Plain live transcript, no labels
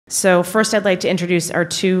So first, I'd like to introduce our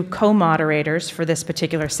two co-moderators for this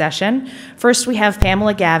particular session. First, we have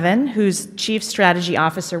Pamela Gavin, who's Chief Strategy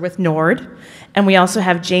Officer with NORD, and we also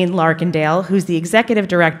have Jane Larkindale, who's the Executive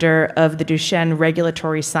Director of the Duchenne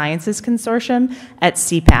Regulatory Sciences Consortium at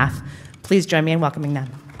c-path. Please join me in welcoming them.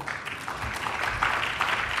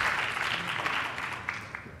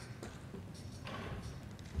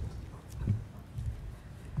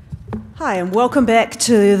 Hi, and welcome back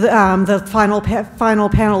to the final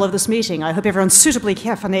panel of this meeting. I hope everyone's suitably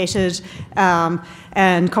caffeinated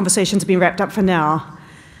and conversations have been wrapped up for now.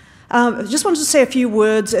 I just wanted to say a few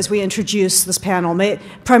words as we introduce this panel,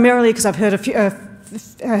 primarily because I've heard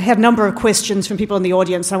had a number of questions from people in the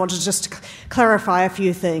audience, and I wanted to just clarify a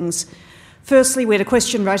few things. Firstly, we had a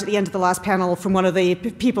question right at the end of the last panel from one of the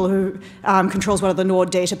people who controls one of the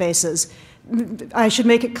NORD databases. I should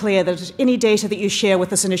make it clear that any data that you share with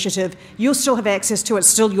this initiative, you'll still have access to. It's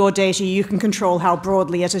still your data. You can control how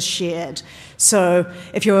broadly it is shared. So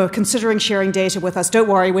if you're considering sharing data with us, don't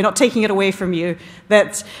worry, we're not taking it away from you.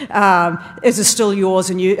 That it is still yours,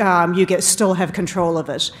 and you still have control of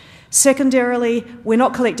it. Secondarily, we're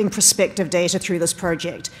not collecting prospective data through this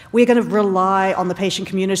project. We're going to rely on the patient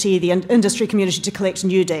community, the industry community, to collect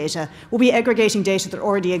new data. We'll be aggregating data that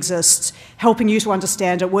already exists, helping you to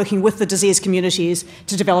understand it, working with the disease communities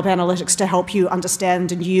to develop analytics to help you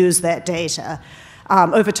understand and use that data.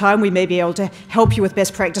 Over time, we may be able to help you with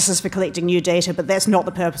best practices for collecting new data, but that's not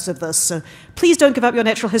the purpose of this. So please don't give up your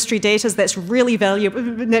natural history data. That's really valuable.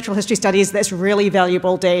 Natural history studies, that's really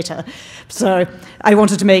valuable data. So I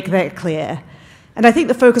wanted to make that clear. And I think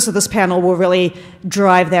the focus of this panel will really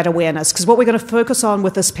drive that awareness, because what we're going to focus on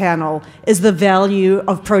with this panel is the value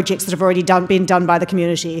of projects that have already been done by the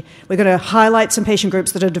community. We're going to highlight some patient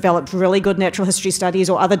groups that have developed really good natural history studies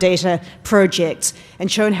or other data projects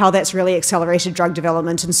and shown how that's really accelerated drug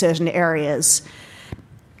development in certain areas.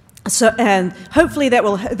 So, and hopefully that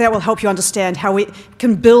will help you understand how we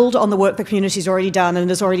can build on the work the community's already done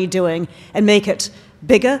and is already doing and make it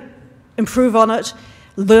bigger, improve on it,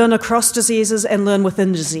 learn across diseases and learn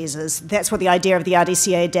within diseases. That's what the idea of the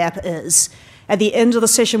RDCA-DAP is. At the end of the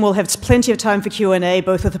session, we'll have plenty of time for Q&A,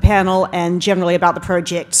 both with the panel and generally about the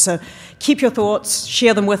project. So keep your thoughts,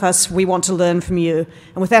 share them with us. We want to learn from you.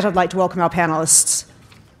 And with that, I'd like to welcome our panelists.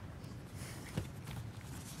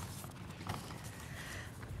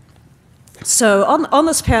 So on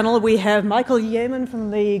this panel, we have Michael Yeaman from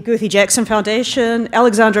the Goethe-Jackson Foundation,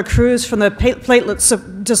 Alexandra Cruz from the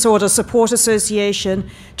Platelet Disorder Support Association,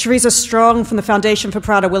 Teresa Strong from the Foundation for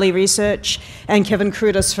Prader-Willi Research, and Kevin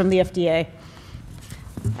Krudis from the FDA.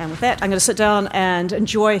 And with that, I'm going to sit down and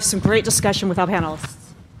enjoy some great discussion with our panelists.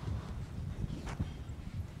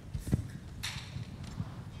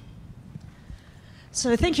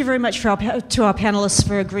 So thank you very much to our panelists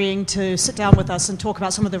for agreeing to sit down with us and talk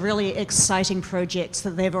about some of the really exciting projects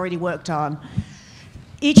that they've already worked on.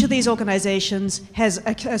 Each of these organizations has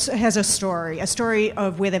a story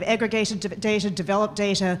of where they've aggregated data, developed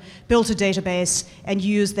data, built a database, and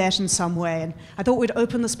used that in some way. And I thought we'd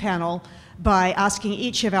open this panel by asking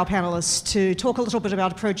each of our panelists to talk a little bit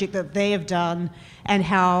about a project that they have done and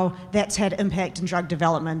how that's had impact in drug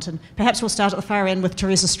development. And perhaps we'll start at the far end with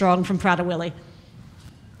Teresa Strong from Prader-Willi.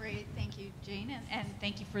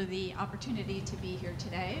 Thank you for the opportunity to be here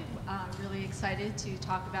today. Really excited to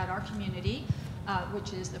talk about our community,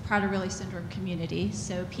 which is the Prader-Willi syndrome community.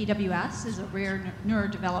 So PWS is a rare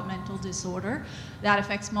neurodevelopmental disorder that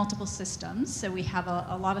affects multiple systems. So we have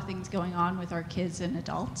a lot of things going on with our kids and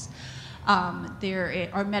adults. There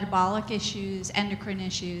are metabolic issues, endocrine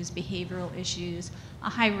issues, behavioral issues, a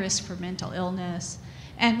high risk for mental illness.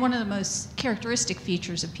 And one of the most characteristic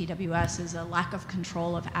features of PWS is a lack of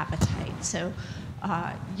control of appetite. So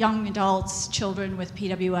young adults, children with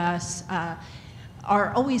PWS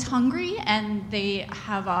are always hungry, and they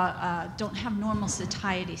don't have normal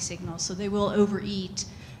satiety signals, so they will overeat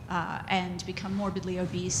and become morbidly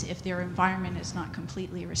obese if their environment is not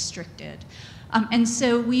completely restricted. And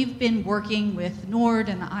so we've been working with NORD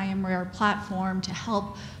and the IMRARE platform to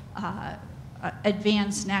help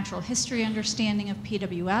advance natural history understanding of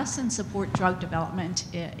PWS and support drug development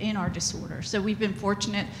in our disorder. So we've been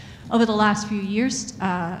fortunate over the last few years,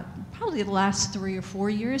 probably the last 3 or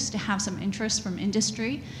 4 years, to have some interest from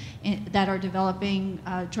industry that are developing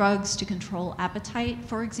drugs to control appetite,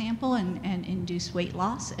 for example, and induce weight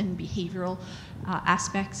loss and behavioral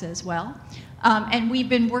aspects as well. And we've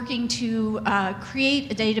been working to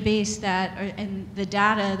create a database and the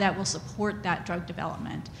data that will support that drug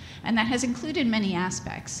development. And that has included many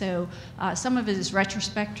aspects. So some of it is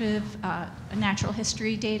retrospective natural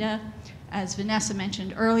history data, As Vanessa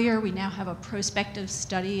mentioned earlier, we now have a prospective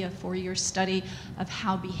study, a 4-year study of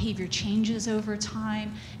how behavior changes over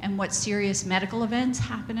time and what serious medical events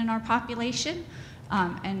happen in our population.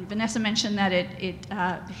 And Vanessa mentioned that it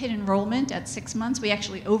hit enrollment at 6 months. We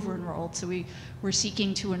actually over-enrolled, so we were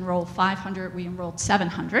seeking to enroll 500. We enrolled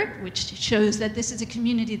 700, which shows that this is a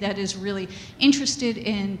community that is really interested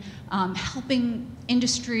in helping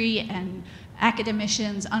industry and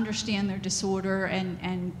academicians understand their disorder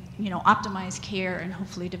and optimize care and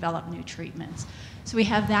hopefully develop new treatments. So we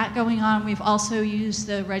have that going on. We've also used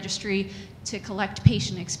the registry to collect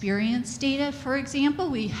patient experience data. For example,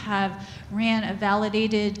 we have ran a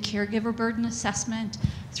validated caregiver burden assessment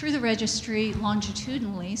through the registry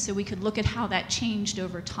longitudinally, so we could look at how that changed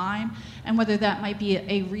over time and whether that might be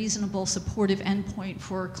a reasonable supportive endpoint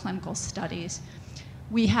for clinical studies.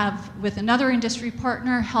 We have, with another industry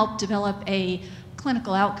partner, helped develop a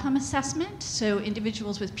clinical outcome assessment. So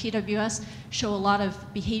individuals with PWS show a lot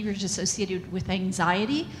of behaviors associated with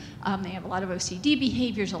anxiety. They have a lot of OCD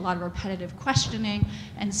behaviors, a lot of repetitive questioning.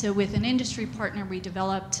 And so with an industry partner, we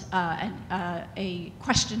developed a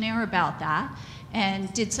questionnaire about that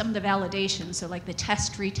and did some of the validation, so like the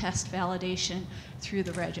test, retest validation through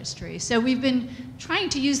the registry. So we've been trying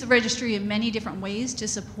to use the registry in many different ways to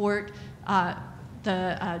support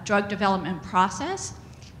the drug development process.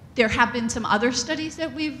 There have been some other studies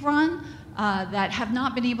that we've run that have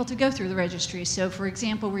not been able to go through the registry. So for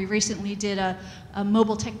example, we recently did a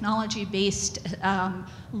mobile technology-based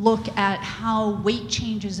look at how weight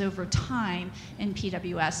changes over time in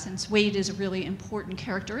PWS, since weight is a really important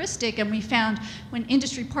characteristic. And we found when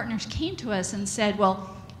industry partners came to us and said,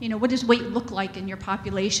 well, what does weight look like in your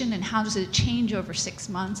population and how does it change over 6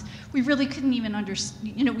 months? We really couldn't even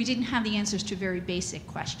understand, we didn't have the answers to very basic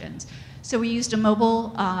questions. So we used a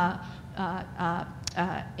mobile, a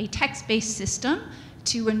text-based system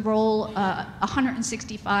to enroll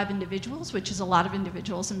 165 individuals, which is a lot of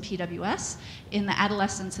individuals in PWS, in the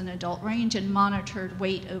adolescents and adult range, and monitored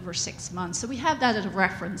weight over 6 months. So we have that as a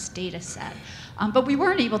reference data set. But we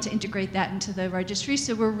weren't able to integrate that into the registry,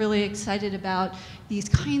 so we're really excited about these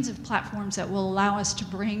kinds of platforms that will allow us to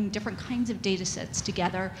bring different kinds of data sets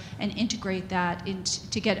together and integrate that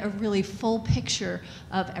to get a really full picture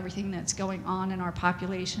of everything that's going on in our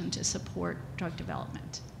population to support drug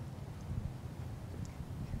development.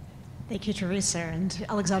 Thank you, Teresa. And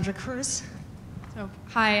Alexandra Cruz. So,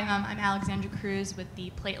 hi, I'm Alexandra Cruz with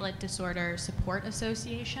the Platelet Disorder Support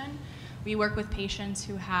Association. We work with patients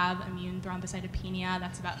who have immune thrombocytopenia.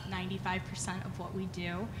 That's about 95% of what we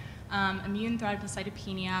do. Immune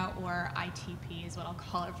thrombocytopenia, or ITP, is what I'll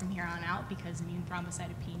call it from here on out, because immune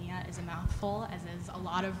thrombocytopenia is a mouthful, as is a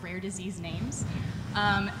lot of rare disease names.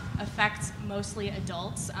 Affects mostly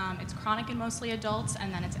adults. It's chronic in mostly adults,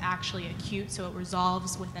 and then it's actually acute, so it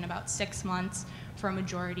resolves within about 6 months for a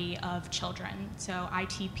majority of children. So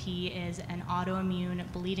ITP is an autoimmune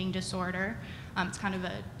bleeding disorder. It's kind of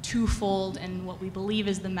a twofold in what we believe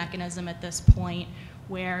is the mechanism at this point,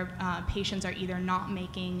 where patients are either not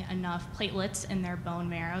making enough platelets in their bone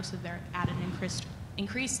marrow, so they're at an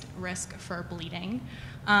increased risk for bleeding,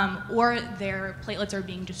 or their platelets are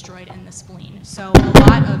being destroyed in the spleen. So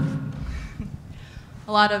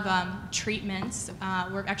a lot of treatments,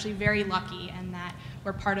 we're actually very lucky in that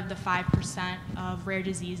we're part of the 5% of rare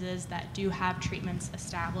diseases that do have treatments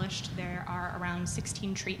established. There are around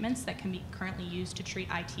 16 treatments that can be currently used to treat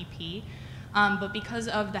ITP. But because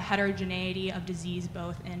of the heterogeneity of disease,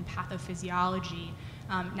 both in pathophysiology,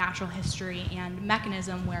 natural history, and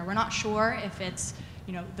mechanism, where we're not sure if it's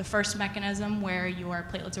the first mechanism where your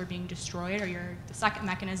platelets are being destroyed, or the second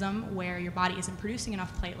mechanism where your body isn't producing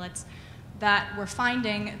enough platelets, that we're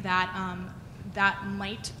finding that that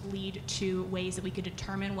might lead to ways that we could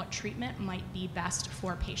determine what treatment might be best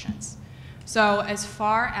for patients. So as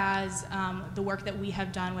far as the work that we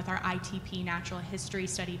have done with our ITP Natural History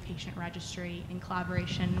Study Patient Registry in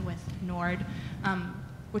collaboration with NORD,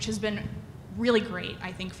 which has been really great,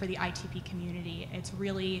 I think, for the ITP community. It's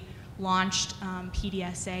really launched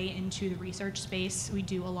PDSA into the research space. We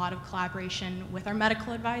do a lot of collaboration with our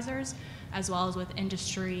medical advisors as well as with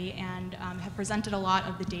industry, and have presented a lot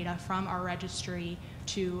of the data from our registry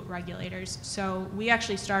to regulators. So we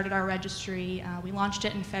actually started our registry, we launched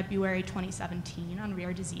it in February 2017 on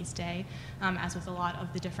Rare Disease Day, as with a lot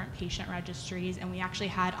of the different patient registries, and we actually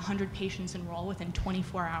had 100 patients enroll within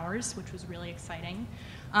 24 hours, which was really exciting.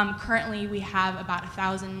 Currently we have about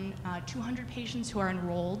 1,200 patients who are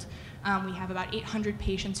enrolled. We have about 800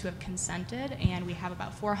 patients who have consented, and we have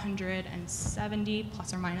about 470,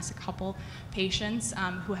 plus or minus a couple, patients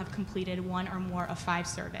who have completed 1 or more of 5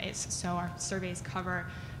 surveys. So our surveys cover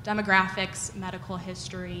demographics, medical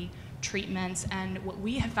history, treatments, and what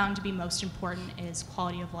we have found to be most important is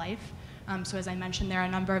quality of life. So as I mentioned, there are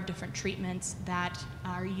a number of different treatments that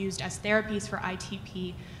are used as therapies for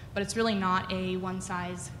ITP, but it's really not a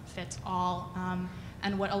one-size-fits-all.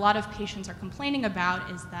 And what a lot of patients are complaining about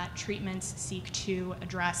is that treatments seek to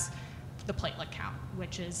address the platelet count,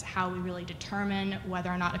 which is how we really determine whether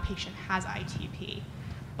or not a patient has ITP.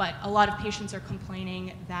 But a lot of patients are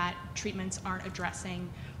complaining that treatments aren't addressing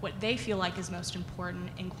what they feel like is most important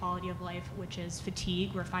in quality of life, which is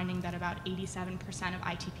fatigue. We're finding that about 87% of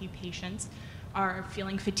ITP patients are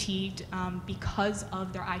feeling fatigued because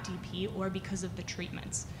of their ITP or because of the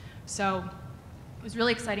treatments. So it was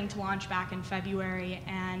really exciting to launch back in February,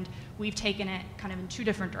 and we've taken it kind of in two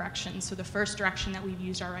different directions. So the first direction that we've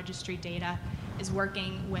used our registry data is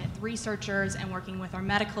working with researchers and working with our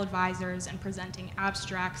medical advisors and presenting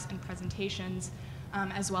abstracts and presentations,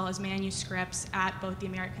 as well as manuscripts at both the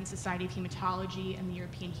American Society of Hematology and the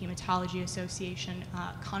European Hematology Association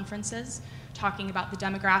conferences, talking about the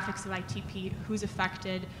demographics of ITP, who's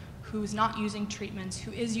affected, who's not using treatments,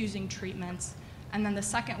 who is using treatments. And then the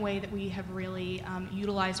second way that we have really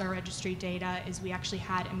utilized our registry data is we actually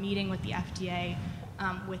had a meeting with the FDA,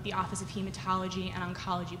 with the Office of Hematology and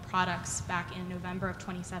Oncology Products back in November of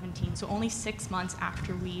 2017, so only 6 months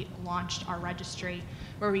after we launched our registry,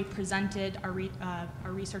 where we presented our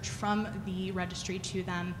research from the registry to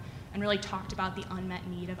them and really talked about the unmet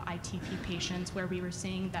need of ITP patients, where we were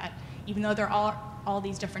seeing that even though there are all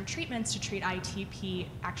these different treatments to treat ITP,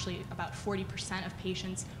 actually about 40% of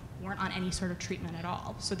patients weren't on any sort of treatment at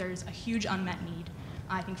all. So there's a huge unmet need,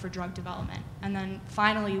 I think, for drug development. And then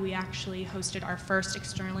finally, we actually hosted our first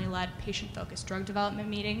externally led patient-focused drug development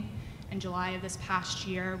meeting in July of this past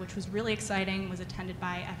year, which was really exciting, was attended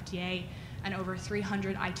by FDA and over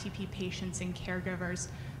 300 ITP patients and caregivers.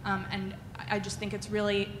 And I just think it's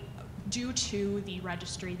really due to the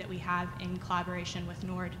registry that we have in collaboration with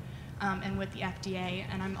NORD and with the FDA.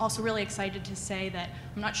 And I'm also really excited to say that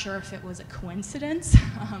I'm not sure if it was a coincidence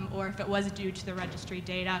or if it was due to the registry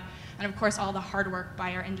data, and of course all the hard work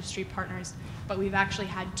by our industry partners, but we've actually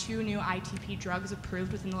had 2 new ITP drugs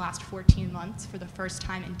approved within the last 14 months for the first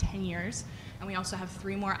time in 10 years, and we also have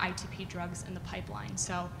 3 more ITP drugs in the pipeline.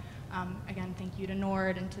 So again, thank you to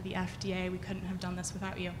NORD and to the FDA. We couldn't have done this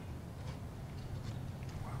without you.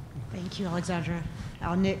 Thank you, Alexandra.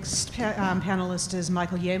 Our next panelist is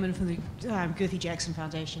Michael Yeaman from the Goethe-Jackson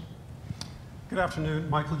Foundation. Good afternoon,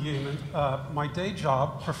 Michael Yeaman. My day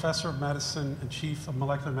job, professor of medicine and chief of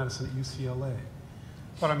molecular medicine at UCLA.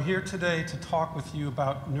 But I'm here today to talk with you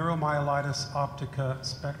about neuromyelitis optica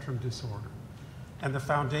spectrum disorder and the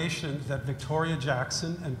foundation that Victoria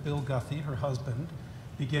Jackson and Bill Guthey, her husband,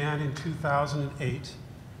 began in 2008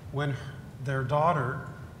 when their daughter,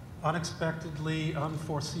 unexpectedly,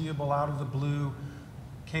 unforeseeable, out of the blue,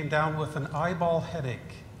 came down with an eyeball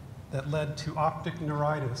headache that led to optic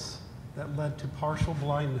neuritis, that led to partial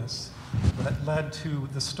blindness, that led to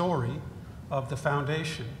the story of the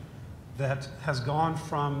foundation that has gone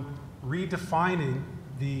from redefining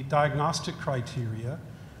the diagnostic criteria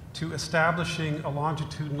to establishing a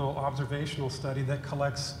longitudinal observational study that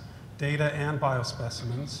collects data and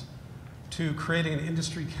biospecimens, to creating an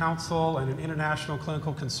industry council and an international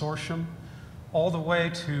clinical consortium, all the way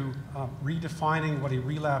to redefining what a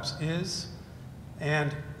relapse is.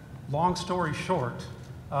 And long story short,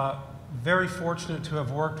 very fortunate to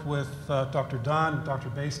have worked with Dr. Dunn, Dr.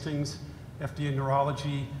 Bastings, FDA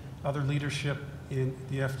Neurology, other leadership in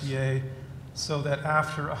the FDA, so that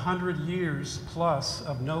after 100 years plus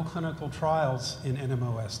of no clinical trials in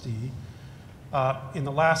NMOSD, in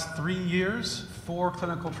the last 3 years, 4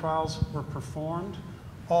 clinical trials were performed.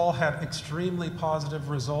 All had extremely positive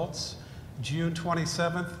results. June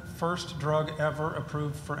 27th, first drug ever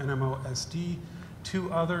approved for NMOSD.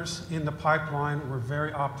 2 others in the pipeline. We're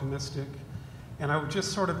very optimistic. And I would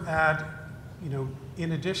just sort of add,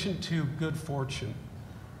 in addition to good fortune,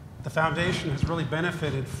 the foundation has really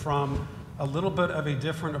benefited from a little bit of a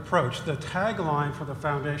different approach. The tagline for the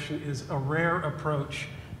foundation is a rare approach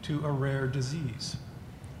to a rare disease.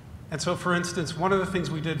 And so, for instance, one of the things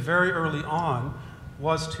we did very early on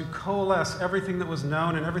was to coalesce everything that was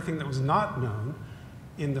known and everything that was not known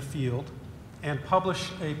in the field and publish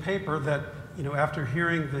a paper that, after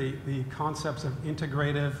hearing the concepts of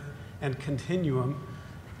integrative and continuum,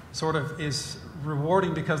 sort of is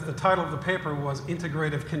rewarding because the title of the paper was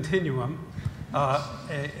Integrative Continuum,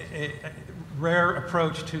 a rare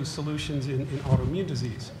approach to solutions in autoimmune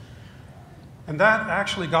disease. And that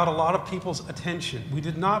actually got a lot of people's attention. We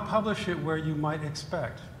did not publish it where you might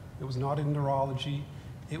expect. It was not in neurology.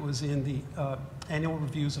 It was in the annual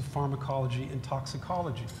reviews of pharmacology and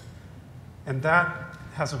toxicology. And that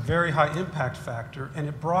has a very high impact factor, and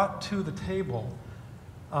it brought to the table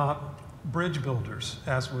bridge builders,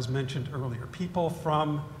 as was mentioned earlier, people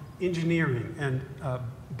from engineering and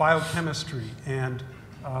biochemistry and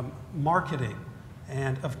marketing,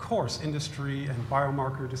 and of course industry and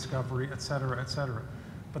biomarker discovery, et cetera, et cetera.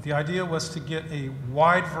 But the idea was to get a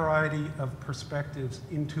wide variety of perspectives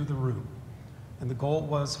into the room. And the goal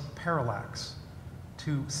was parallax,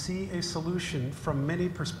 to see a solution from many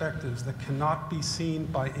perspectives that cannot be seen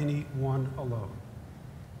by any one alone.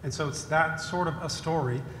 And so it's that sort of a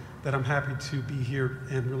story that I'm happy to be here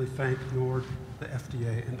and really thank NORD, the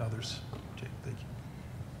FDA, and others. Jane, thank you.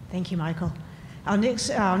 Thank you, Michael. Our next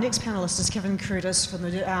panelist is Kevin Curtis from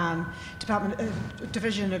the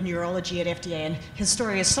Division of Neurology at FDA, and his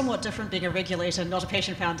story is somewhat different, being a regulator, not a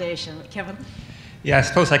patient foundation. Kevin? Yeah, I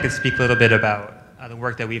suppose I could speak a little bit about the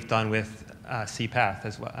work that we've done with c-path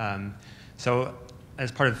as well. So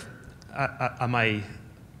as part of my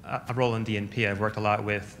role in DNP, I've worked a lot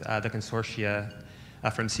with the consortia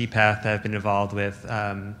from c-path that have been involved with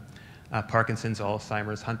Parkinson's,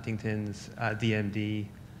 Alzheimer's, Huntington's, DMD.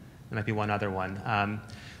 There might be one other one.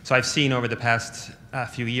 So I've seen over the past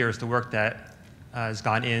few years the work that has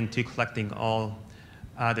gone into collecting all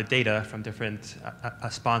the data from different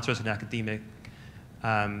sponsors and academic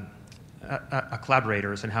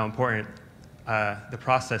collaborators, and how important the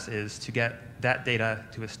process is to get that data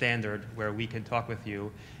to a standard where we can talk with you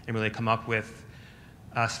and really come up with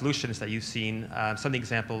solutions that you've seen. Some of the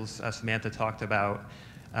examples Samantha talked about,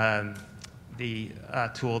 the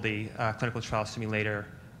tool, the clinical trial simulator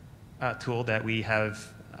tool that we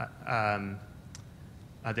have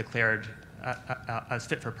declared as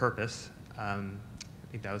fit for purpose. I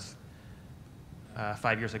think that was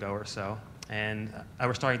 5 years ago or so. And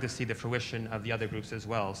we're starting to see the fruition of the other groups as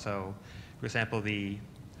well. So, for example, the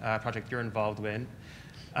project you're involved with,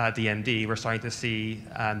 DMD, we're starting to see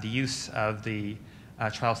the use of the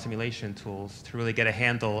trial simulation tools to really get a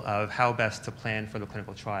handle of how best to plan for the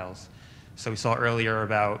clinical trials. So we saw earlier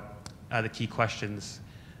about the key questions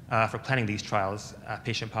for planning these trials: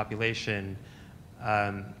 patient population,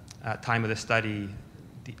 time of the study,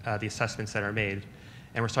 the assessments that are made.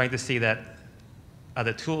 And we're starting to see that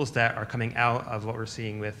the tools that are coming out of what we're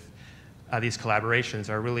seeing with these collaborations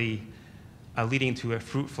are really leading to a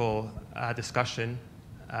fruitful discussion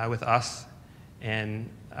with us and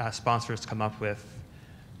sponsors to come up with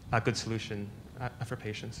a good solution for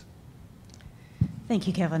patients. Thank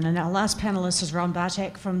you, Kevin. And our last panelist is Ron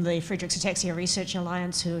Bartek from the Friedreich's Ataxia Research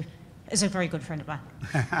Alliance, who is a very good friend of mine.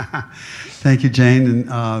 Thank you, Jane,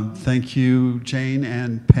 and thank you, Jane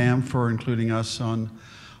and Pam, for including us on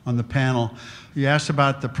the panel. You asked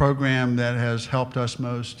about the program that has helped us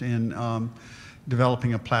most in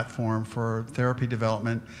developing a platform for therapy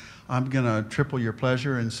development. I'm going to triple your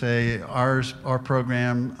pleasure and say our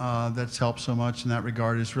program that's helped so much in that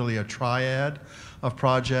regard is really a triad of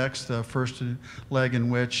projects. The first leg in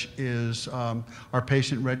which is our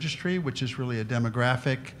patient registry, which is really a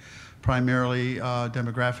primarily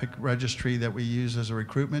demographic registry that we use as a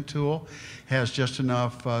recruitment tool. Has just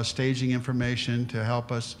enough staging information to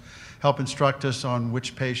help instruct us on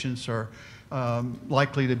which patients are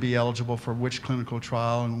likely to be eligible for which clinical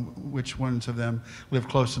trial and which ones of them live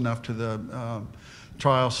close enough to the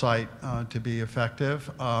trial site to be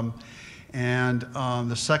effective. And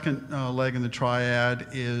the second leg in the triad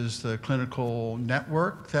is the clinical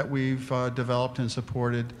network that we've developed and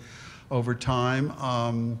supported over time.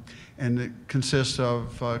 And it consists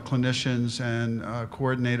of clinicians and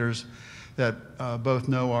coordinators that both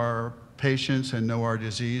know our patients and know our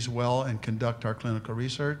disease well and conduct our clinical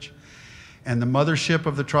research. And the mothership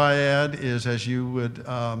of the triad is, as you would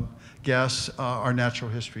guess, our natural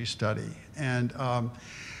history study. And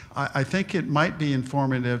I think it might be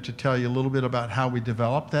informative to tell you a little bit about how we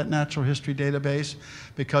developed that natural history database,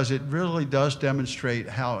 because it really does demonstrate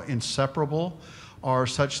how inseparable are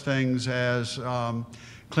such things as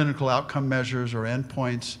clinical outcome measures or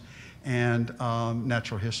endpoints and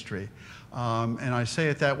natural history. And I say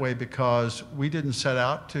it that way because we didn't set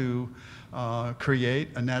out to create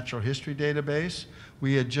a natural history database.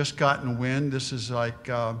 We had just gotten wind, this is like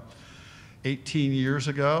 18 years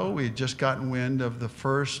ago, we had just gotten wind of the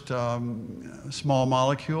first small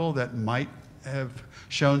molecule that might have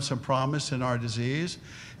shown some promise in our disease.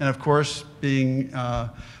 And of course, being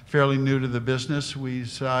fairly new to the business, we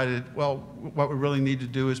decided, well, what we really need to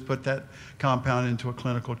do is put that compound into a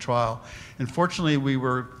clinical trial. And fortunately, we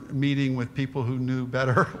were meeting with people who knew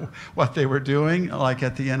better what they were doing, like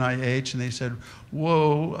at the NIH, and they said,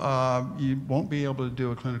 whoa, you won't be able to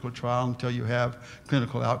do a clinical trial until you have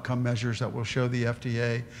clinical outcome measures that will show the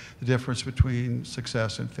FDA the difference between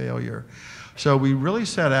success and failure. So we really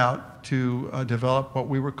set out to develop what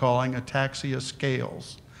we were calling ataxia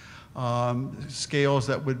scales, scales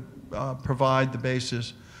that would provide the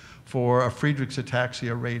basis for a Friedreich's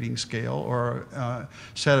ataxia rating scale or a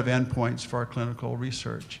set of endpoints for our clinical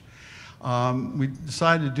research. We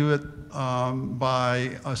decided to do it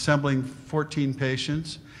by assembling 14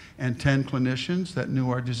 patients and 10 clinicians that knew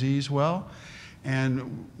our disease well,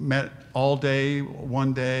 and met all day,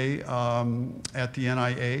 one day at the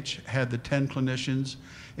NIH, had the 10 clinicians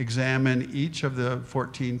examine each of the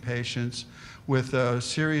 14 patients with a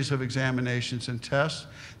series of examinations and tests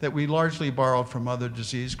that we largely borrowed from other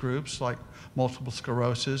disease groups like multiple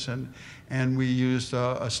sclerosis, and we used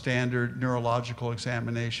a standard neurological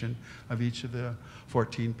examination of each of the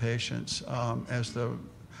 14 patients as the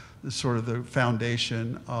sort of the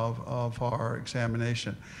foundation of our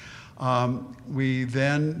examination. We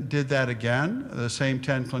then did that again, the same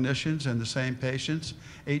 10 clinicians and the same patients,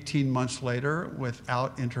 18 months later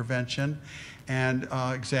without intervention, and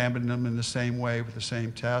examined them in the same way with the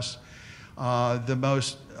same tests. What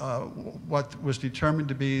was determined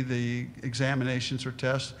to be the examinations or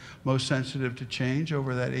tests most sensitive to change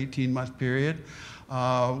over that 18-month period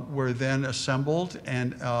were then assembled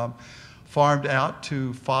and farmed out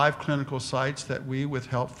to 5 clinical sites that we, with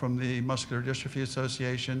help from the Muscular Dystrophy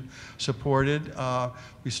Association, supported.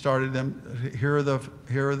 We started them. Here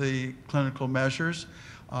are the clinical measures.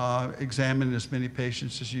 Examine as many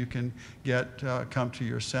patients as you can get come to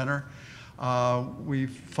your center. We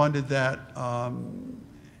funded that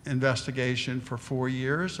investigation for 4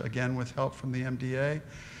 years, again with help from the MDA.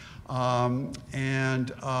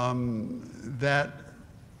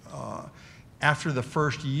 After the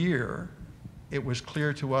first year, it was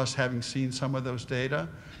clear to us, having seen some of those data,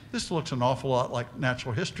 this looks an awful lot like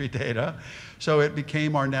natural history data. So it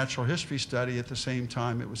became our natural history study at the same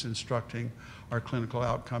time it was instructing our clinical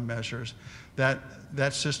outcome measures.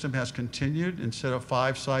 That system has continued. Instead of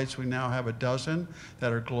 5 sites, we now have 12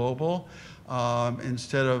 that are global.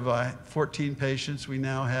 Instead of 14 patients, we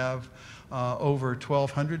now have over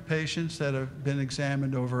 1,200 patients that have been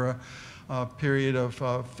examined over a period of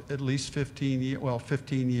at least 15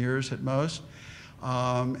 years at most.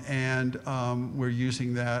 We're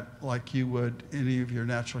using that like you would any of your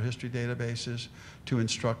natural history databases to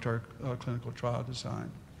instruct our clinical trial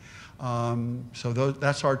design.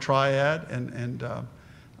 That's our triad, and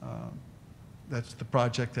that's the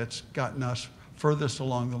project that's gotten us furthest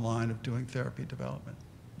along the line of doing therapy development.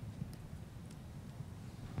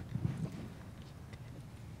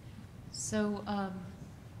 So, can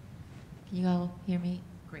you all hear me?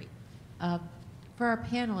 Great. For our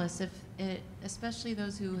panelists, especially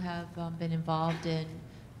those who have been involved in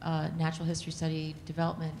natural history study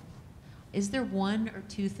development, is there 1 or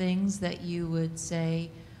 2 things that you would say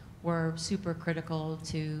were super critical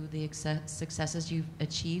to the successes you've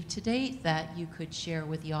achieved to date that you could share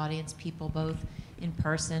with the audience, people both in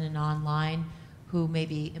person and online, who may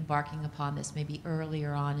be embarking upon this maybe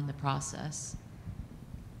earlier on in the process?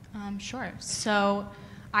 Sure. So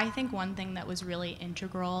I think one thing that was really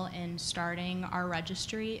integral in starting our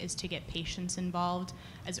registry is to get patients involved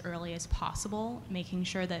as early as possible, making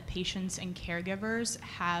sure that patients and caregivers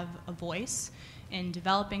have a voice in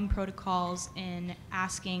developing protocols, in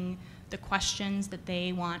asking the questions that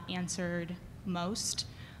they want answered most.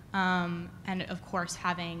 And of course,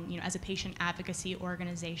 having, as a patient advocacy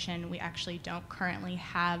organization, we actually don't currently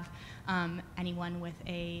have anyone with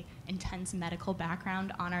a intense medical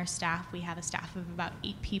background on our staff. We have a staff of about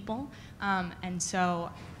 8 people. And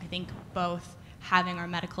so I think both having our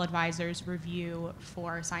medical advisors review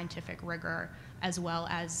for scientific rigor, as well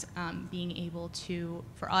as being able to,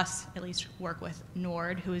 for us at least, work with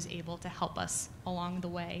NORD, who is able to help us along the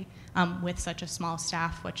way with such a small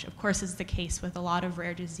staff, which of course is the case with a lot of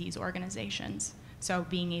rare disease organizations. So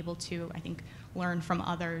being able to, I think, learn from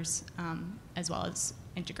others as well as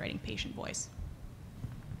integrating patient voice.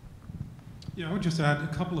 Yeah, I would just add a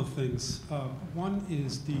couple of things. One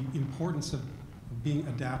is the importance of being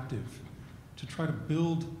adaptive, to try to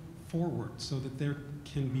build forward so that there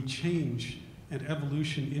can be change and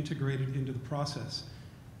evolution integrated into the process.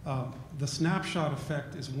 The snapshot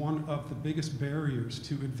effect is one of the biggest barriers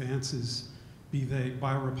to advances, be they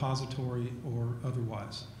biorepository or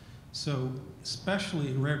otherwise. So especially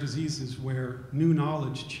in rare diseases where new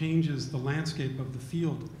knowledge changes the landscape of the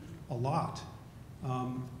field a lot,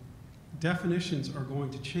 definitions are going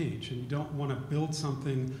to change, and you don't want to build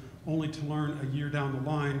something only to learn a year down the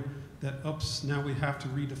line that, oops, now we have to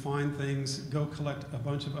redefine things, go collect a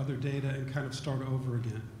bunch of other data, and kind of start over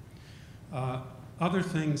again. Other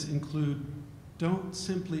things include, don't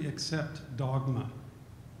simply accept dogma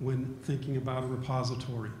when thinking about a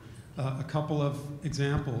repository. A couple of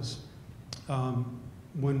examples.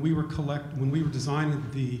 When we were designing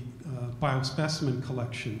the biospecimen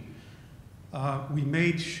collection, we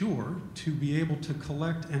made sure to be able to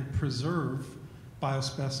collect and preserve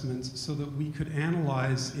biospecimens so that we could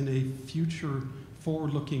analyze in a future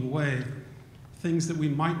forward-looking way things that we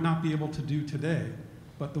might not be able to do today,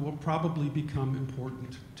 but that will probably become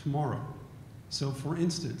important tomorrow. So for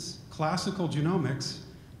instance, classical genomics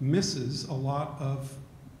misses a lot of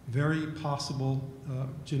very possible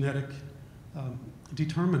genetic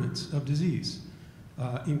determinants of disease,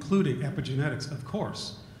 including epigenetics, of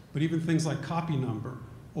course, but even things like copy number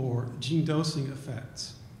or gene dosing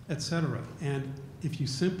effects, et cetera. And if you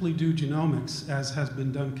simply do genomics as has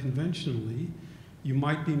been done conventionally, you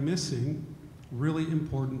might be missing really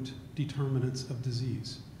important determinants of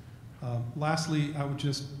disease. Lastly, I would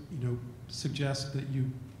just suggest that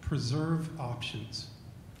you preserve options.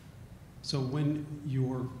 So when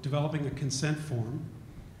you're developing a consent form,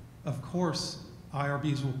 of course,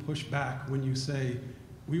 IRBs will push back when you say,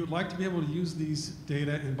 we would like to be able to use these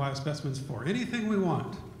data and biospecimens for anything we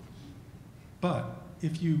want. But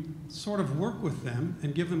if you sort of work with them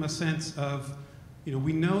and give them a sense of,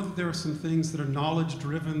 we know that there are some things that are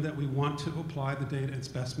knowledge-driven that we want to apply the data and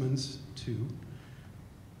specimens to,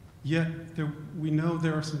 yet we know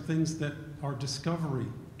there are some things that are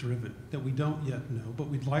discovery-driven that we don't yet know, but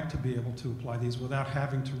we'd like to be able to apply these without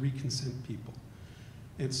having to reconsent people.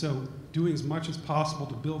 And so doing as much as possible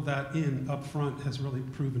to build that in up front has really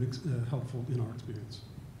proven helpful in our experience.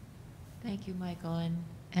 Thank you, Michael.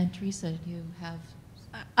 And Teresa, you have...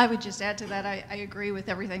 I would just add to that, I agree with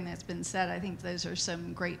everything that's been said. I think those are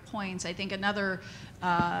some great points. I think another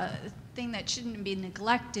thing that shouldn't be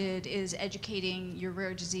neglected is educating your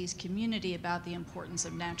rare disease community about the importance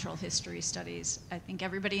of natural history studies. I think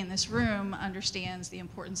everybody in this room understands the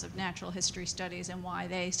importance of natural history studies and why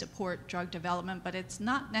they support drug development, but it's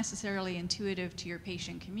not necessarily intuitive to your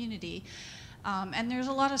patient community. And there's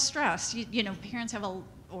a lot of stress. Parents have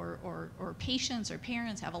or patients or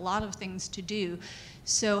parents have a lot of things to do.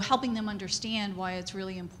 So helping them understand why it's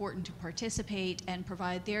really important to participate and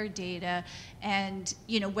provide their data, and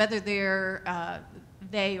whether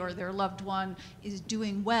they or their loved one is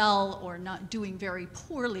doing well or not doing very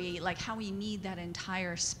poorly, like how we need that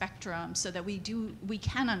entire spectrum so that we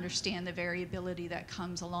can understand the variability that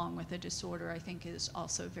comes along with a disorder, I think is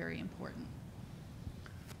also very important.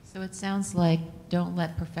 So it sounds like don't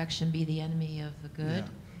let perfection be the enemy of the good,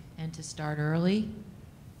 and to start early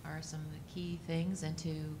are some of the key things, and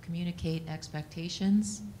to communicate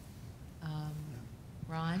expectations.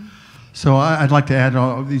 Ron? So I'd like to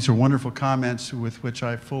add, these are wonderful comments with which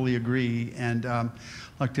I fully agree, and I'd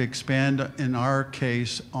like to expand in our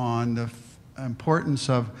case on the importance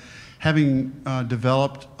of having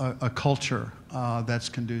developed a culture that's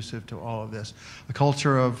conducive to all of this, a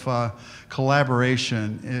culture of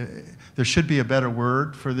collaboration. There should be a better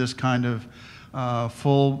word for this kind of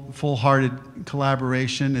full-hearted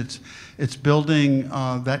collaboration. It's building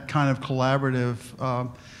that kind of collaborative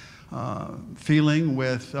feeling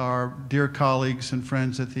with our dear colleagues and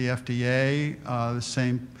friends at the FDA, the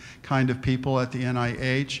same kind of people at the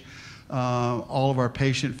NIH, all of our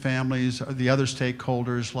patient families, the other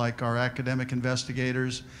stakeholders like our academic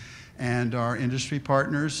investigators and our industry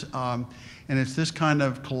partners. And it's this kind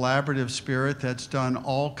of collaborative spirit that's done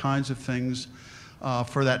all kinds of things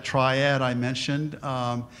for that triad I mentioned.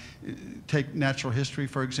 Take natural history,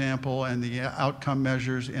 for example, and the outcome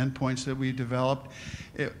measures, endpoints that we developed.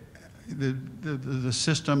 The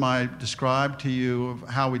system I described to you of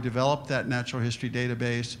how we developed that natural history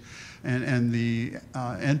database and the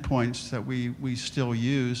endpoints that we still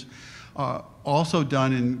use, also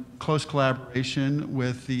done in close collaboration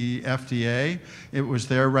with the FDA. It was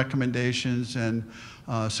their recommendations and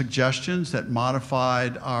suggestions that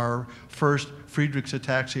modified our first Friedreich's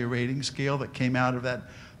ataxia rating scale that came out of that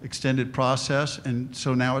extended process, and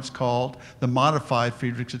so now it's called the modified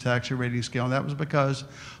Friedreich's ataxia rating scale, and that was because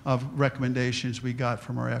of recommendations we got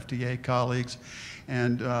from our FDA colleagues.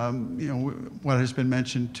 And what has been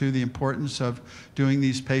mentioned too, the importance of doing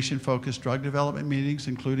these patient-focused drug development meetings,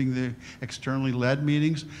 including the externally led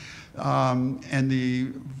meetings, and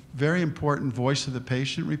the very important voice of the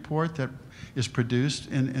patient report that is produced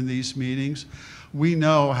in these meetings. We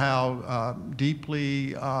know how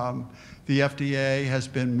deeply the FDA has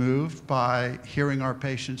been moved by hearing our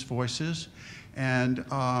patients' voices, and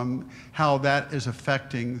how that is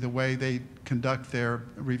affecting the way they conduct their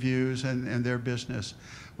reviews and their business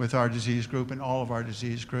with our disease group and all of our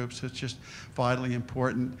disease groups. It's just vitally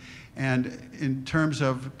important. And in terms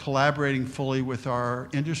of collaborating fully with our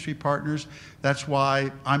industry partners, that's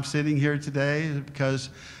why I'm sitting here today, because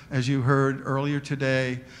as you heard earlier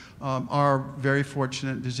today, our very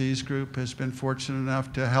fortunate disease group has been fortunate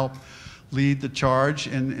enough to help lead the charge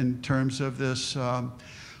in terms of this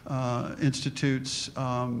Institute's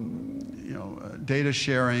data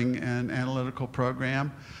sharing and analytical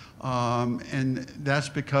program. And that's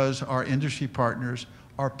because our industry partners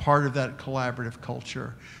are part of that collaborative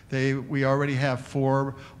culture. We already have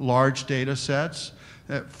 4 large data sets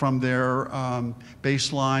from their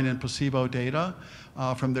baseline and placebo data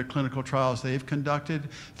from their clinical trials they've conducted.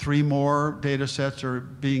 3 more data sets are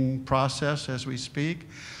being processed as we speak.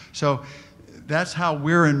 So that's how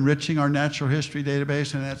we're enriching our natural history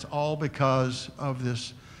database, and that's all because of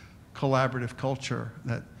this collaborative culture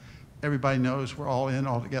that everybody knows we're all in,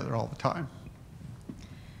 all together, all the time.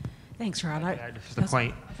 Thanks, Ron. Just a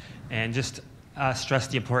point, and just stress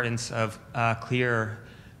the importance of clear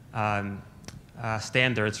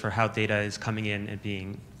standards for how data is coming in and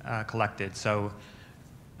being collected. So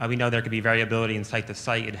we know there could be variability in site to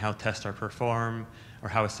site in how tests are performed or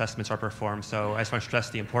how assessments are performed. So I just want to stress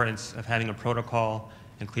the importance of having a protocol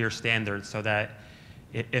and clear standards so that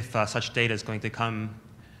if such data is going to come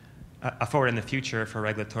forward in the future for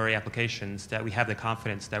regulatory applications, that we have the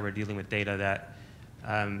confidence that we're dealing with data that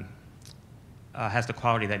has the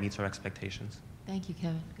quality that meets our expectations. Thank you,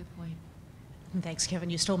 Kevin. Good point. Thanks, Kevin.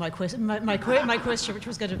 You stole my question, my question, which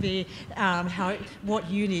was going to be what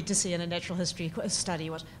you need to see in a natural history study.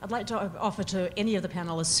 What I'd like to offer to any of the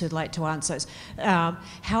panelists who'd like to answer is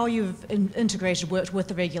how you've worked with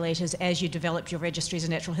the regulators as you developed your registries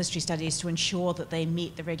and natural history studies to ensure that they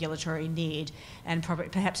meet the regulatory need, and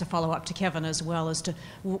perhaps a follow-up to Kevin as well as to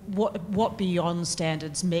what beyond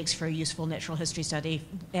standards makes for a useful natural history study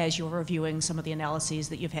as you're reviewing some of the analyses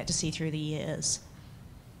that you've had to see through the years.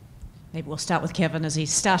 Maybe we'll start with Kevin as he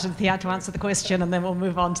started to answer the question, and then we'll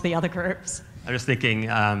move on to the other groups. I'm just thinking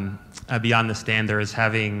beyond the standards,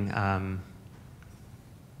 having a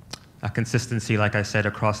consistency, like I said,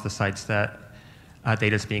 across the sites that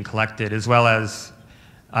data is being collected, as well as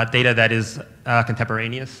data that is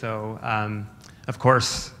contemporaneous. So, of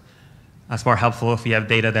course, it's more helpful if we have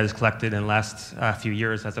data that is collected in the last few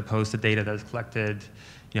years as opposed to data that is collected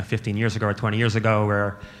 15 years ago or 20 years ago,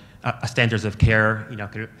 where standards of care,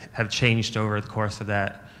 could have changed over the course of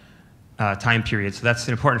that time period. So that's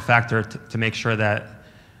an important factor to make sure that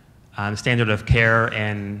the standard of care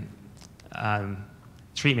and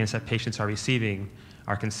treatments that patients are receiving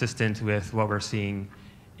are consistent with what we're seeing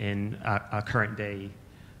in current day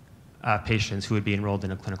patients who would be enrolled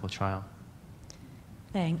in a clinical trial.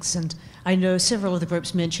 Thanks. And I know several of the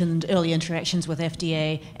groups mentioned early interactions with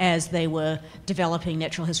FDA as they were developing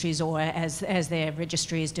natural histories or as their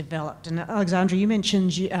registries developed. And Alexandra, you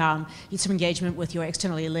mentioned some engagement with your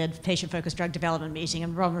externally led patient-focused drug development meeting,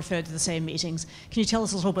 and Ron referred to the same meetings. Can you tell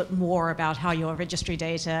us a little bit more about how your registry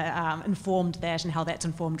data informed that and how that's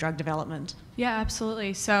informed drug development? Yeah,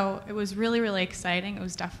 absolutely. So it was really, really exciting. It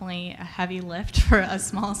was definitely a heavy lift for a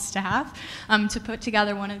small staff to put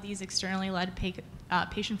together one of these externally led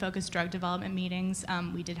patient-focused drug development meetings.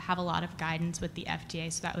 We did have a lot of guidance with the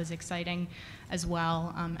FDA, so that was exciting as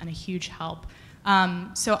well, and a huge help.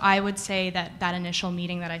 So I would say that that initial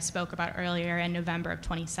meeting that I spoke about earlier in November of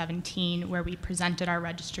 2017, where we presented our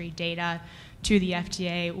registry data to the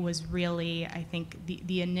FDA, was really, I think,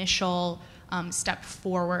 the initial step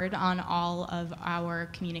forward on all of our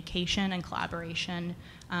communication and collaboration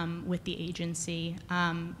with the agency.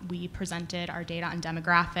 We presented our data on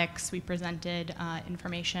demographics. We presented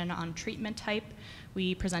information on treatment type.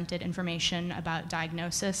 We presented information about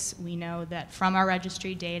diagnosis. We know that from our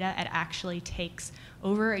registry data, it actually takes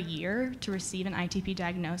over a year to receive an ITP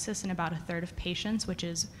diagnosis in about a third of patients, which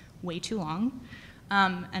is way too long.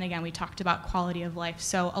 And again, we talked about quality of life.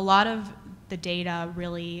 So a lot of the data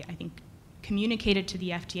really, I think, communicated to the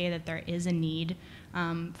FDA that there is a need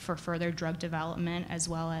for further drug development, as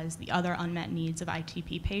well as the other unmet needs of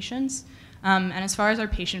ITP patients. And as far as our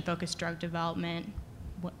patient-focused drug development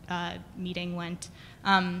meeting went,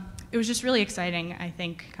 it was just really exciting, I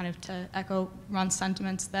think, kind of to echo Ron's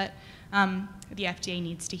sentiments that the FDA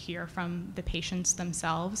needs to hear from the patients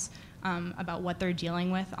themselves about what they're dealing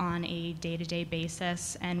with on a day-to-day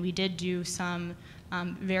basis. And we did do some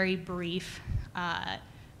very brief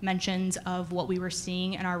mentions of what we were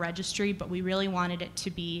seeing in our registry, but we really wanted it to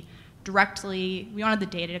be we wanted the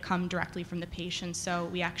data to come directly from the patient, so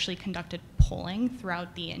we actually conducted polling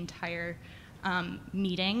throughout the entire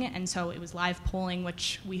meeting, and so it was live polling,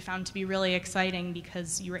 which we found to be really exciting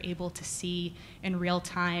because you were able to see in real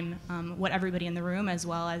time what everybody in the room, as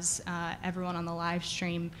well as everyone on the live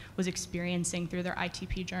stream, was experiencing through their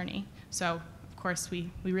ITP journey. So, of course, we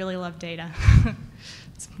really love data.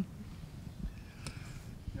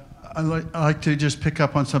 I'd like to just pick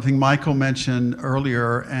up on something Michael mentioned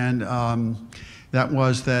earlier, and that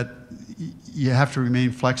was that you have to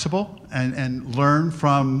remain flexible and learn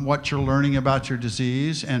from what you're learning about your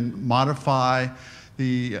disease and modify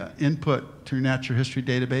the input to your natural history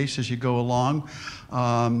database as you go along.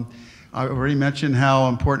 I already mentioned how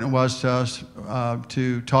important it was to us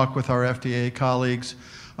to talk with our FDA colleagues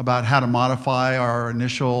about how to modify our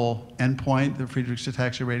initial endpoint, the Friedreich's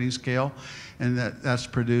Ataxia Rating Scale, and that's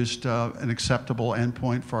produced an acceptable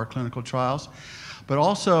endpoint for our clinical trials. But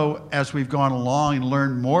also, as we've gone along and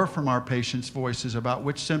learned more from our patients' voices about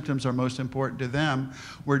which symptoms are most important to them,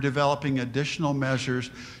 we're developing additional measures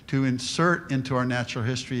to insert into our natural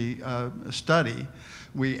history study.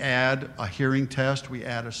 We add a hearing test, we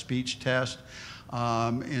add a speech test,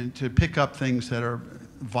 and to pick up things that are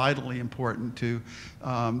vitally important to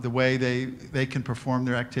the way they can perform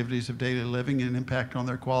their activities of daily living and impact on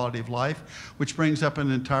their quality of life, which brings up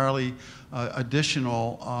an entirely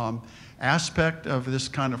additional aspect of this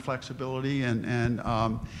kind of flexibility, and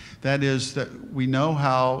that is that we know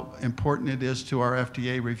how important it is to our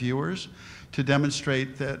FDA reviewers to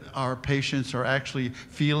demonstrate that our patients are actually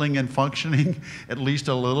feeling and functioning at least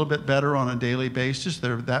a little bit better on a daily basis.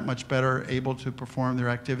 They're that much better able to perform their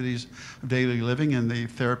activities of daily living, and the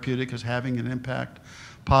therapeutic is having an impact,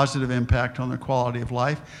 positive impact on their quality of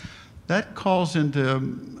life. That calls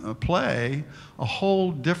into play a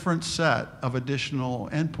whole different set of additional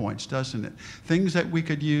endpoints, doesn't it? Things that we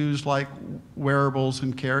could use like wearables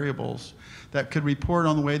and carryables that could report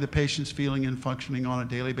on the way the patient's feeling and functioning on a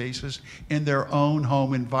daily basis in their own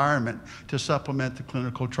home environment to supplement the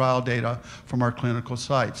clinical trial data from our clinical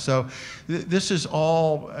sites. So this is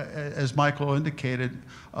all, as Michael indicated,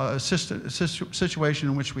 a situation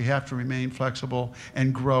in which we have to remain flexible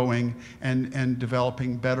and growing and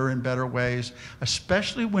developing better and better ways,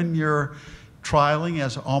 especially when you're trialing,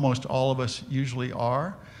 as almost all of us usually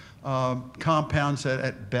are, compounds that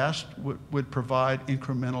at best would provide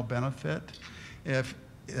incremental benefit. If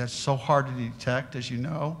that's so hard to detect, as you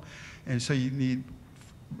know, and so you need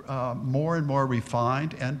more and more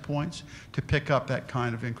refined endpoints to pick up that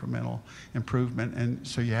kind of incremental improvement, and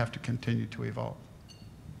so you have to continue to evolve.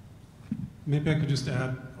 Maybe I could just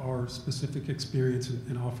add our specific experience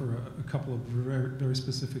and offer a couple of very, very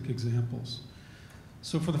specific examples.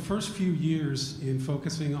 So for the first few years in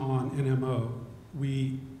focusing on NMO,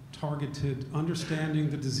 we targeted understanding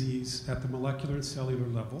the disease at the molecular and cellular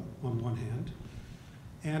level on one hand,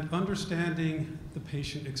 and understanding the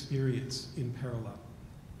patient experience in parallel.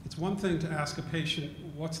 It's one thing to ask a patient,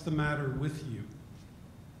 what's the matter with you,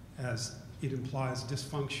 as it implies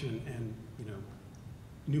dysfunction and,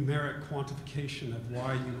 numeric quantification of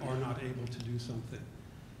why you are not able to do something.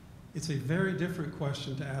 It's a very different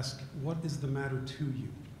question to ask, what is the matter to you?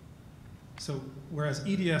 So whereas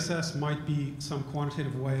EDSS might be some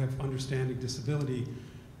quantitative way of understanding disability,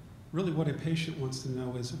 really what a patient wants to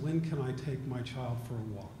know is, when can I take my child for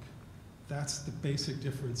a walk? That's the basic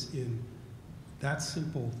difference in that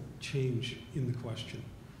simple change in the question.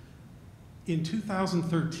 In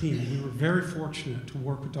 2013, we were very fortunate to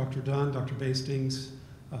work with Dr. Dunn, Dr. Bastings,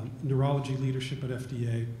 neurology leadership at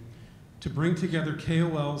FDA, to bring together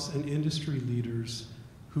KOLs and industry leaders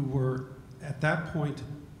who were, at that point,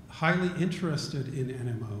 highly interested in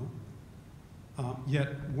NMO, yet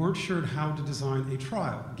weren't sure how to design a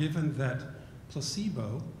trial, given that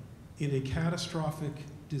placebo in a catastrophic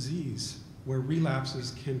disease where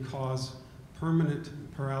relapses can cause permanent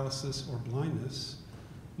paralysis or blindness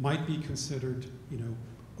might be considered,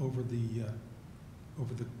 over the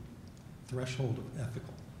threshold of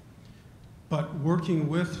ethical. But working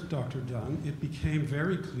with Dr. Dunn, it became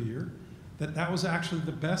very clear that that was actually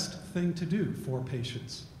the best thing to do for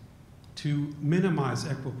patients, to minimize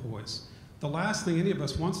equipoise. The last thing any of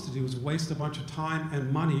us wants to do is waste a bunch of time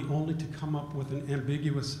and money only to come up with an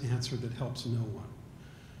ambiguous answer that helps no one.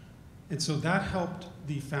 And so that helped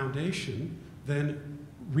the foundation then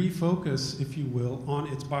refocus, if you will, on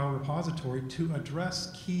its biorepository to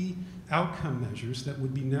address key outcome measures that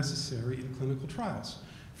would be necessary in clinical trials.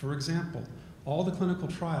 For example, all the clinical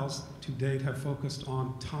trials to date have focused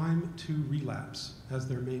on time to relapse as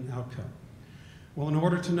their main outcome. Well, in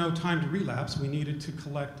order to know time to relapse, we needed to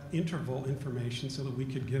collect interval information so that we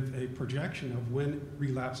could give a projection of when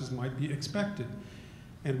relapses might be expected.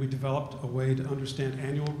 And we developed a way to understand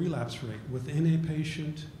annual relapse rate within a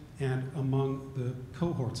patient and among the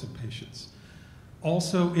cohorts of patients.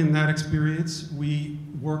 Also, in that experience, we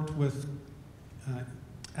worked with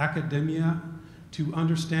academia to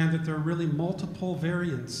understand that there are really multiple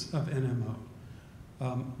variants of NMO.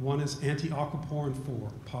 One is anti-aquaporin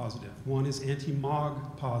 4 positive, one is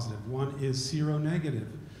anti-MOG positive, one is seronegative.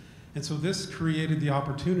 And so this created the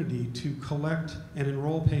opportunity to collect and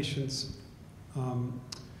enroll patients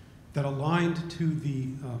that aligned to the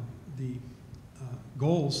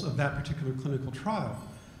goals of that particular clinical trial,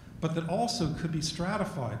 but that also could be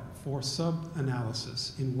stratified for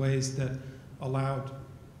sub-analysis in ways that allowed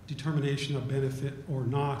determination of benefit or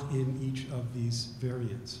not in each of these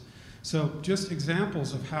variants. So just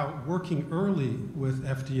examples of how working early with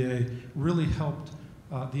FDA really helped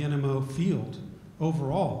the NMO field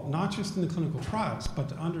overall, not just in the clinical trials, but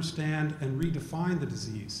to understand and redefine the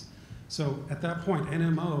disease. So at that point,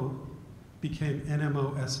 NMO became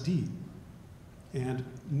NMOSD, and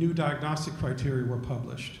new diagnostic criteria were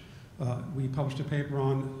published. We published a paper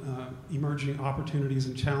on emerging opportunities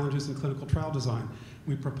and challenges in clinical trial design.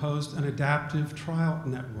 We proposed an adaptive trial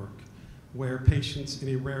network where patients in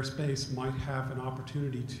a rare space might have an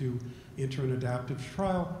opportunity to enter an adaptive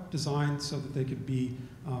trial design so that they could be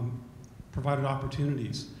provided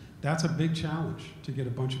opportunities. That's a big challenge, to get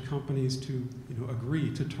a bunch of companies to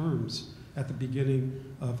agree to terms at the beginning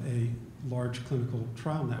of a large clinical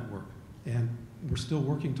trial network. And we're still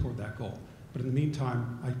working toward that goal. But in the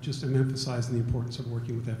meantime, I just am emphasizing the importance of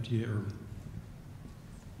working with FDA early.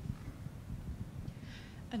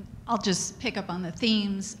 And I'll just pick up on the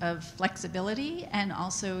themes of flexibility and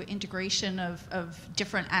also integration of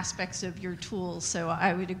different aspects of your tools. So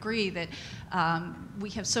I would agree that we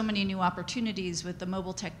have so many new opportunities with the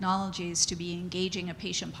mobile technologies to be engaging a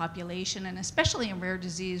patient population, and especially in rare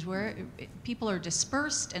disease where people are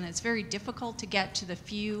dispersed and it's very difficult to get to the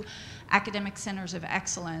few academic centers of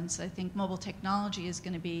excellence. I think mobile technology is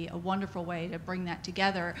going to be a wonderful way to bring that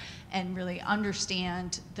together and really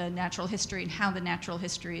understand the natural history and how the natural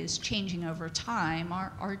history is changing over time.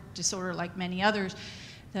 Our disorder, like many others,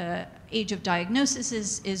 the age of diagnosis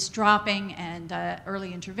is dropping and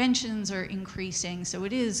early interventions are increasing, so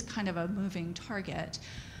it is kind of a moving target.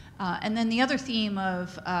 And then the other theme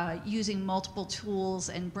of using multiple tools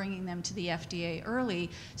and bringing them to the FDA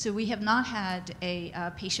early. So we have not had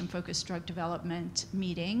a patient-focused drug development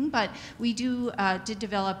meeting, but we did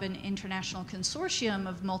develop an international consortium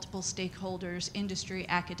of multiple stakeholders, industry,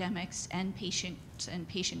 academics, and patient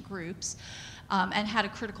groups. And had a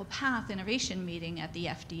critical path innovation meeting at the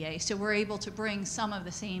FDA. So we're able to bring some of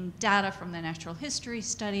the same data from the natural history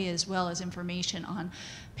study as well as information on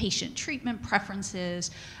patient treatment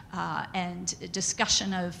preferences and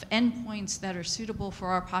discussion of endpoints that are suitable for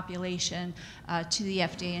our population to the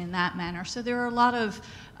FDA in that manner. So there are a lot of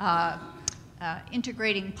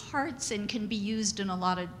integrating parts and can be used in a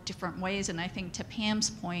lot of different ways. And I think to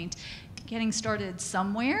Pam's point, getting started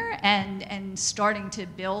somewhere and starting to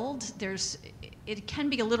build, it can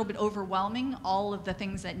be a little bit overwhelming, all of the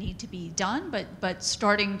things that need to be done, but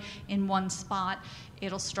starting in one spot,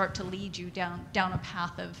 it'll start to lead you down a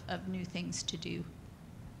path of new things to do.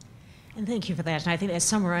 And thank you for that. And I think that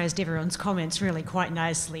summarized everyone's comments really quite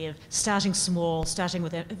nicely, of starting small, starting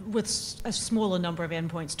with a smaller number of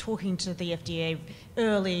endpoints, talking to the FDA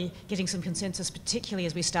early, getting some consensus, particularly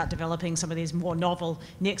as we start developing some of these more novel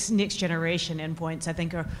next generation endpoints, I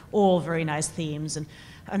think are all very nice themes. And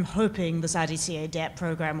I'm hoping this RDCA-DAP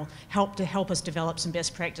program will help us develop some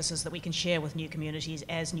best practices that we can share with new communities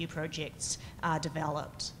as new projects are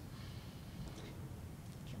developed.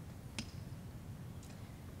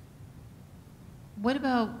 What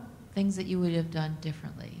about things that you would have done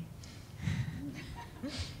differently?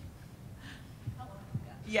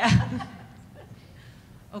 Yeah.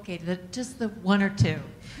 Okay, just the one or two.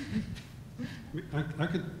 I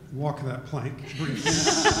could walk that plank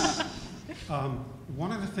briefly.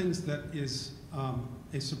 One of the things that is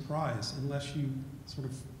a surprise, unless you sort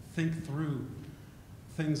of think through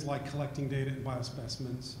things like collecting data in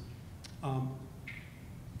biospecimens,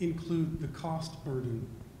 include the cost burden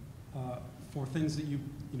for things that you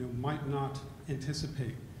might not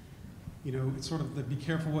anticipate. It's sort of the be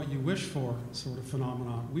careful what you wish for sort of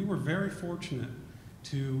phenomenon. We were very fortunate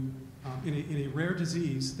to, in a rare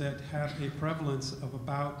disease that had a prevalence of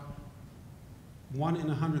about 1 in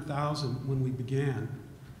 100,000 when we began,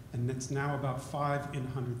 and it's now about 5 in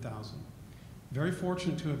 100,000. Very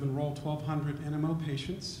fortunate to have enrolled 1,200 NMO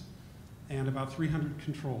patients and about 300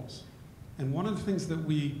 controls. And one of the things that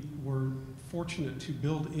we were fortunate to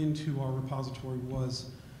build into our repository was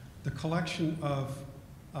the collection of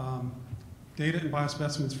data and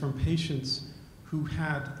biospecimens from patients who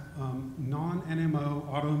had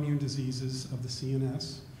non-NMO autoimmune diseases of the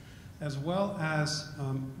CNS, as well as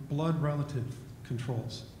blood relative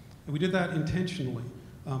controls. And we did that intentionally.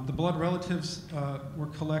 The blood relatives were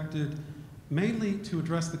collected mainly to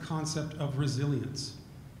address the concept of resilience.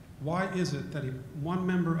 Why is it that one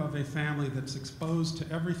member of a family that's exposed to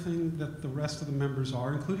everything that the rest of the members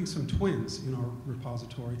are, including some twins in our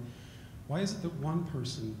repository, why is it that one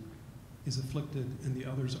person is afflicted and the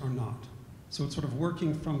others are not? So it's sort of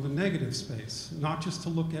working from the negative space, not just to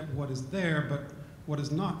look at what is there, but what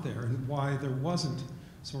is not there, and why there wasn't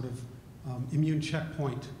sort of immune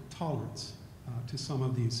checkpoint tolerance to some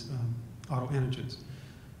of these autoantigens.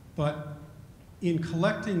 But in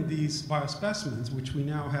collecting these biospecimens, which we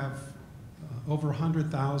now have over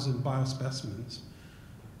 100,000 biospecimens,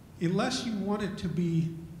 unless you want it to be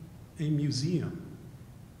a museum,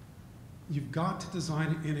 you've got to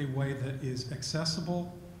design it in a way that is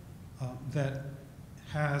accessible, that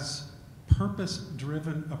has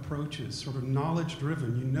purpose-driven approaches, sort of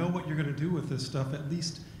knowledge-driven. You know what you're going to do with this stuff, at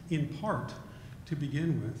least in part, to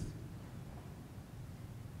begin with,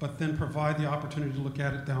 but then provide the opportunity to look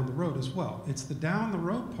at it down the road as well. It's the down the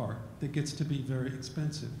road part that gets to be very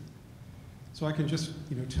expensive. So I can just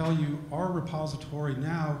tell you our repository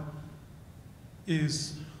now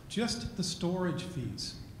is just the storage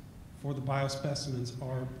fees for the biospecimens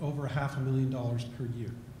are over $500,000 per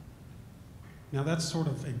year. Now that's sort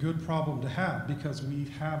of a good problem to have because we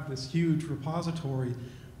have this huge repository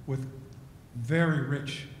with very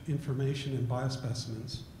rich information in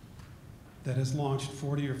biospecimens that has launched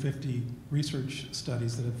 40 or 50 research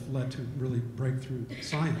studies that have led to really breakthrough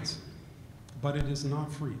science. But it is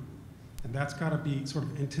not free. And that's got to be sort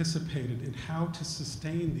of anticipated in how to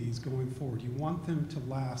sustain these going forward. You want them to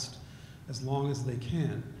last as long as they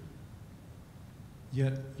can,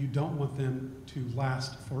 yet you don't want them to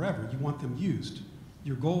last forever. You want them used.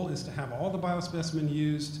 Your goal is to have all the biospecimen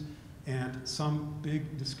used and some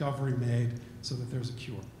big discovery made so that there's a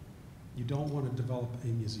cure. You don't want to develop a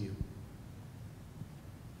museum.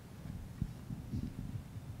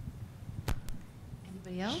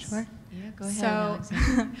 Anybody else? Sure. Yeah, go ahead, So,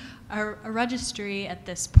 Alexandra. a registry at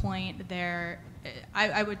this point,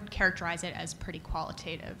 I would characterize it as pretty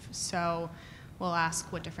qualitative. So we'll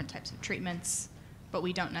ask what different types of treatments, but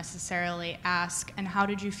we don't necessarily ask, and how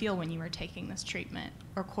did you feel when you were taking this treatment,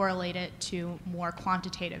 or correlate it to more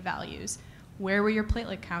quantitative values. Where were your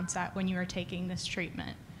platelet counts at when you were taking this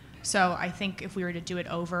treatment? So I think if we were to do it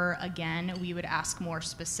over again, we would ask more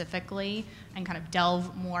specifically and kind of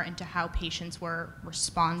delve more into how patients were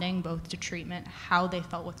responding both to treatment, how they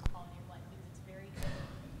felt with quality of life,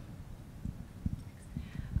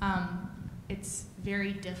 because it's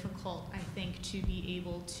very difficult, I think, to be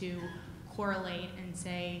able to correlate and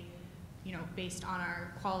say, based on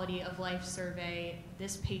our quality of life survey,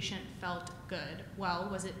 this patient felt good. Well,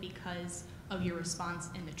 was it because of your response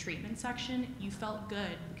in the treatment section? You felt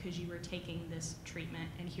good because you were taking this treatment,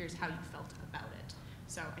 and here's how you felt about it.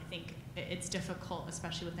 So I think it's difficult,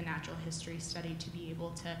 especially with a natural history study, to be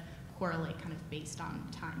able to correlate kind of based on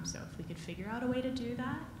time. So if we could figure out a way to do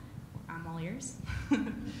that, I'm all ears.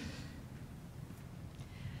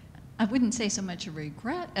 I wouldn't say so much a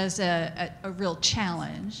regret as a real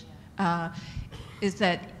challenge, is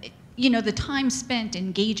that the time spent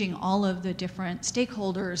engaging all of the different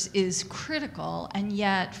stakeholders is critical, and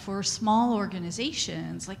yet for small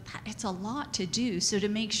organizations like that, it's a lot to do. So to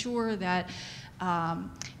make sure that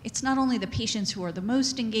it's not only the patients who are the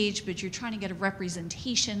most engaged, but you're trying to get a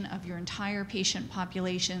representation of your entire patient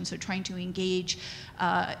population, so trying to engage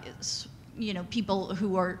people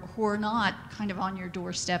who are not kind of on your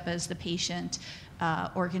doorstep as the patient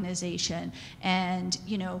organization, and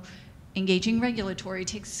engaging regulatory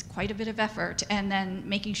takes quite a bit of effort, and then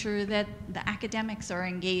making sure that the academics are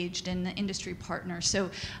engaged and the industry partners.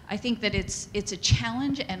 So I think that it's a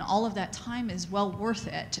challenge, and all of that time is well worth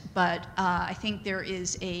it, but I think there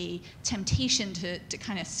is a temptation to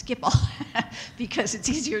kind of skip all that because it's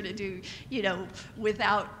easier to do,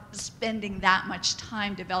 without spending that much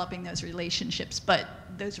time developing those relationships. But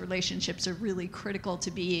those relationships are really critical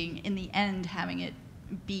to being, in the end, having it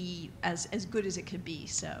be as good as it could be.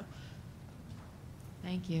 So.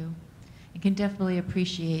 Thank you. I can definitely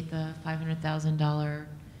appreciate the $500,000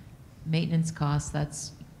 maintenance costs.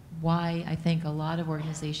 That's why I think a lot of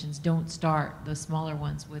organizations don't start, the smaller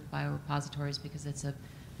ones, with biorepositories, because it's a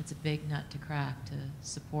big nut to crack to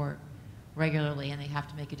support regularly, and they have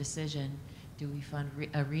to make a decision. Do we fund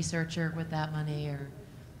a researcher with that money, or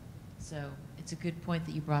So it's a good point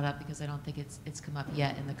that you brought up because I don't think it's come up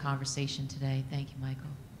yet in the conversation today. Thank you, Michael.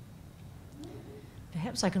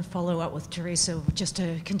 Perhaps I can follow up with Teresa just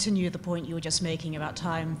to continue the point you were just making about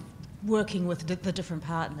time working with the different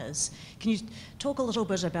partners. Can you talk a little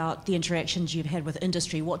bit about the interactions you've had with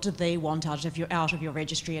industry? What do they want out of your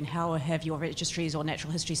registry, and how have your registries or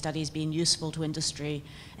natural history studies been useful to industry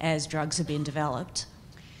as drugs have been developed?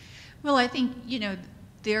 Well, I think,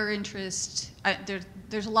 their interest,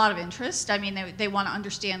 there's a lot of interest. I mean, they want to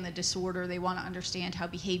understand the disorder. They want to understand how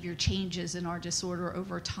behavior changes in our disorder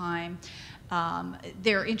over time.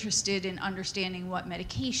 They're interested in understanding what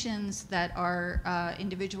medications that our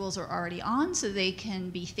individuals are already on, so they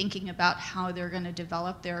can be thinking about how they're going to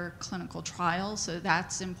develop their clinical trials. So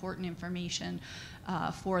that's important information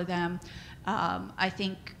for them. I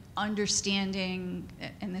think understanding,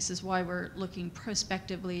 and this is why we're looking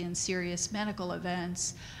prospectively in serious medical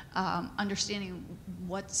events, understanding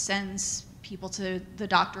what sends people to the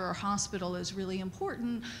doctor or hospital is really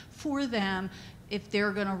important for them if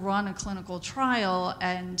they're going to run a clinical trial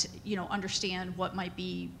and understand what might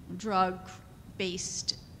be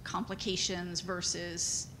drug-based complications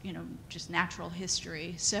versus just natural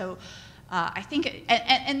history. So I think,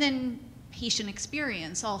 and then patient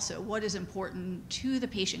experience also. What is important to the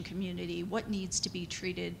patient community? What needs to be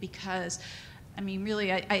treated? Because, I mean,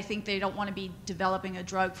 really, I think they don't want to be developing a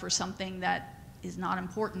drug for something that is not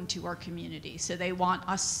important to our community. So they want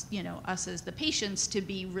us, us as the patients, to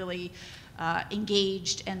be really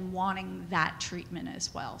engaged and wanting that treatment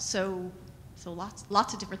as well. So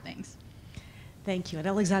lots of different things. Thank you. And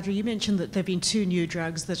Alexandra, you mentioned that there have been 2 new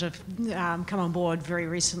drugs that have come on board very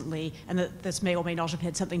recently, and that this may or may not have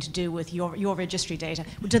had something to do with your registry data.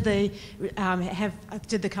 Did they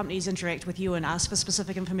did the companies interact with you and ask for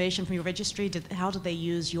specific information from your registry? How did they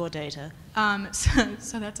use your data?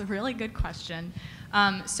 So that's a really good question.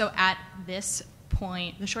 So at this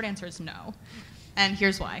point, the short answer is no, and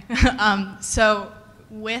here's why. So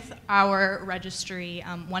with our registry,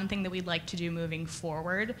 one thing that we'd like to do moving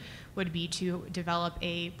forward would be to develop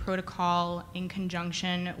a protocol in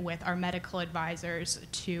conjunction with our medical advisors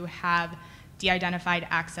to have de-identified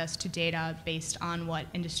access to data based on what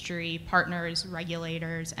industry partners,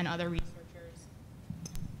 regulators, and other researchers.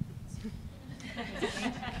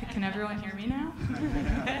 Can everyone hear me now?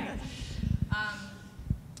 Okay.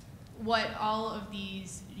 What all of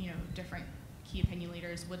these, different key opinion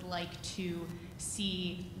leaders would like to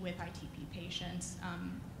see with ITP patients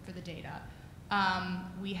for the data.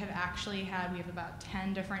 We have about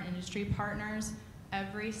 10 different industry partners.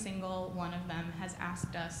 Every single one of them has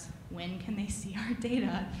asked us, when can they see our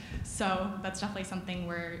data? So that's definitely something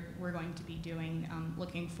we're going to be doing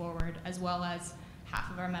looking forward, as well as half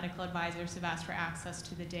of our medical advisors have asked for access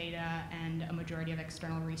to the data, and a majority of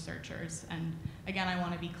external researchers. And again, I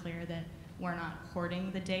want to be clear that we're not hoarding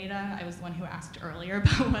the data. I was the one who asked earlier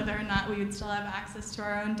about whether or not we would still have access to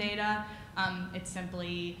our own data. It's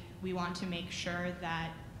simply, we want to make sure that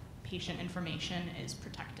patient information is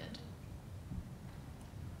protected.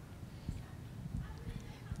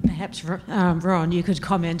 Perhaps, Ron, you could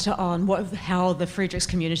comment on how the Friedrichs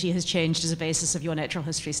community has changed as a basis of your natural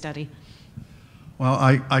history study. Well,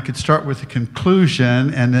 I could start with the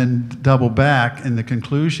conclusion and then double back. And the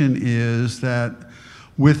conclusion is that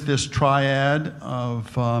with this triad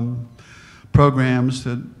of programs,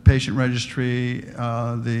 the patient registry,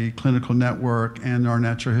 the clinical network, and our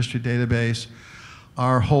natural history database,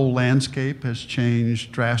 our whole landscape has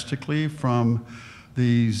changed drastically from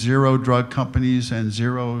the 0 drug companies and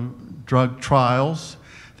 0 drug trials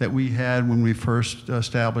that we had when we first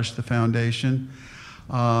established the foundation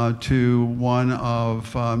to one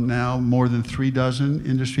of now more than 36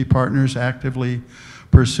 industry partners actively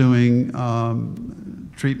pursuing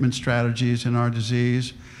treatment strategies in our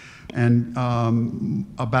disease, and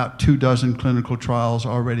about 24 clinical trials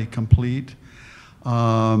already complete.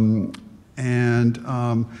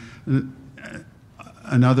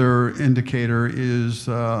 Another indicator is,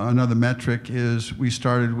 another metric is we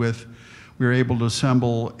were able to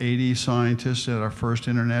assemble 80 scientists at our first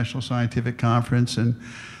international scientific conference, and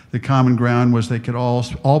the common ground was they could all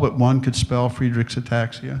but one could spell Friedreich's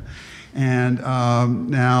ataxia. And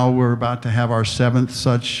now we're about to have our 7th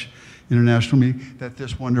such international meeting that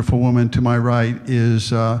this wonderful woman to my right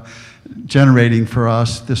is generating for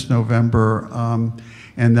us this November.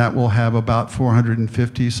 And that will have about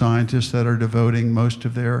 450 scientists that are devoting most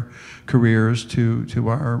of their careers to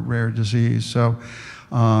our rare disease. So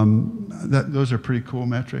those are pretty cool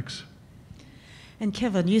metrics. And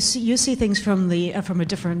Kevin, you see things from a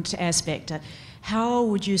different aspect. How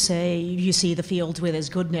would you say you see the fields where there's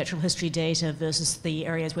good natural history data versus the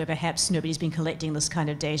areas where perhaps nobody's been collecting this kind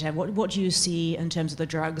of data? What do you see in terms of the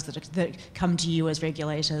drugs that come to you as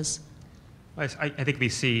regulators? Well, I think we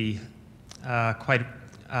see quite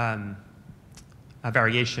a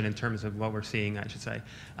variation in terms of what we're seeing, I should say.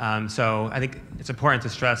 So I think it's important to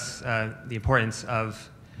stress the importance of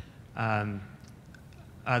the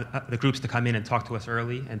groups to come in and talk to us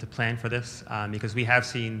early and to plan for this, because we have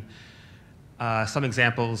seen some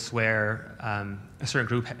examples where a certain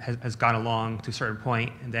group has gone along to a certain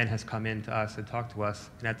point and then has come in to us and talked to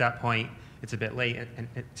us. And at that point, it's a bit late, and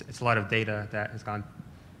it's a lot of data that has gone,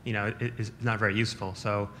 is not very useful.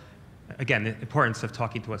 So again, the importance of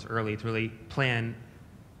talking to us early to really plan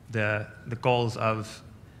the goals of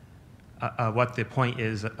what the point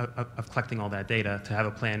is of collecting all that data, to have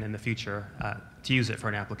a plan in the future to use it for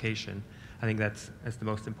an application. I think that's the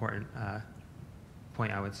most important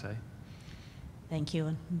point, I would say. Thank you.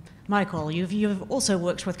 And Michael, you've also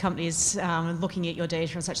worked with companies looking at your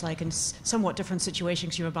data and such like in somewhat different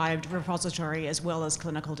situations. You're a biorepository as well as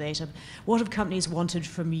clinical data. What have companies wanted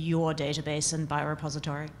from your database and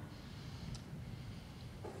biorepository?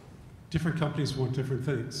 Different companies want different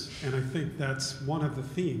things, and I think that's one of the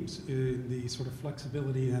themes in the sort of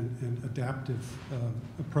flexibility and adaptive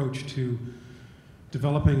approach to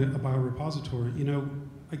developing a biorepository.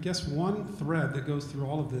 I guess one thread that goes through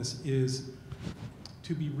all of this is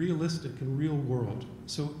to be realistic and real world.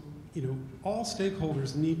 So, all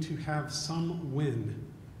stakeholders need to have some win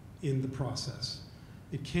in the process.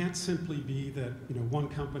 It can't simply be that, one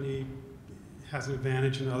company has an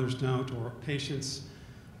advantage and others don't, or patients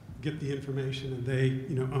get the information and they,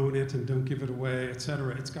 own it and don't give it away, et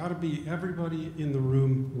cetera. It's got to be everybody in the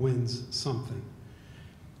room wins something.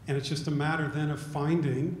 And it's just a matter then of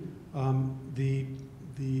finding the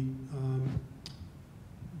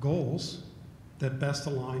goals that best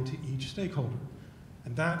align to each stakeholder.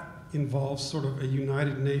 And that involves sort of a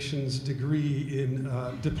United Nations degree in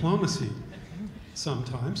diplomacy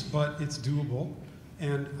sometimes, but it's doable.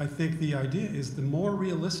 And I think the idea is the more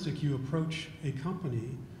realistic you approach a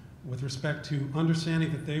company with respect to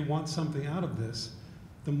understanding that they want something out of this,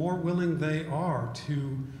 the more willing they are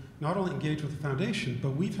to not only engage with the foundation,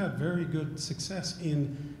 but we've had very good success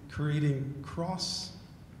in creating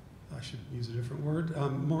I should use a different word,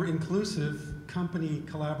 more inclusive company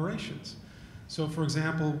collaborations. So for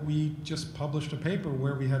example, we just published a paper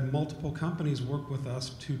where we had multiple companies work with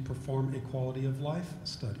us to perform a quality of life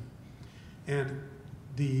study. And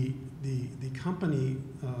the company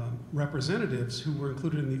representatives who were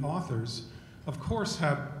included in the authors, of course,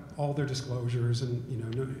 had all their disclosures and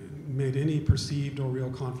made any perceived or real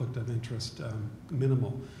conflict of interest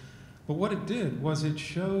minimal. But what it did was it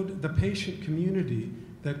showed the patient community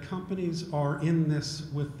that companies are in this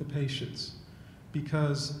with the patients.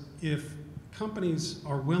 Because if companies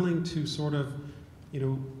are willing to sort of,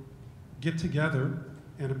 get together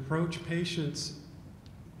and approach patients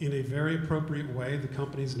in a very appropriate way, the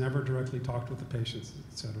companies never directly talked with the patients,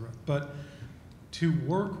 et cetera, but to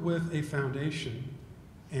work with a foundation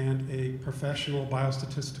and a professional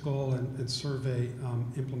biostatistical and survey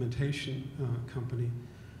implementation company,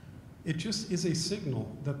 it just is a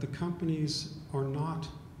signal that the companies are not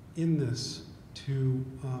in this to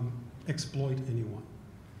exploit anyone.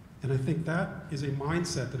 And I think that is a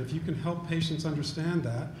mindset that if you can help patients understand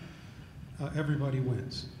that, everybody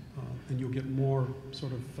wins. And you'll get more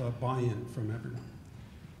sort of buy-in from everyone.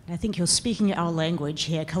 I think you're speaking our language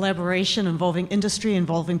here. Collaboration involving industry,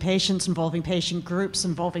 involving patients, involving patient groups,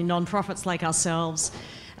 involving nonprofits like ourselves,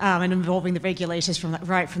 and involving the regulators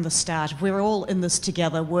right from the start. If we're all in this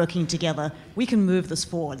together, working together, we can move this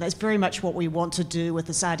forward. That's very much what we want to do with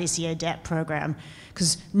this RDCA-DAP program,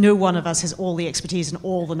 because no one of us has all the expertise and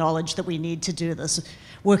all the knowledge that we need to do this.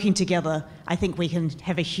 Working together, I think we can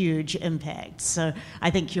have a huge impact. So I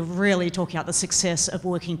think you're really talking about the success of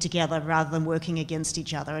working together rather than working against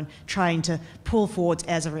each other and trying to pull forward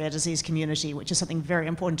as a rare disease community, which is something very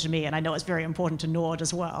important to me, and I know it's very important to Nord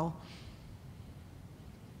as well.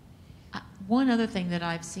 One other thing that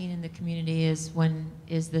I've seen in the community is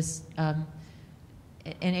this an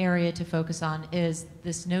area to focus on is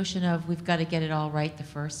this notion of we've got to get it all right the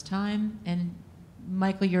first time. And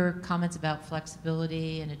Michael, your comments about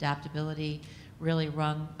flexibility and adaptability really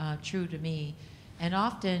rung true to me. And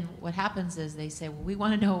often what happens is they say, well, we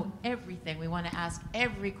want to know everything. We want to ask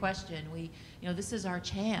every question. This is our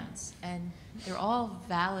chance. And they're all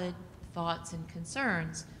valid thoughts and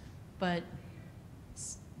concerns, but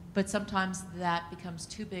sometimes that becomes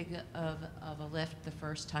too big of a lift the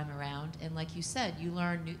first time around. And like you said, you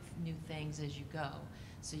learn new things as you go.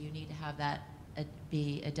 So you need to have that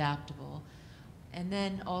be adaptable. And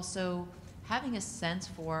then also having a sense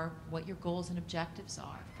for what your goals and objectives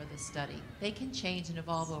are for the study. They can change and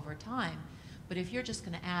evolve over time, but if you're just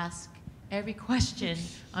going to ask every question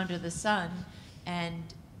under the sun, and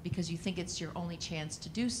because you think it's your only chance to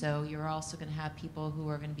do so, you're also going to have people who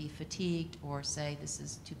are going to be fatigued or say this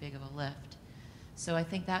is too big of a lift. So I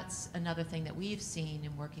think that's another thing that we've seen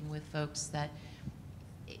in working with folks, that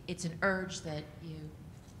it's an urge that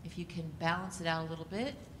if you can balance it out a little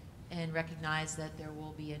bit and recognize that there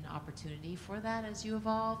will be an opportunity for that as you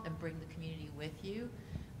evolve, and bring the community with you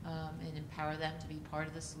and empower them to be part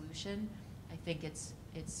of the solution, I think it's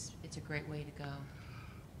a great way to go.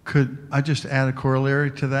 Could I just add a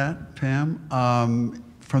corollary to that, Pam,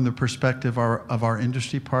 from the perspective of our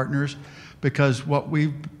industry partners? Because what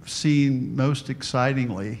we've seen most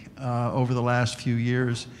excitingly over the last few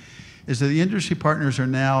years is that the industry partners are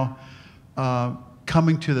now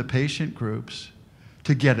coming to the patient groups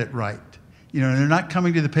to get it right. They're not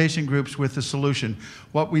coming to the patient groups with the solution.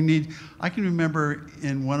 What we need, I can remember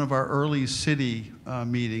in one of our early city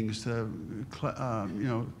meetings, the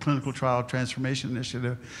Clinical Trial Transformation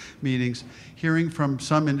Initiative meetings, hearing from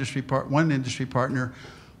one industry partner,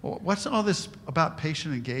 what's all this about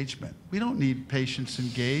patient engagement? We don't need patients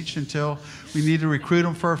engaged until we need to recruit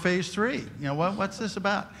them for a phase 3. What's this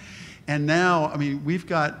about? And now, we've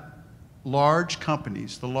got large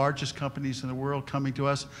companies, the largest companies in the world, coming to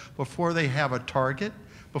us before they have a target,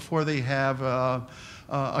 before they have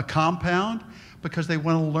a compound, because they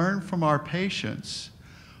want to learn from our patients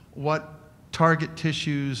what target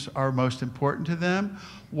tissues are most important to them,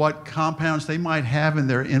 what compounds they might have in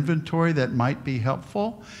their inventory that might be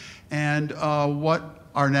helpful, and what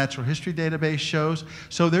our natural history database shows.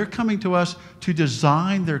 So they're coming to us to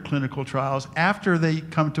design their clinical trials after they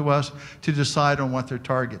come to us to decide on what their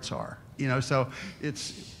targets are. So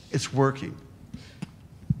it's working.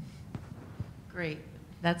 Great.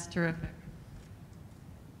 That's terrific.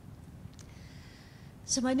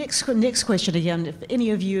 So my next question again, if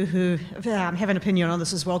any of you who have an opinion on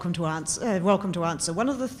this is welcome to answer. One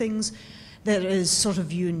of the things that is sort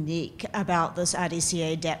of unique about this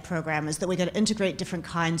RDCA-DAP program is that we're going to integrate different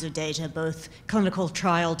kinds of data, both clinical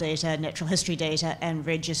trial data, natural history data, and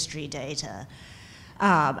registry data.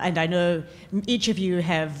 And I know each of you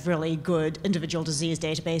have really good individual disease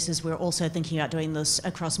databases. We're also thinking about doing this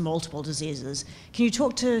across multiple diseases. Can you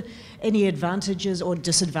talk to any advantages or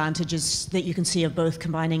disadvantages that you can see of both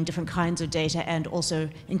combining different kinds of data and also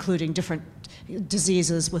including different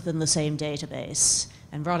diseases within the same database?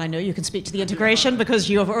 And Ron, I know you can speak to the integration because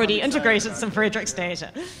you have already integrated some Frederick's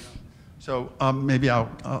data. So maybe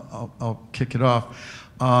I'll kick it off.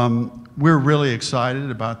 We're really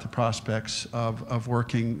excited about the prospects of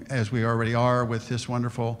working, as we already are, with this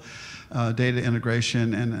wonderful data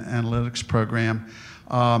integration and analytics program,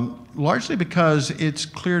 largely because it's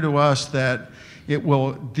clear to us that it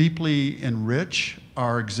will deeply enrich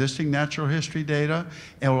our existing natural history data.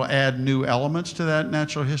 It will add new elements to that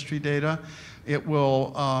natural history data. It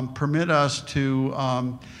will permit us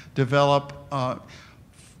to develop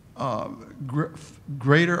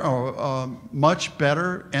greater or much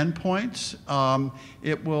better endpoints.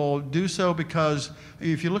 It will do so because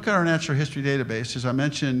if you look at our natural history database, as I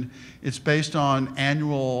mentioned, it's based on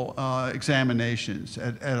annual examinations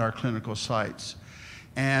at our clinical sites.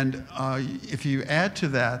 And if you add to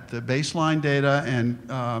that the baseline data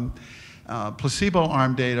and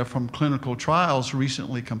placebo-arm data from clinical trials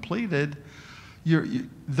recently completed,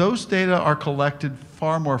 those data are collected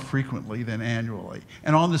far more frequently than annually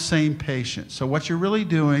and on the same patient. So what you're really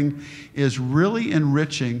doing is really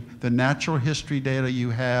enriching the natural history data you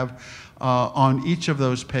have on each of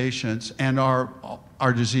those patients and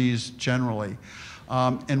our disease generally.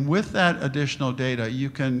 And with that additional data, you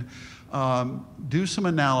can do some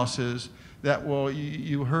analysis that will,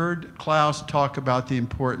 you heard Klaus talk about the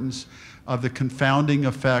importance of the confounding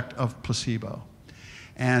effect of placebo.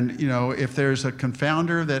 And if there's a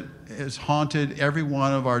confounder that has haunted every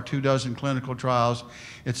one of our 24 clinical trials,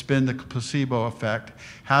 it's been the placebo effect.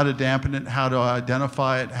 How to dampen it, how to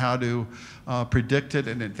identify it, how to predict it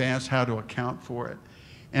in advance, how to account for it.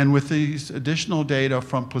 And with these additional data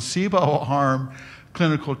from placebo-arm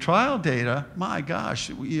clinical trial data, my gosh,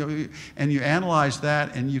 and you analyze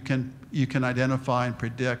that and you can identify and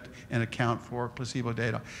predict and account for placebo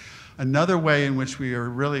data. Another way in which we are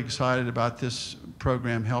really excited about this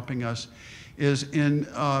program helping us is in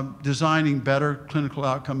designing better clinical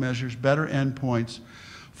outcome measures, better endpoints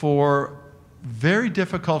for very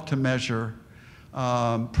difficult to measure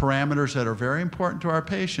parameters that are very important to our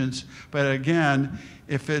patients. But again,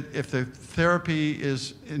 if the therapy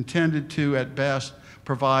is intended to, at best,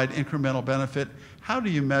 provide incremental benefit, how do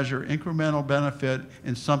you measure incremental benefit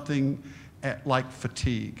in something like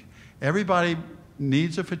fatigue? Everybody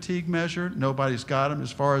needs a fatigue measure. Nobody's got them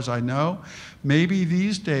as far as I know. Maybe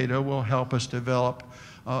these data will help us develop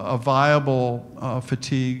a viable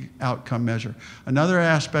fatigue outcome measure. Another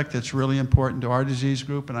aspect that's really important to our disease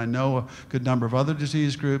group, and I know a good number of other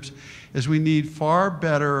disease groups, is we need far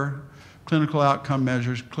better clinical outcome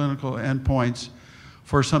measures, clinical endpoints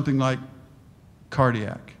for something like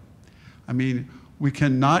cardiac. I mean, we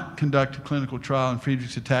cannot conduct a clinical trial in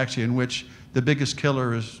Friedreich's ataxia in which the biggest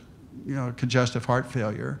killer is, congestive heart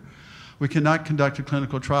failure. We cannot conduct a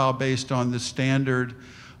clinical trial based on the standard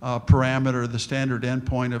parameter, the standard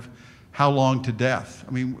endpoint of how long to death.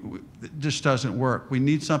 I mean, it just doesn't work. We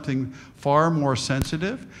need something far more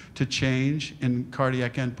sensitive to change in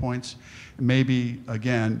cardiac endpoints. Maybe,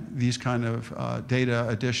 again, these kind of data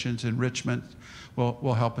additions, enrichment,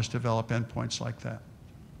 will help us develop endpoints like that.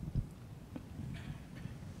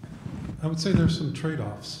 I would say there's some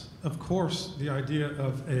trade-offs. Of course, the idea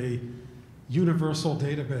of a universal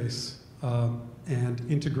database and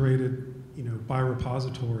integrated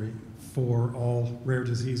biorepository for all rare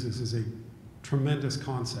diseases is a tremendous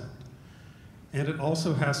concept. And it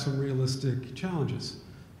also has some realistic challenges.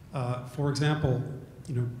 For example,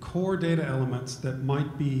 core data elements that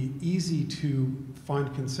might be easy to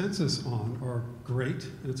find consensus on are great,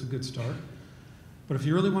 and it's a good start. But if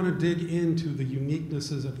you really want to dig into the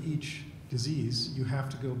uniquenesses of each disease, you have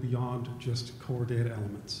to go beyond just core data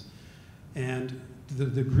elements. And the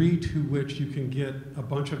degree to which you can get a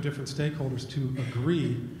bunch of different stakeholders to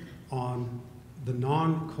agree on the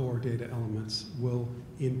non-core data elements will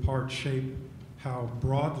in part shape how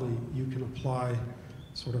broadly you can apply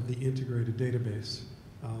sort of the integrated database.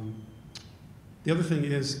 The other thing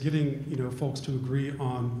is getting folks to agree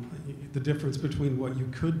on the difference between what you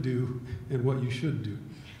could do and what you should do,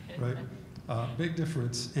 right? Big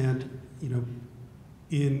difference. And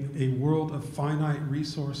in a world of finite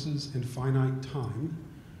resources and finite time,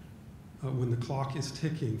 when the clock is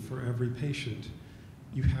ticking for every patient,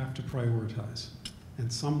 you have to prioritize.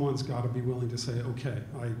 And someone's got to be willing to say, okay,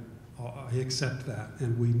 I accept that,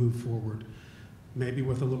 and we move forward. Maybe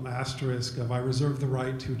with a little asterisk of I reserve the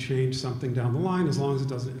right to change something down the line as long as it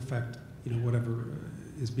doesn't affect whatever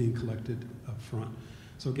is being collected up front.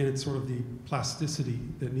 So again, it's sort of the plasticity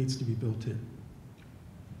that needs to be built in.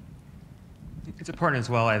 It's important as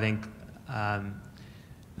well, I think,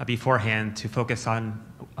 beforehand to focus on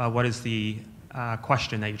what is the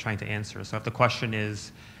question that you're trying to answer. So if the question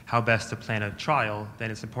is how best to plan a trial,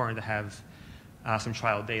 then it's important to have some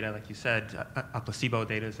trial data. Like you said, a placebo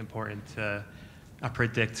data is important to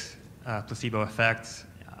predict placebo effects,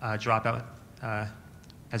 dropout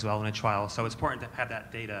as well in a trial. So it's important to have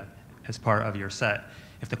that data as part of your set.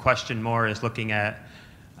 If the question more is looking at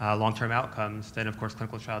long-term outcomes, then of course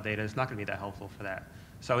clinical trial data is not going to be that helpful for that.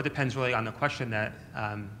 So it depends really on the question that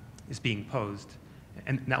is being posed,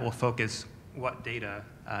 and that will focus what data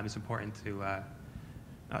is important to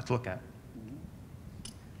look at.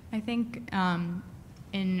 I think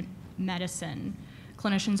in medicine,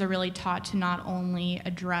 clinicians are really taught to not only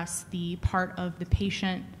address the part of the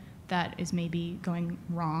patient that is maybe going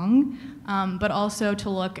wrong, but also to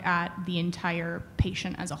look at the entire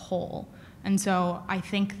patient as a whole. And so I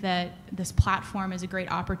think that this platform is a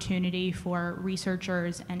great opportunity for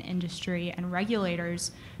researchers and industry and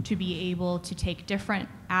regulators to be able to take different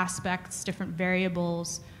aspects, different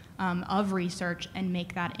variables of research and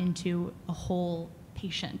make that into a whole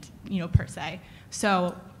patient, per se.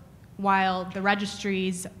 So while the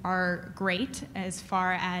registries are great as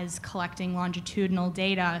far as collecting longitudinal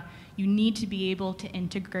data, you need to be able to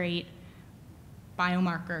integrate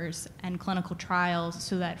biomarkers and clinical trials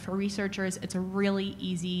so that for researchers, it's a really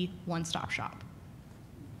easy one-stop shop.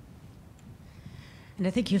 And I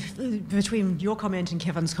think between your comment and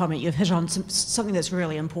Kevin's comment, you've hit on something that's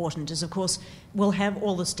really important is, of course, we'll have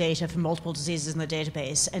all this data from multiple diseases in the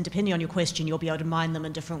database, and depending on your question, you'll be able to mine them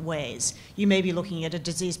in different ways. You may be looking at a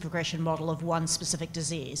disease progression model of one specific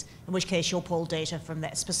disease, in which case you'll pull data from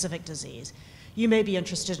that specific disease. You may be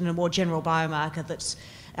interested in a more general biomarker that's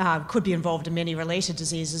could be involved in many related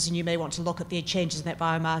diseases, and you may want to look at the changes in that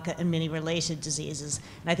biomarker in many related diseases.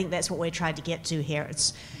 And I think that's what we're trying to get to here.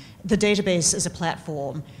 The database is a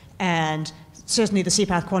platform, and certainly the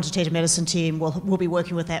c-path quantitative medicine team will be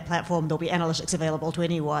working with that platform. There'll be analytics available to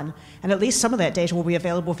anyone, and at least some of that data will be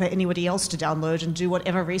available for anybody else to download and do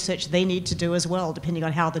whatever research they need to do as well, depending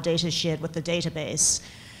on how the data is shared with the database.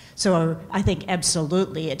 So I think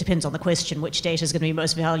absolutely it depends on the question which data is going to be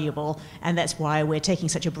most valuable, and that's why we're taking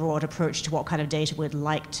such a broad approach to what kind of data we'd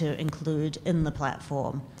like to include in the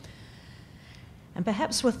platform. And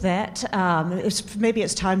perhaps with that, maybe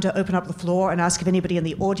it's time to open up the floor and ask if anybody in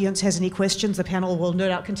the audience has any questions. The panel will no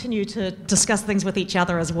doubt continue to discuss things with each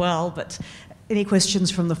other as well, but any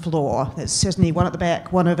questions from the floor? There's certainly one at the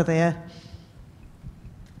back, one over there.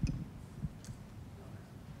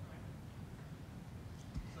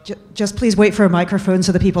 Just please wait for a microphone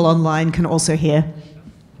so the people online can also hear.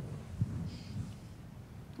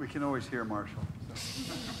 We can always hear Marshall.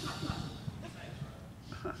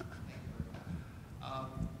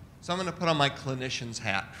 So I'm going to put on my clinician's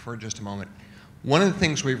hat for just a moment. One of the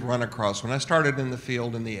things we've run across, when I started in the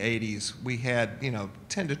field in the 80s, we had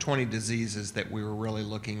 10 to 20 diseases that we were really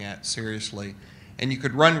looking at seriously. And you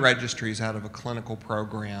could run registries out of a clinical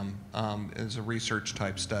program as a research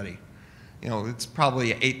type study. It's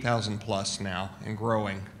probably 8,000 plus now and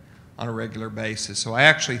growing on a regular basis. So I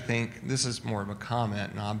actually think, this is more of a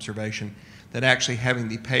comment and observation, that actually having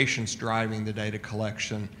the patients driving the data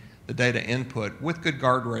collection, the data input with good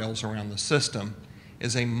guardrails around the system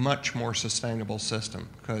is a much more sustainable system,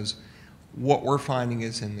 because what we're finding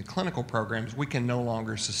is in the clinical programs, we can no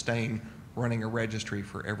longer sustain running a registry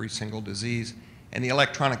for every single disease, and the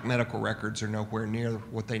electronic medical records are nowhere near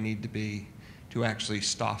what they need to be to actually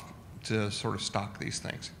stock these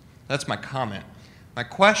things. That's my comment. My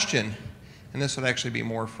question, and this would actually be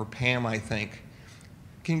more for Pam, I think,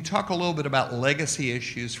 can you talk a little bit about legacy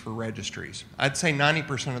issues for registries? I'd say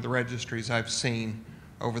 90% of the registries I've seen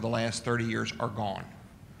over the last 30 years are gone.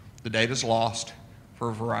 The data's lost for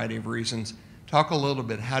a variety of reasons. Talk a little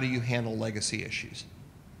bit, how do you handle legacy issues?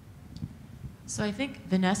 So I think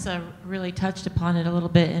Vanessa really touched upon it a little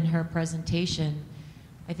bit in her presentation.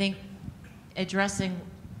 I think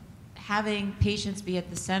having patients be at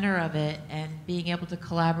the center of it and being able to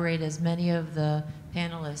collaborate, as many of the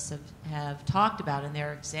panelists have talked about in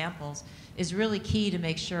their examples, is really key to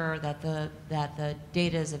make sure that the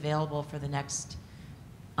data is available for the next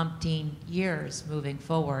umpteen years moving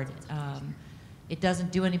forward. It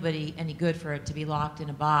doesn't do anybody any good for it to be locked in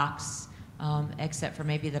a box, except for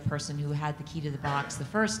maybe the person who had the key to the box the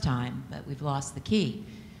first time, but we've lost the key.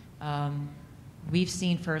 We've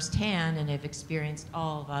seen firsthand, and have experienced,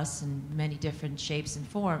 all of us in many different shapes and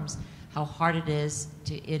forms, how hard it is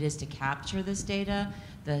to capture this data,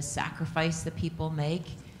 the sacrifice that people make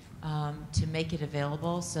to make it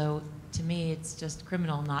available. So to me, it's just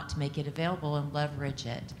criminal not to make it available and leverage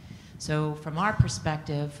it. So from our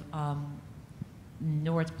perspective,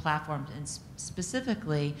 NORD's platform and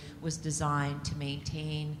specifically was designed to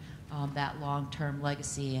maintain that long-term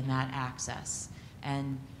legacy and that access.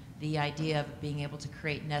 And the idea of being able to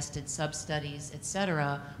create nested sub-studies, et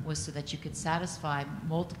cetera, was so that you could satisfy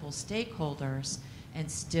multiple stakeholders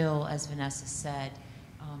and still, as Vanessa said,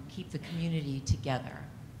 keep the community together.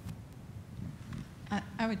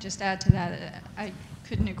 I would just add to that, I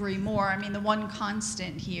couldn't agree more. I mean, the one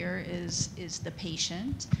constant here is the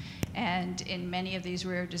patient. And in many of these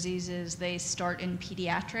rare diseases, they start in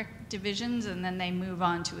pediatric divisions and then they move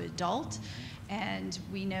on to adult. And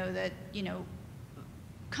we know that,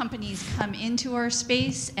 companies come into our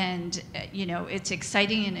space and it's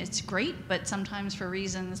exciting and it's great, but sometimes for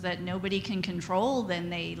reasons that nobody can control, then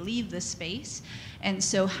they leave the space. And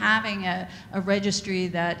so having a registry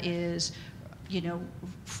that is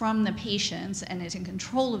from the patients and is in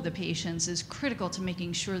control of the patients is critical to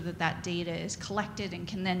making sure that that data is collected and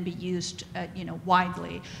can then be used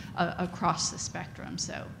widely across the spectrum.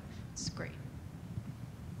 So it's great.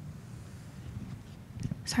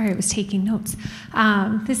 Sorry, I was taking notes.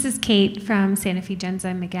 This is Kate from Santa Fe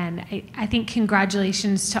Genzyme again. I think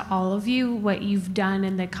congratulations to all of you. What you've done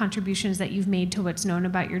and the contributions that you've made to what's known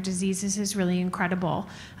about your diseases is really incredible.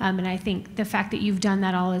 And I think the fact that you've done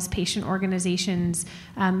that all as patient organizations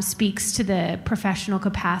speaks to the professional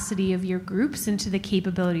capacity of your groups and to the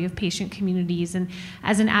capability of patient communities. And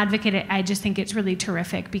as an advocate, I just think it's really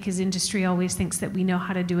terrific because industry always thinks that we know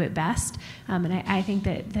how to do it best. And I think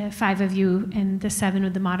that the 5 of you and the 7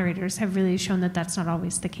 of the moderators have really shown that that's not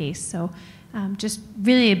always the case. So just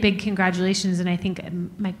really a big congratulations. And I think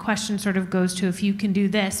my question sort of goes to, if you can do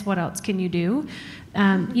this, what else can you do?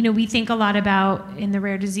 We think a lot about, in the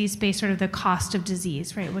rare disease space, sort of the cost of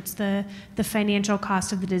disease, right? What's the financial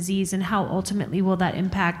cost of the disease, and how ultimately will that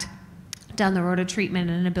impact down the road of treatment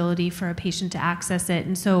and an ability for a patient to access it?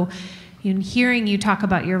 And so hearing you talk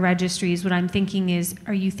about your registries, what I'm thinking is,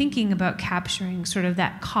 are you thinking about capturing sort of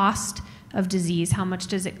that cost of disease? How much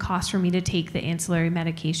does it cost for me to take the ancillary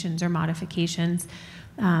medications or modifications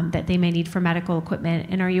that they may need for medical equipment?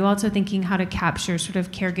 And are you also thinking how to capture sort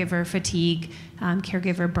of caregiver fatigue,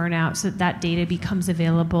 caregiver burnout, so that data becomes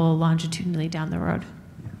available longitudinally down the road?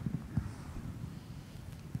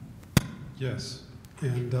 Yes.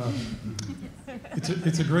 And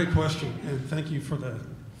it's a great question, and thank you for the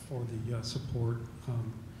support.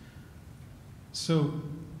 So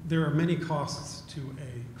there are many costs to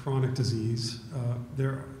a chronic disease.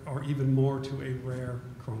 There are even more to a rare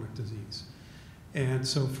chronic disease. And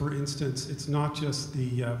so, for instance, it's not just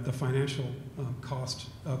the financial cost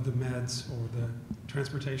of the meds or the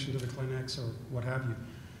transportation to the clinics or what have you,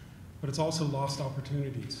 but it's also lost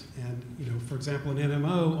opportunities. And, you know, for example, in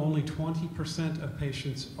NMO, only 20% of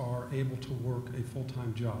patients are able to work a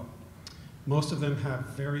full-time job. Most of them have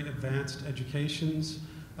very advanced educations.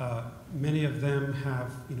 Many of them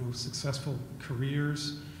have, you know, successful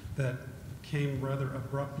careers that came rather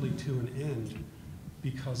abruptly to an end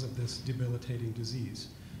because of this debilitating disease.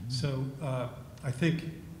 So I think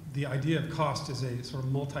the idea of cost is a sort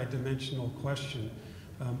of multi-dimensional question.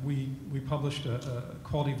 We published a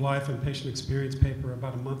quality of life and patient experience paper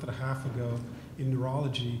about a month and a half ago in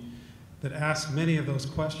neurology that asked many of those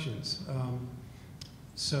questions.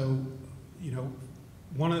 So, you know,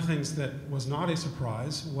 one of the things that was not a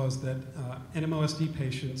surprise was that NMOSD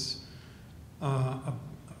patients,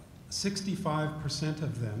 65%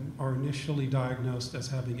 of them are initially diagnosed as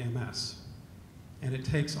having MS. And it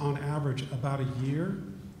takes, on average, about a year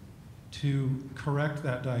to correct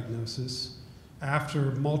that diagnosis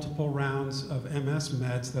after multiple rounds of MS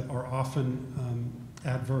meds that are often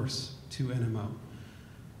adverse to NMO.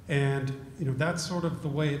 And, you know, that's sort of the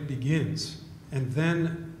way it begins. And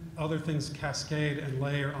then other things cascade and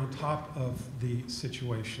layer on top of the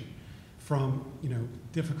situation, from, you know,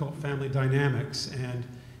 difficult family dynamics and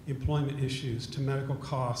employment issues to medical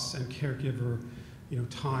costs and caregiver, you know,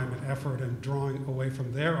 time and effort and drawing away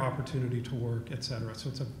from their opportunity to work, et cetera.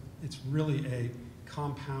 So it's really a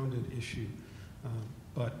compounded issue.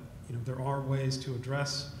 But, you know, there are ways to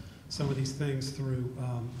address some of these things through,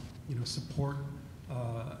 you know, support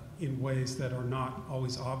in ways that are not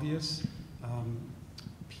always obvious.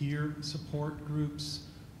 Peer support groups,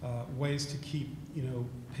 ways to keep, you know,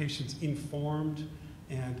 patients informed,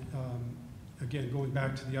 and again, going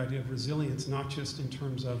back to the idea of resilience, not just in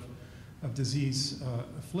terms of disease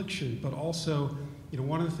affliction, but also, you know,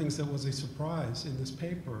 one of the things that was a surprise in this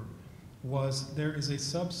paper was there is a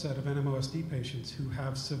subset of NMOSD patients who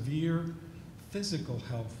have severe physical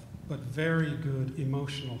health, but very good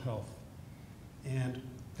emotional health. And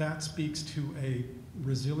that speaks to a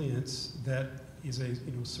resilience that is a,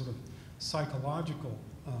 you know, sort of psychological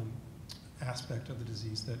aspect of the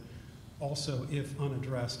disease that also, if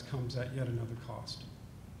unaddressed, comes at yet another cost.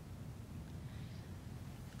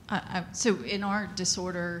 So in our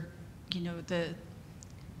disorder, you know, the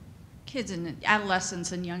kids and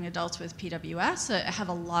adolescents and young adults with PWS have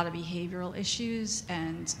a lot of behavioral issues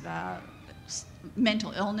and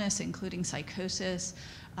mental illness, including psychosis,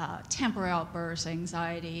 temper outbursts,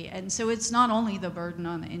 anxiety. And so it's not only the burden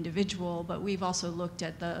on the individual, but we've also looked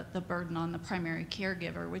at the burden on the primary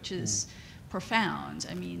caregiver, which is profound.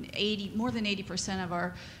 I mean, more than 80% of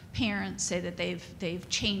our parents say that they've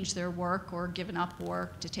changed their work or given up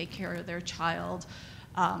work to take care of their child.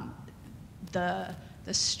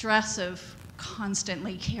 The stress of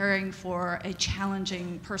constantly caring for a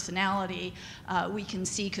challenging personality, we can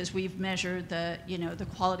see because we've measured the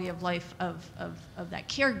quality of life of that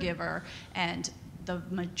caregiver, and the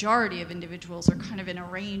majority of individuals are kind of in a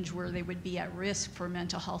range where they would be at risk for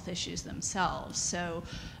mental health issues themselves. So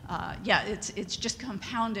yeah, it's just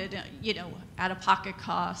compounded, you know, out-of-pocket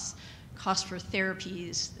costs for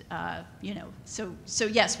therapies, you know. So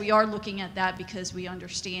yes, we are looking at that because we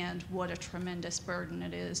understand what a tremendous burden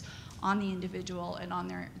it is on the individual and on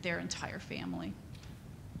their entire family.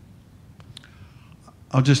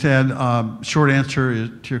 I'll just add, short answer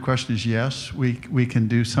to your question is yes, we can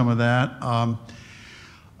do some of that.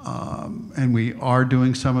 And we are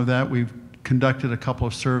doing some of that. We've conducted a couple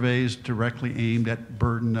of surveys directly aimed at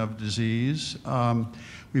burden of disease.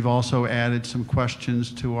 We've also added some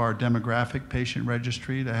questions to our demographic patient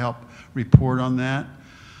registry to help report on that.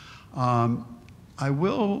 I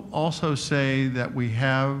will also say that we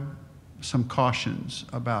have some cautions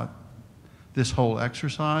about this whole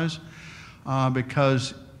exercise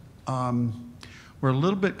because we're a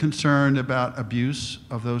little bit concerned about abuse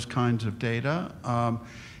of those kinds of data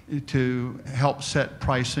to help set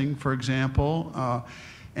pricing, for example.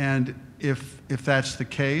 And if that's the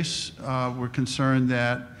case, we're concerned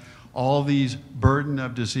that all these burden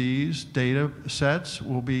of disease data sets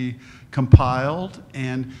will be compiled,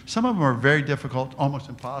 and some of them are very difficult, almost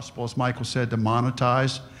impossible, as Michael said, to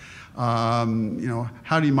monetize. You know,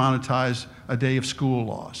 how do you monetize a day of school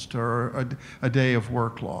lost or a day of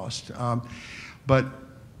work lost? But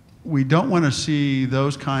we don't want to see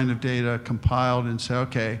those kind of data compiled and say,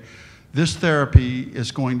 okay, This therapy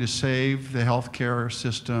is going to save the healthcare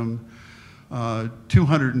system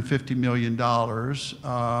 $250 million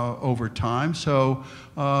over time. So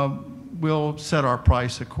we'll set our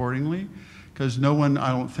price accordingly, because no one, I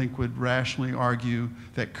don't think, would rationally argue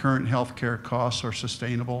that current healthcare costs are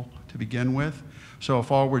sustainable to begin with. So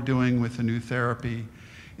if all we're doing with the new therapy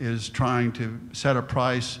is trying to set a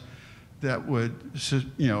price that would,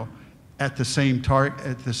 you know, at the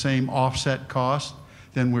same offset cost,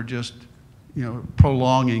 then we're just, you know,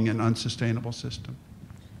 prolonging an unsustainable system.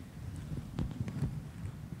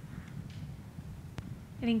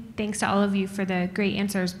 I think thanks to all of you for the great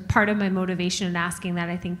answers. Part of my motivation in asking that,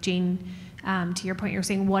 I think, Jane, to your point, you're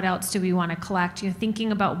saying, what else do we want to collect? You know,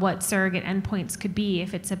 thinking about what surrogate endpoints could be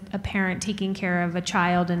if it's a parent taking care of a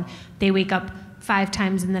child and they wake up 5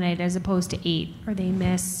 times in the night as opposed to 8, or they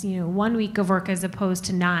miss, you know, 1 week of work as opposed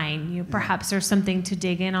to 9. You know, perhaps there's something to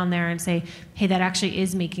dig in on there and say, hey, that actually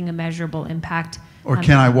is making a measurable impact. Or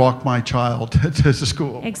can I walk my child to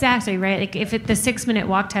school? Exactly, right? Like if the 6-minute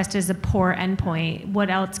walk test is a poor endpoint, what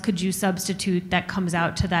else could you substitute that comes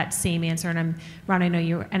out to that same answer? And Ron, I know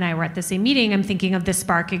you and I were at the same meeting. I'm thinking of the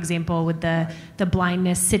Spark example with the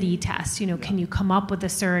blindness city test. You know, can you come up with a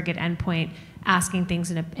surrogate endpoint asking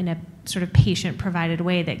things in a sort of patient-provided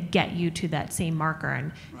way that get you to that same marker?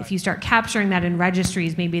 And if you start capturing that in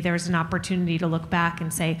registries, maybe there's an opportunity to look back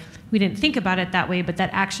and say, we didn't think about it that way, but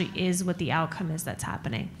that actually is what the outcome is that's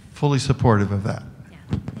happening. Fully supportive of that. Yeah,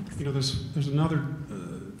 thanks. You know, there's another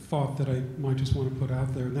thought that I might just want to put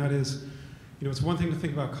out there, and that is, you know, it's one thing to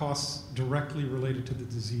think about costs directly related to the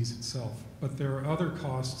disease itself, but there are other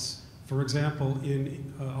costs. For example,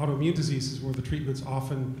 in autoimmune diseases where the treatments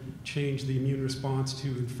often change the immune response to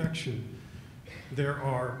infection, there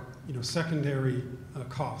are, you know, secondary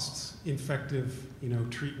costs, infective, you know,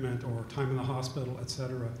 treatment or time in the hospital, et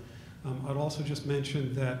cetera. I'd also just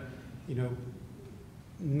mention that, you know,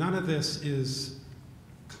 none of this is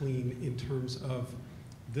clean in terms of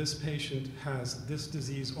this patient has this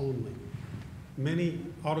disease only. Many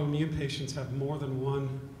autoimmune patients have more than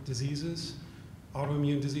one diseases.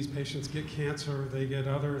 Autoimmune disease patients get cancer, they get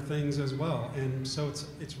other things as well. And so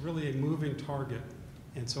it's really a moving target.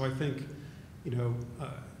 And so I think, you know,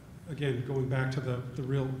 again, going back to the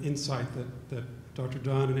real insight that Dr.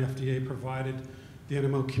 Dunn and FDA provided the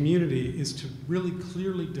NMO community is to really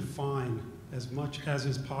clearly define as much as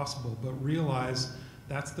is possible, but realize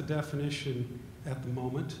that's the definition at the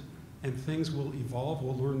moment, and things will evolve,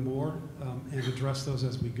 we'll learn more, and address those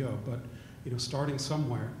as we go. But, you know, starting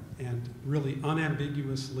somewhere and really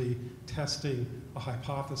unambiguously testing a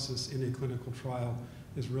hypothesis in a clinical trial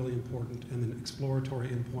is really important, and then exploratory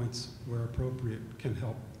endpoints where appropriate can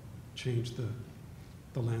help change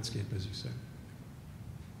the landscape, as you say.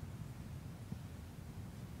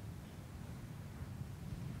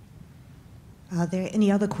 Are there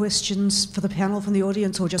any other questions for the panel from the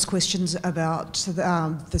audience, or just questions about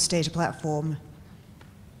this data platform?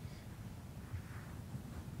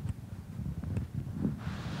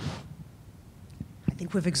 I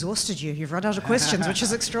think we've exhausted you. You've run out of questions, which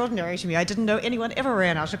is extraordinary to me. I didn't know anyone ever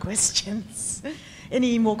ran out of questions.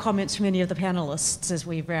 Any more comments from any of the panelists as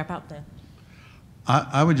we wrap up there?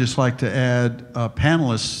 I would just like to add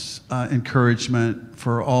panelists' encouragement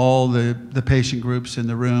for all the patient groups in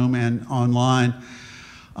the room and online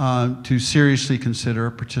to seriously consider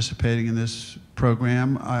participating in this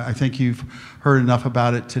program. I think you've heard enough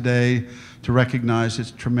about it today to recognize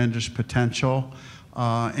its tremendous potential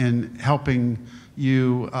in helping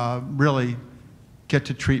you really get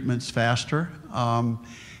to treatments faster.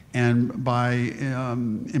 And by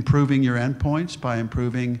improving your endpoints, by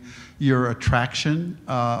improving your attraction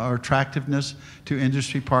or attractiveness to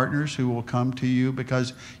industry partners who will come to you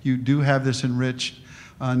because you do have this enriched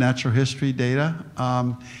natural history data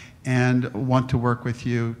and want to work with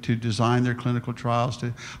you to design their clinical trials,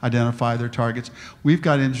 to identify their targets. We've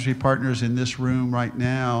got industry partners in this room right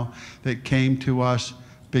now that came to us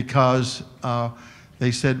because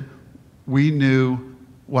they said we knew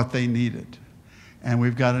what they needed. And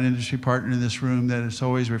we've got an industry partner in this room that has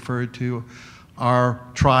always referred to our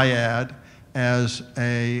triad as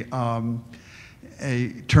a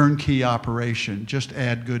turnkey operation, just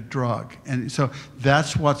add good drug. And so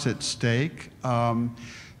that's what's at stake, and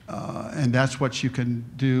that's what you can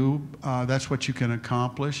do, that's what you can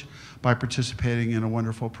accomplish by participating in a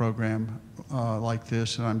wonderful program like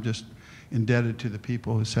this, and I'm just indebted to the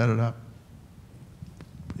people who set it up.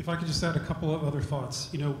 If I could just add a couple of other thoughts.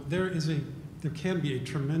 You know, there can be a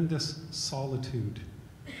tremendous solitude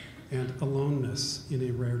and aloneness in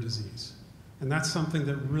a rare disease. And that's something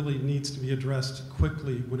that really needs to be addressed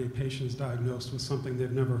quickly when a patient is diagnosed with something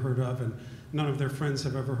they've never heard of, and none of their friends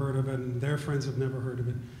have ever heard of it, and their friends have never heard of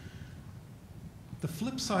it. The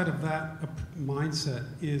flip side of that mindset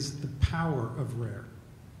is the power of rare,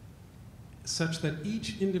 such that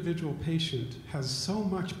each individual patient has so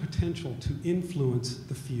much potential to influence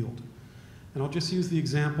the field. And I'll just use the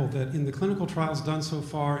example that in the clinical trials done so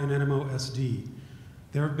far in NMOSD,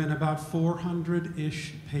 there have been about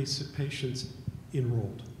 400-ish patients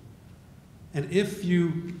enrolled. And if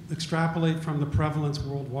you extrapolate from the prevalence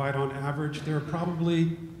worldwide on average, there are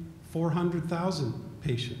probably 400,000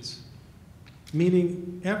 patients.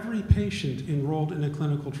 Meaning every patient enrolled in a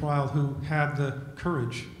clinical trial who had the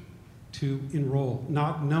courage to enroll,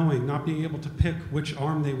 not knowing, not being able to pick which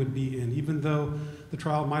arm they would be in, even though the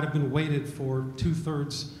trial might have been weighted for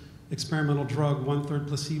 2/3 experimental drug, 1/3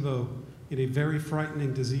 placebo in a very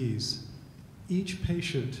frightening disease. Each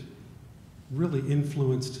patient really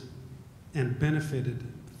influenced and benefited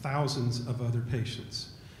thousands of other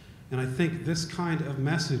patients. And I think this kind of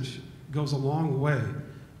message goes a long way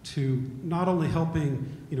to not only helping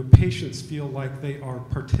patients feel like they are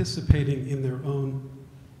participating in their own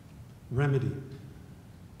remedy,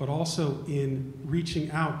 but also in reaching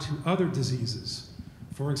out to other diseases.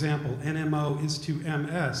 For example, NMO is to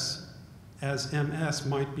MS, as MS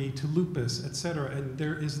might be to lupus, etc. And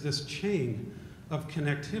there is this chain of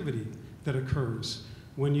connectivity that occurs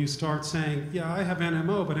when you start saying, yeah, I have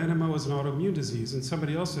NMO, but NMO is an autoimmune disease. And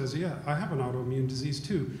somebody else says, yeah, I have an autoimmune disease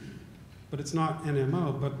too. But it's not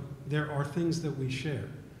NMO, but there are things that we share.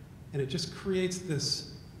 And it just creates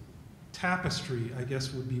this tapestry, I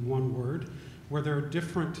guess would be one word, where there are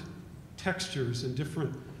different textures and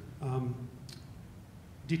different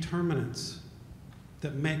determinants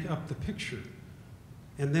that make up the picture.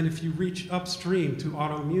 And then if you reach upstream to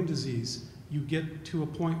autoimmune disease, you get to a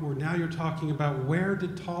point where now you're talking about where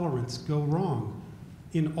did tolerance go wrong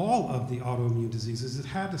in all of the autoimmune diseases. It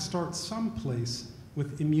had to start someplace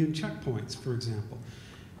with immune checkpoints, for example.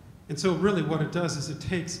 And so really what it does is it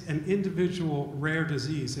takes an individual rare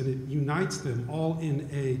disease and it unites them all in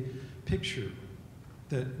a picture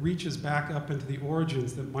that reaches back up into the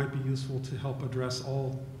origins that might be useful to help address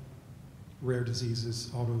all rare diseases,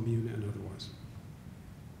 autoimmune and otherwise.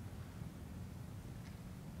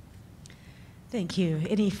 Thank you.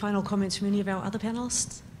 Any final comments from any of our other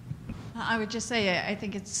panelists? I would just say I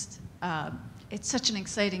think it's such an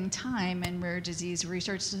exciting time in rare disease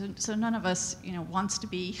research. So none of us, wants to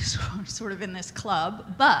be sort of in this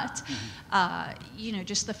club, but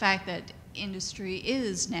just the fact that industry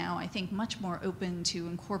is now, I think, much more open to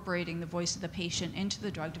incorporating the voice of the patient into the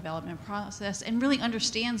drug development process and really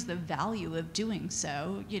understands the value of doing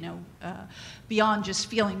so, beyond just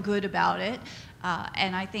feeling good about it.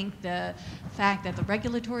 And I think the fact that the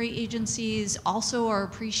regulatory agencies also are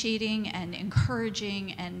appreciating and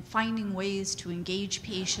encouraging and finding ways to engage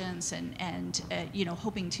patients and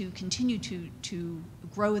hoping to continue to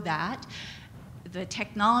grow that. The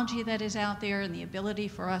technology that is out there and the ability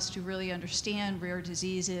for us to really understand rare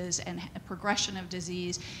diseases and progression of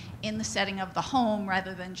disease in the setting of the home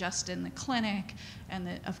rather than just in the clinic,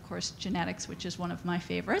 and of course genetics, which is one of my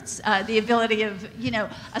favorites, the ability of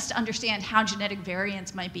us to understand how genetic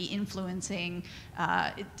variants might be influencing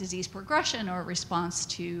disease progression or response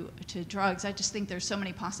to drugs. I just think there's so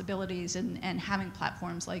many possibilities, and having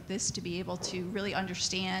platforms like this to be able to really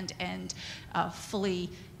understand and fully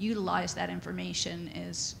utilize that information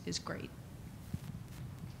is great.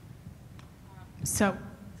 So,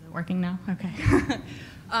 is it working now? Okay.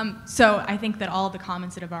 So I think that all of the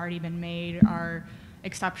comments that have already been made are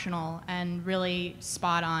exceptional and really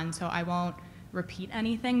spot on, so I won't repeat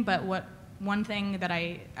anything, but one thing that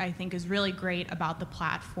I think is really great about the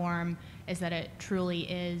platform is that it truly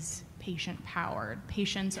is patient-powered.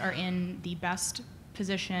 Patients are in the best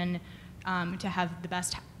position to have the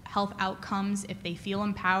best health outcomes if they feel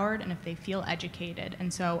empowered and if they feel educated.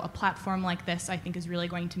 And so a platform like this, I think, is really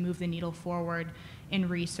going to move the needle forward in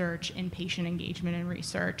research, in patient engagement in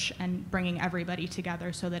research, and bringing everybody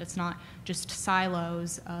together so that it's not just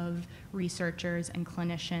silos of researchers and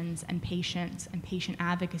clinicians and patients and patient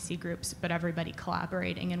advocacy groups, but everybody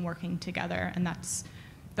collaborating and working together. And that's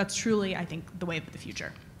truly, I think, the way of the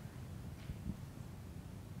future.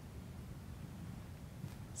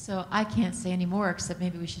 So I can't say any more, except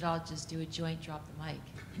maybe we should all just do a joint drop the mic.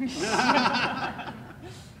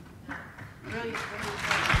 Brilliant.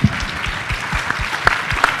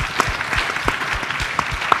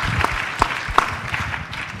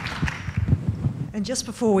 And just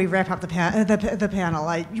before we wrap up the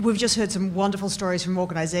panel, we've just heard some wonderful stories from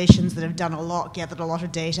organisations that have done a lot, gathered a lot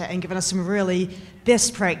of data, and given us some really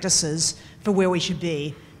best practices for where we should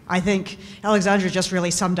be. I think Alexandra just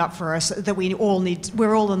really summed up for us that we're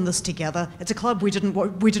all in this together. It's a club we didn't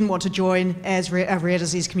want to join as a rare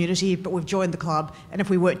disease community, but we've joined the club, and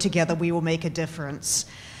if we work together, we will make a difference.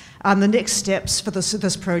 The next steps for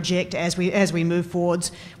this project as we move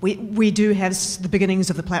forwards, we do have the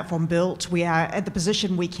beginnings of the platform built. We are at the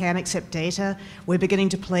position we can accept data. We're beginning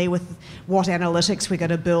to play with what analytics we're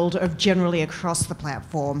going to build generally across the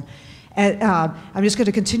platform. I'm just going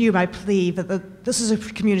to continue my plea that this is a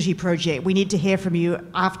community project. We need to hear from you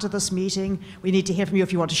after this meeting. We need to hear from you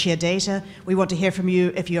if you want to share data. We want to hear from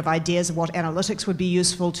you if you have ideas of what analytics would be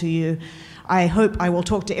useful to you. I hope I will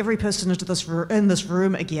talk to every person in this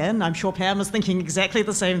room again. I'm sure Pam is thinking exactly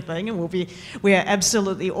the same thing, and we are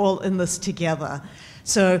absolutely all in this together.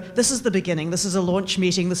 So this is the beginning. This is a launch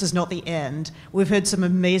meeting. This is not the end. We've heard some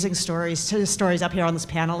amazing stories up here on this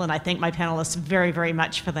panel, and I thank my panelists very, very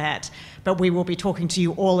much for that. But we will be talking to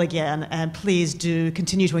you all again, and please do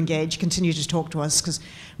continue to engage, continue to talk to us, because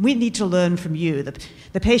we need to learn from you.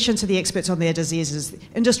 The patients are the experts on their diseases.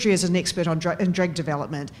 Industry is an expert on drug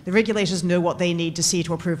development. The regulators know what they need to see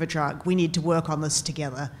to approve a drug. We need to work on this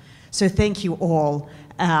together. So thank you all,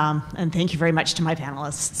 and thank you very much to my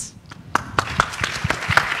panelists.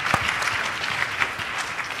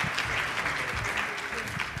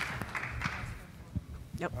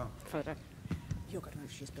 Yep. Photo. You're going to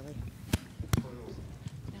introduce Billy.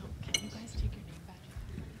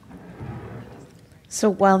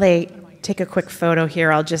 So while they take a quick photo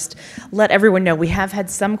here, I'll just let everyone know we have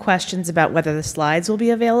had some questions about whether the slides will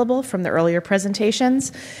be available from the earlier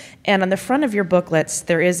presentations. And on the front of your booklets,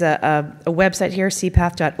 there is a website here,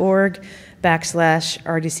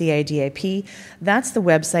 c-path.org/RDCA-DAP. That's the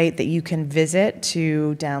website that you can visit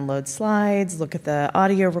to download slides, look at the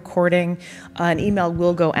audio recording. An email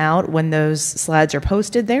will go out when those slides are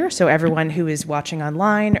posted there, so everyone who is watching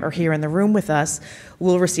online or here in the room with us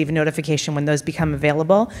will receive a notification when those become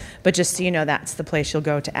available. But just so you know, that's the place you'll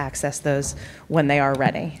go to access those when they are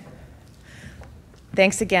ready.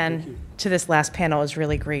 Thanks again to this last panel. It was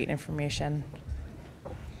really great information.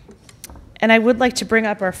 And I would like to bring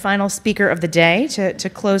up our final speaker of the day to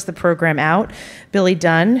close the program out, Billy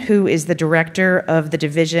Dunn, who is the director of the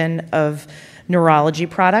Division of Neurology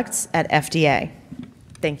Products at FDA.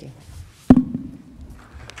 Thank you.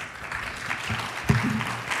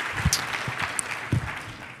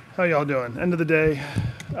 How y'all doing? End of the day,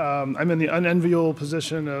 I'm in the unenviable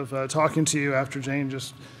position of talking to you after Jane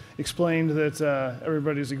just explained that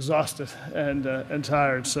everybody's exhausted and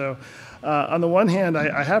tired. So on the one hand,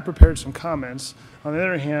 I have prepared some comments. On the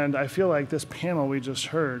other hand, I feel like this panel we just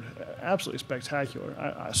heard, absolutely spectacular.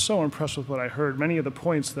 I was so impressed with what I heard. Many of the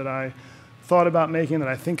points that I thought about making, that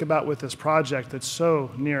I think about with this project that's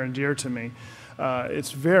so near and dear to me.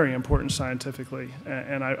 It's very important scientifically,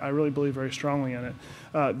 and I really believe very strongly in it.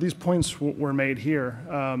 These points were made here.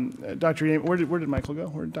 Dr. Yeaman, where did Michael go?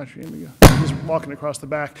 Where did Dr. Yeaman go? He's walking across the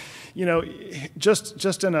back. You know,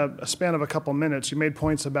 just in a span of a couple minutes, you made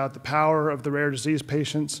points about the power of the rare disease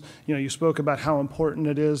patients. You know, you spoke about how important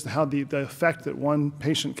it is, how the effect that one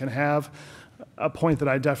patient can have. A point that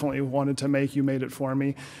I definitely wanted to make, you made it for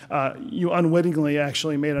me. You unwittingly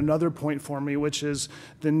actually made another point for me, which is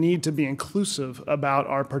the need to be inclusive about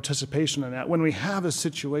our participation in that. When we have a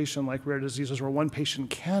situation like rare diseases where one patient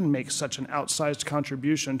can make such an outsized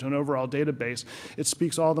contribution to an overall database, it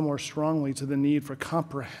speaks all the more strongly to the need for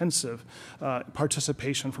comprehensive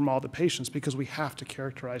participation from all the patients, because we have to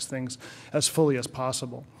characterize things as fully as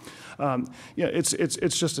possible. Yeah,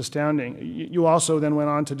 it's just astounding. You also then went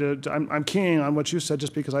on to do, I'm keying on what you said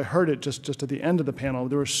just because I heard it just at the end of the panel.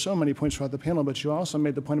 There were so many points throughout the panel, but you also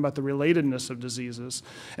made the point about the relatedness of diseases.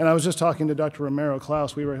 And I was just talking to Dr.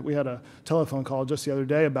 Romero-Klaus. We had a telephone call just the other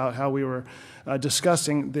day about how we were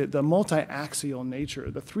discussing the multi-axial nature,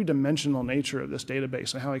 the three-dimensional nature of this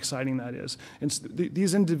database and how exciting that is. And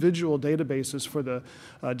these individual databases for the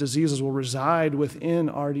diseases will reside within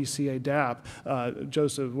RDCA-DAP.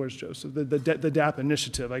 Joseph, where's Joseph? The DAP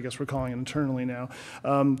initiative, I guess we're calling it internally now.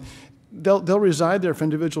 They'll reside there for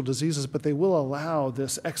individual diseases, but they will allow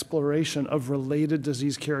this exploration of related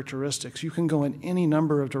disease characteristics. You can go in any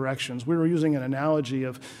number of directions. We were using an analogy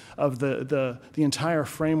of the entire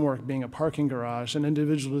framework being a parking garage and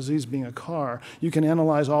individual disease being a car. You can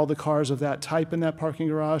analyze all the cars of that type in that parking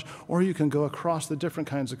garage, or you can go across the different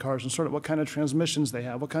kinds of cars and sort of what kind of transmissions they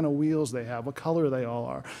have, what kind of wheels they have, what color they all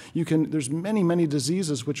are. There's many, many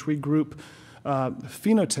diseases which we group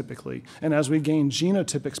phenotypically, and as we gain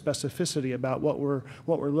genotypic specificity about what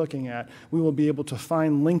we're looking at, we will be able to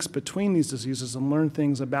find links between these diseases and learn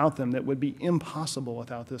things about them that would be impossible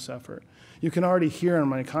without this effort. You can already hear in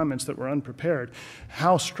my comments that were unprepared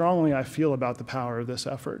how strongly I feel about the power of this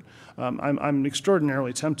effort. I'm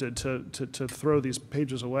extraordinarily tempted to throw these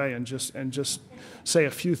pages away and just say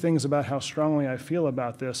a few things about how strongly I feel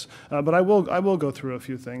about this. But I will go through a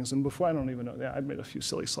few things. And before, I don't even know, yeah, I made a few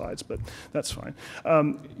silly slides, but that's fine.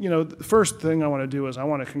 The first thing I want to do is I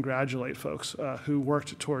want to congratulate folks who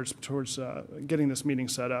worked towards getting this meeting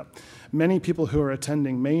set up. Many people who are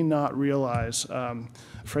attending may not realize, a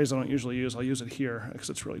phrase I don't usually use, I'll use it here because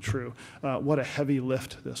it's really true, what a heavy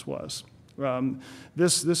lift this was.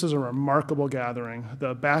 This is a remarkable gathering.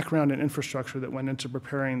 The background and infrastructure that went into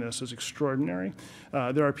preparing this is extraordinary.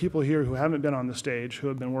 There are people here who haven't been on the stage who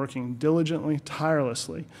have been working diligently,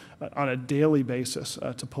 tirelessly, on a daily basis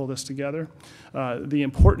to pull this together. The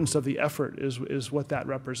importance of the effort is what that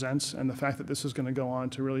represents, and the fact that this is going to go on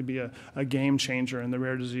to really be a game changer in the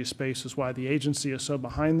rare disease space is why the agency is so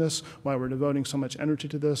behind this, why we're devoting so much energy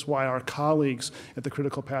to this, why our colleagues at the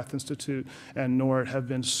Critical Path Institute and NORD have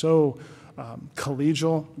been so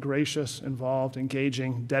collegial, gracious, involved,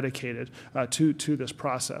 engaging, dedicated to this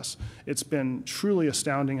process. It's been truly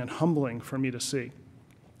astounding and humbling for me to see.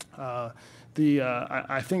 I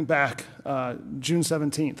think back June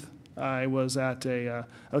 17th. I was at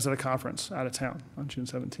a conference out of town on June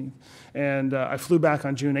 17th, and I flew back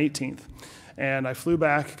on June 18th. And I flew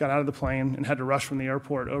back, got out of the plane, and had to rush from the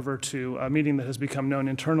airport over to a meeting that has become known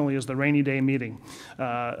internally as the Rainy Day Meeting.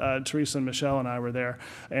 Teresa and Michelle and I were there.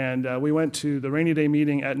 And we went to the Rainy Day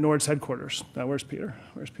Meeting at NORD's headquarters. Where's Peter?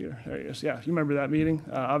 Where's Peter? There he is. Yeah, you remember that meeting?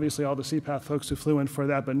 Obviously, all the c-path folks who flew in for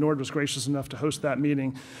that, but NORD was gracious enough to host that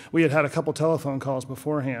meeting. We had a couple telephone calls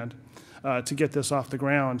beforehand to get this off the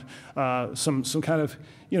ground. Some kind of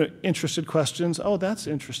interested questions. Oh, that's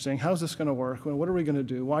interesting. How's this going to work? What are we going to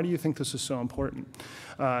do? Why do you think this is so important?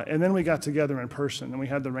 And then we got together in person, and we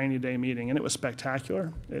had the Rainy Day Meeting, and it was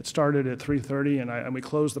spectacular. It started at 3:30, and we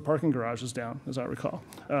closed the parking garages down, as I recall.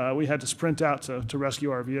 We had to sprint out to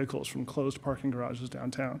rescue our vehicles from closed parking garages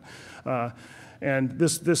downtown. And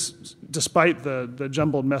this, despite the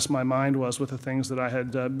jumbled mess my mind was with the things that I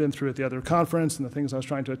had been through at the other conference and the things I was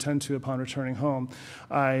trying to attend to upon returning home,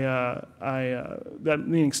 that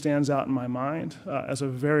meeting stands out in my mind as a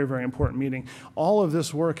very, very important meeting. All of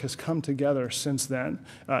this work has come together since then.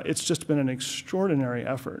 It's just been an extraordinary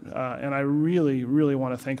effort, and I really, really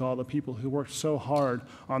want to thank all the people who worked so hard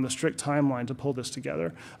on the strict timeline to pull this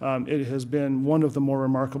together. It has been one of the more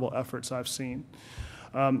remarkable efforts I've seen.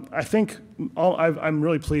 I think I'm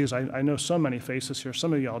really pleased. I know so many faces here.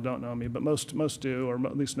 Some of y'all don't know me, but most do, or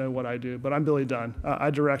at least know what I do. But I'm Billy Dunn. I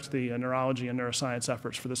direct the neurology and neuroscience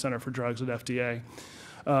efforts for the Center for Drugs at FDA.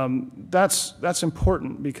 That's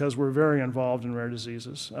important because we're very involved in rare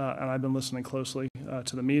diseases, and I've been listening closely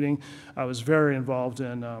to the meeting. I was very involved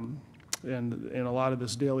in a lot of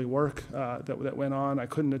this daily work that went on. I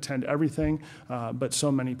couldn't attend everything, but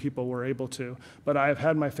so many people were able to. But I have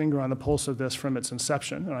had my finger on the pulse of this from its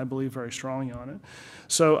inception, and I believe very strongly on it.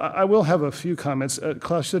 So I will have a few comments.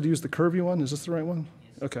 Klaus, you said to use the curvy one. Is this the right one?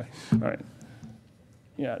 Okay. All right.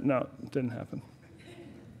 Yeah, no, it didn't happen.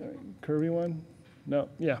 All right. Curvy one? No,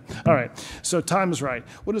 yeah, all right. So time is right.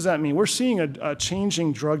 What does that mean? We're seeing a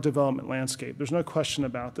changing drug development landscape. There's no question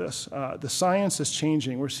about this. The science is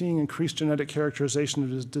changing. We're seeing increased genetic characterization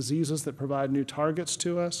of diseases that provide new targets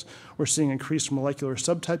to us. We're seeing increased molecular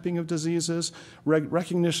subtyping of diseases,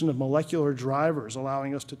 recognition of molecular drivers,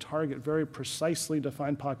 allowing us to target very precisely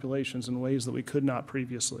defined populations in ways that we could not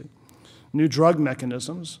previously. New drug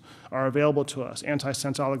mechanisms are available to us,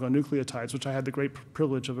 antisense oligonucleotides, which I had the great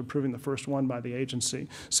privilege of approving the first one by the agency.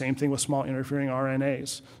 Same thing with small interfering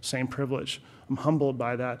RNAs, same privilege. I'm humbled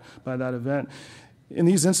by that event. In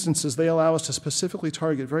these instances, they allow us to specifically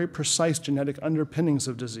target very precise genetic underpinnings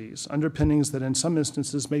of disease, underpinnings that in some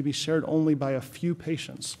instances may be shared only by a few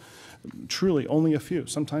patients. Truly, only a few,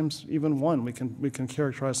 sometimes even one, we can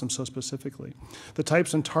characterize them so specifically. The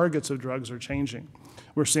types and targets of drugs are changing.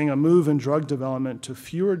 We're seeing a move in drug development to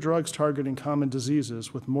fewer drugs targeting common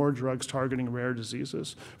diseases with more drugs targeting rare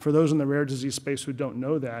diseases. For those in the rare disease space who don't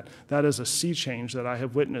know that, that is a sea change that I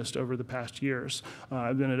have witnessed over the past years.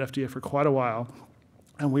 I've been at FDA for quite a while,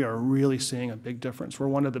 and we are really seeing a big difference. We're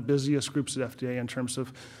one of the busiest groups at FDA in terms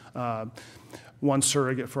of one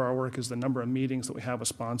surrogate for our work is the number of meetings that we have with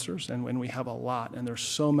sponsors, and when we have a lot, and there's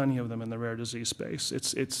so many of them in the rare disease space.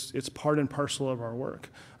 It's part and parcel of our work.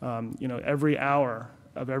 Every hour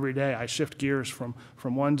of every day. I shift gears from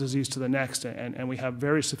one disease to the next, and we have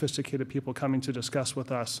very sophisticated people coming to discuss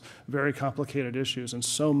with us very complicated issues, and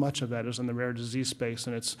so much of that is in the rare disease space,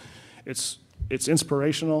 and it's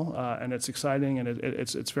inspirational, and it's exciting, and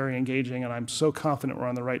it's very engaging, and I'm so confident we're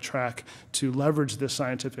on the right track to leverage this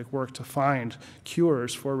scientific work to find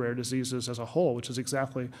cures for rare diseases as a whole, which is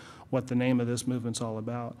exactly what the name of this movement's all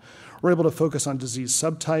about. We're able to focus on disease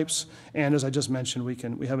subtypes, and as I just mentioned,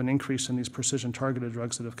 we have an increase in these precision-targeted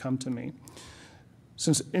drugs that have come to me.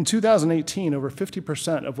 Since in 2018, over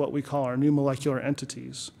 50% of what we call our new molecular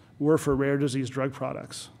entities were for rare disease drug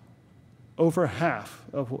products. Over half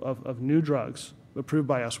of new drugs approved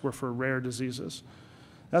by us were for rare diseases.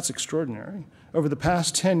 That's extraordinary. Over the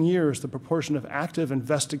past 10 years, the proportion of active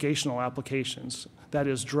investigational applications, that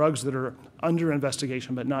is, drugs that are under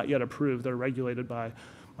investigation but not yet approved, that are regulated by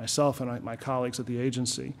myself and my colleagues at the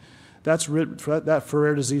agency, for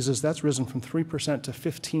rare diseases, that's risen from 3% to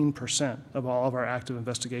 15% of all of our active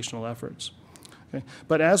investigational efforts. Okay?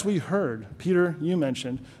 But as we heard, Peter, you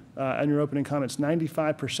mentioned in your opening comments,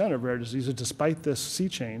 95% of rare diseases, despite this sea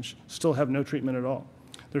change, still have no treatment at all.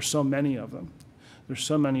 There's so many of them. There's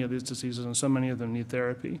so many of these diseases, and so many of them need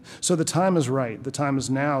therapy. So the time is right. The time is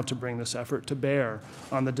now to bring this effort to bear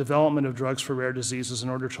on the development of drugs for rare diseases in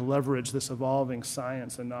order to leverage this evolving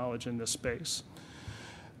science and knowledge in this space.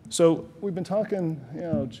 So we've been talking,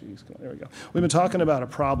 there we go. We've been talking about a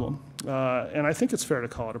problem, and I think it's fair to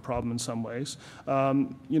call it a problem in some ways.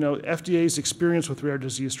 FDA's experience with rare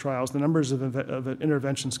disease trials, the numbers of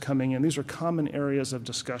interventions coming in, these are common areas of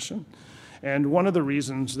discussion. And one of the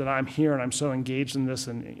reasons that I'm here and I'm so engaged in this,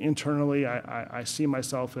 and internally I see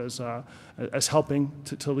myself as helping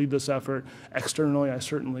to lead this effort. Externally, I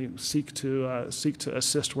certainly seek to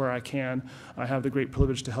assist where I can. I have the great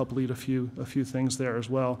privilege to help lead a few things there as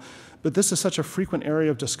well. But this is such a frequent area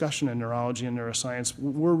of discussion in neurology and neuroscience.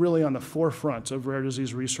 We're really on the forefront of rare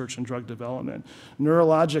disease research and drug development.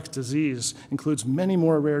 Neurologic disease includes many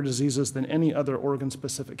more rare diseases than any other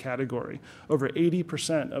organ-specific category. Over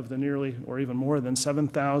 80% of the nearly, or even more than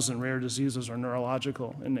 7,000 rare diseases are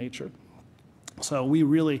neurological in nature. So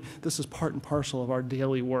this is part and parcel of our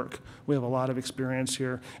daily work. We have a lot of experience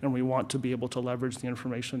here, and we want to be able to leverage the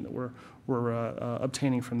information that we're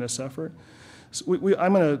obtaining from this effort. So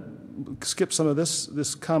I'm going to skip some of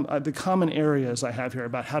the common areas I have here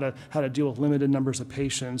about how to deal with limited numbers of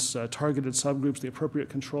patients, targeted subgroups, the appropriate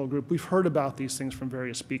control group. We've heard about these things from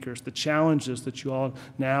various speakers, the challenges that you all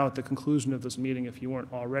now at the conclusion of this meeting, if you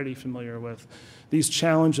weren't already familiar with. These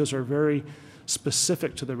challenges are very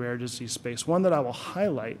specific to the rare disease space. One that I will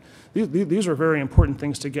highlight, these are very important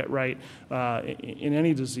things to get right in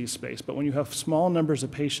any disease space, but when you have small numbers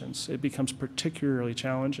of patients, it becomes particularly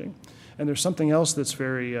challenging. And there's something else that's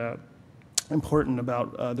very important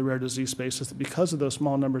about the rare disease space is that because of those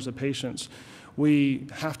small numbers of patients, we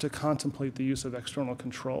have to contemplate the use of external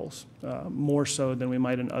controls more so than we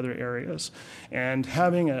might in other areas. And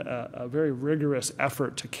having a very rigorous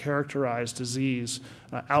effort to characterize disease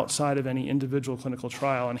outside of any individual clinical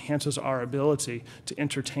trial enhances our ability to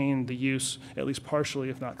entertain the use, at least partially,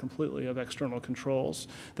 if not completely, of external controls.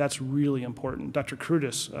 That's really important. Dr.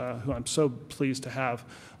 Krutis, who I'm so pleased to have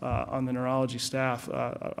on the neurology staff,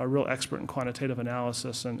 a real expert in quantitative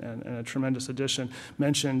analysis and a tremendous addition,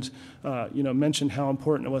 mentioned how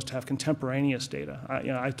important it was to have contemporaneous data.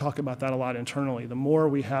 I talk about that a lot internally. The more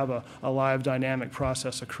we have a live dynamic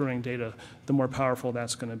process accruing data, the more powerful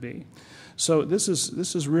that's going to be. So this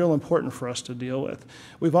is real important for us to deal with.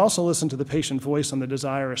 We've also listened to the patient voice on the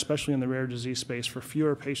desire, especially in the rare disease space, for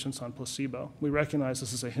fewer patients on placebo. We recognize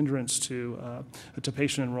this is a hindrance to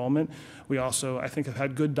patient enrollment. We also, I think, have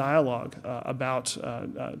had good dialogue about,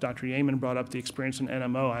 Dr. Yeaman brought up the experience in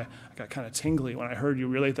NMO. I got kind of tingly when I heard you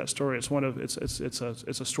relate that story. It's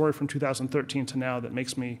a story from 2013 to now that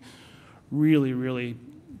makes me really, really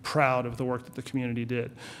proud of the work that the community did.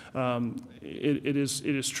 It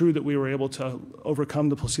is true that we were able to overcome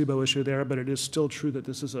the placebo issue there, but it is still true that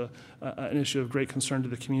this is an issue of great concern to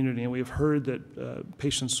the community, and we have heard that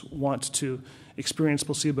patients want to experience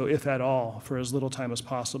placebo, if at all, for as little time as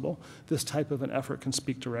possible. This type of an effort can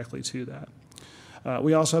speak directly to that.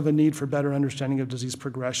 We also have a need for better understanding of disease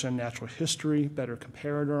progression, natural history, better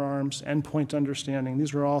comparator arms, endpoint understanding.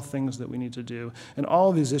 These are all things that we need to do. And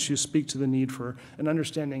all of these issues speak to the need for an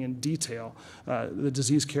understanding in detail the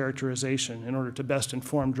disease characterization in order to best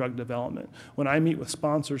inform drug development. When I meet with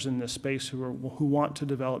sponsors in this space who want to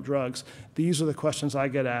develop drugs, these are the questions I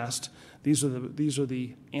get asked. These are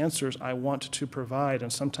the answers I want to provide,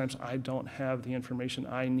 and sometimes I don't have the information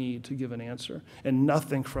I need to give an answer. And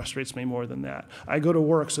nothing frustrates me more than that. I go to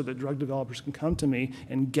work so that drug developers can come to me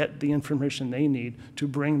and get the information they need to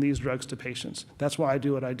bring these drugs to patients. That's why I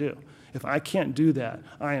do what I do. If I can't do that,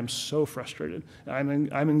 I am so frustrated. I'm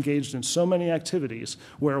engaged in so many activities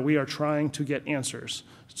where we are trying to get answers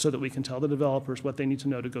so that we can tell the developers what they need to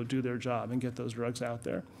know to go do their job and get those drugs out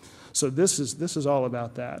there. So this is all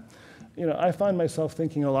about that. You know, I find myself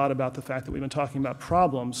thinking a lot about the fact that we've been talking about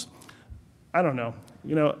problems. I don't know.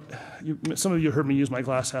 You know, some of you heard me use my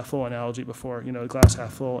glass half full analogy before. You know, glass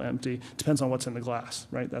half full, empty. Depends on what's in the glass,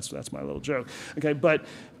 right? That's my little joke. Okay, but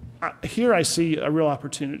here I see a real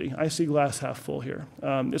opportunity. I see glass half full here.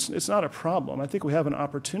 It's not a problem. I think we have an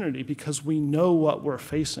opportunity because we know what we're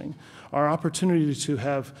facing. Our opportunity to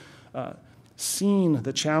have seen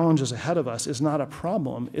the challenges ahead of us is not a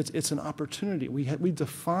problem. It's an opportunity. We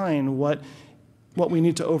define what we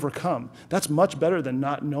need to overcome. That's much better than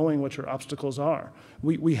not knowing what your obstacles are.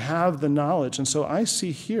 We have the knowledge, and so I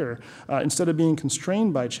see here, instead of being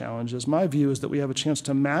constrained by challenges, my view is that we have a chance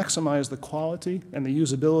to maximize the quality and the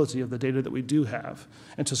usability of the data that we do have,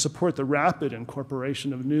 and to support the rapid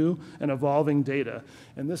incorporation of new and evolving data.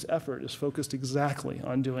 And this effort is focused exactly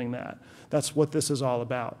on doing that. That's what this is all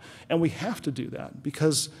about. And we have to do that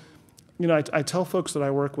because, you know, I tell folks that I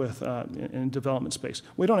work with in development space,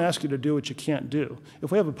 we don't ask you to do what you can't do.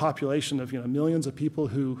 If we have a population of, you know, millions of people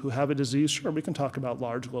who have a disease, sure, we can talk about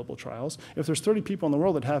large global trials. If there's 30 people in the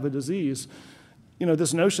world that have a disease, you know,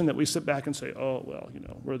 this notion that we sit back and say, oh, well, you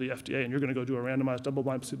know, we're the FDA and you're going to go do a randomized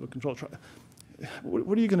double-blind placebo-controlled trial.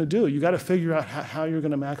 What are you going to do? You got to figure out how you're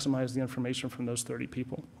going to maximize the information from those 30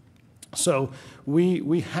 people. So we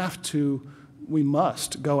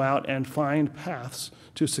must go out and find paths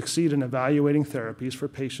to succeed in evaluating therapies for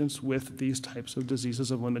patients with these types of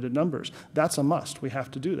diseases of limited numbers. That's a must. We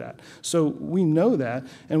have to do that. So we know that,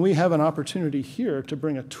 and we have an opportunity here to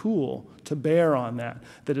bring a tool to bear on that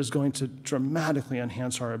is going to dramatically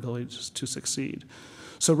enhance our ability to succeed.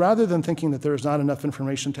 So rather than thinking that there is not enough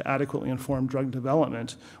information to adequately inform drug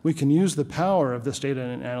development, we can use the power of this data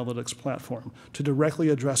and analytics platform to directly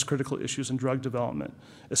address critical issues in drug development,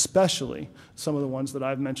 especially some of the ones that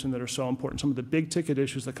I've mentioned that are so important, some of the big ticket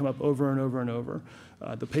issues that come up over and over and over.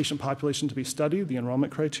 The patient population to be studied, the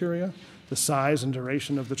enrollment criteria, the size and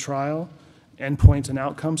duration of the trial, endpoint and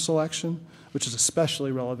outcome selection, which is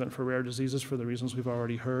especially relevant for rare diseases for the reasons we've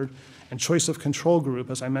already heard, and choice of control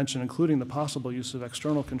group, as I mentioned, including the possible use of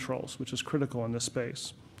external controls, which is critical in this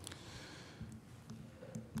space.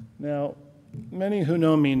 Now, many who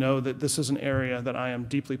know me know that this is an area that I am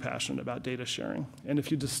deeply passionate about, data sharing. And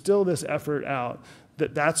if you distill this effort out,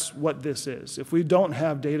 that's what this is. If we don't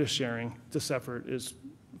have data sharing, this effort is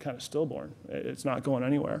kind of stillborn. It's not going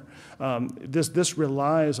anywhere. This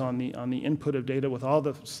relies on the input of data with all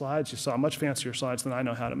the slides you saw, much fancier slides than I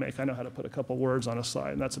know how to make. I know how to put a couple words on a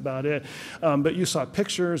slide, and that's about it. But you saw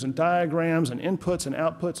pictures and diagrams and inputs and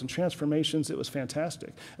outputs and transformations. It was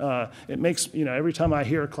fantastic. It makes, you know, every time I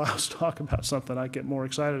hear Klaus talk about something, I get more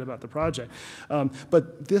excited about the project.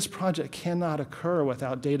 But this project cannot occur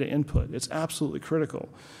without data input. It's absolutely critical.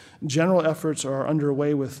 General efforts are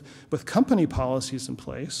underway with company policies in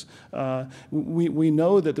place. We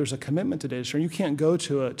know that there's a commitment to data sharing. You can't go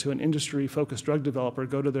to an industry-focused drug developer,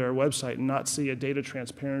 go to their website and not see a data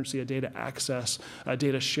transparency, a data access, a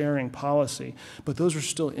data sharing policy. But those are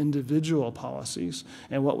still individual policies.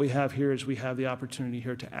 And what we have here is we have the opportunity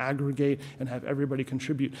here to aggregate and have everybody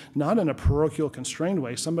contribute, not in a parochial constrained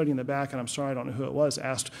way. Somebody in the back, and I'm sorry, I don't know who it was,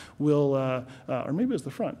 asked, or maybe it was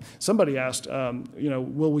the front. Somebody asked, you know,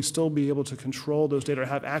 will we still be able to control those data or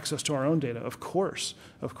have access to our own data? Of course,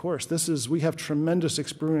 of course. We have tremendous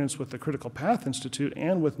experience with the Critical Path Institute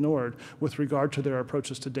and with NORD with regard to their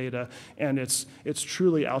approaches to data, and it's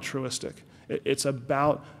truly altruistic. It's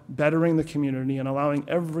about bettering the community and allowing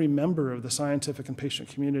every member of the scientific and patient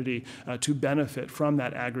community to benefit from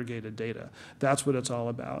that aggregated data. That's what it's all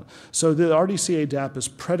about. So the RDCA-DAP is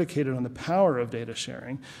predicated on the power of data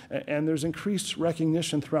sharing, and there's increased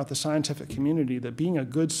recognition throughout the scientific community that being a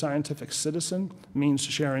good scientific citizen means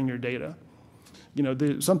sharing your data. You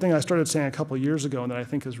know, something I started saying a couple years ago and that I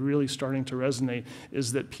think is really starting to resonate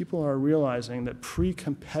is that people are realizing that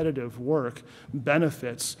pre-competitive work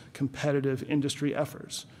benefits competitive industry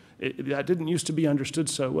efforts. That didn't used to be understood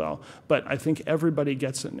so well, but I think everybody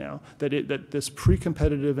gets it now, that this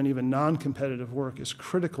pre-competitive and even non-competitive work is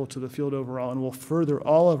critical to the field overall and will further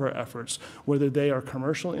all of our efforts, whether they are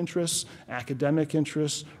commercial interests, academic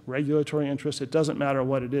interests, regulatory interests. It doesn't matter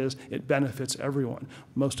what it is, it benefits everyone.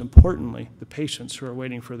 Most importantly, the patients who are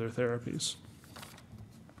waiting for their therapies.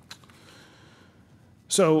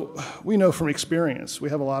 So we know from experience, we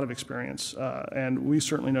have a lot of experience, and we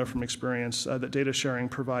certainly know from experience that data sharing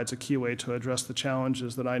provides a key way to address the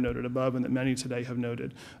challenges that I noted above and that many today have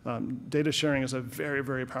noted. Data sharing is a very,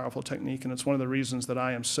 very powerful technique, and it's one of the reasons that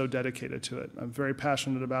I am so dedicated to it. I'm very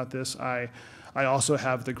passionate about this. I also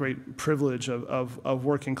have the great privilege of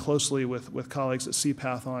working closely with colleagues at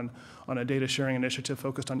c-path on a data sharing initiative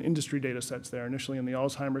focused on industry data sets there, initially in the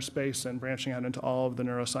Alzheimer's space and branching out into all of the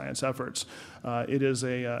neuroscience efforts. It is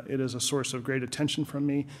a source of great attention from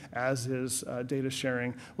me, as is data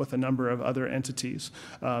sharing with a number of other entities.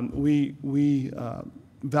 We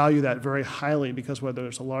value that very highly because whether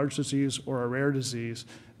it's a large disease or a rare disease,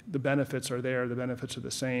 the benefits are there, the benefits are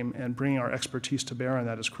the same, and bringing our expertise to bear on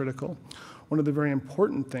that is critical. One of the very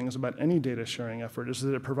important things about any data sharing effort is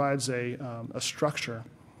that it provides a structure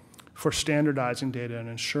for standardizing data and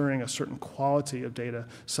ensuring a certain quality of data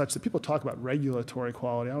such that people talk about regulatory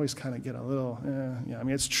quality. I always kind of get a little, yeah. I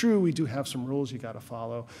mean, it's true we do have some rules you got to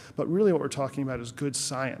follow, but really what we're talking about is good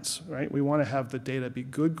science, right? We want to have the data be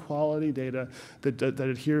good quality data that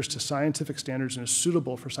adheres to scientific standards and is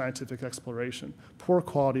suitable for scientific exploration. Poor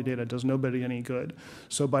quality data does nobody any good.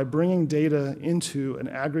 So by bringing data into an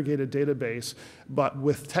aggregated database, but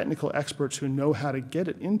with technical experts who know how to get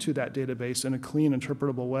it into that database in a clean,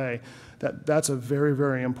 interpretable way, that's a very,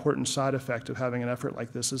 very important side effect of having an effort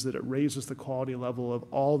like this, is that it raises the quality level of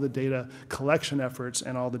all the data collection efforts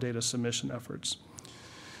and all the data submission efforts.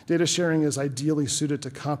 Data sharing is ideally suited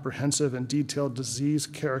to comprehensive and detailed disease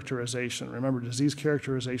characterization. Remember, disease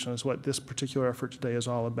characterization is what this particular effort today is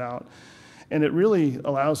all about. And it really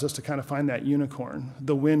allows us to kind of find that unicorn,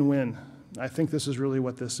 the win-win. I think this is really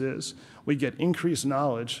what this is. We get increased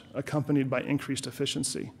knowledge accompanied by increased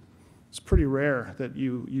efficiency. It's pretty rare that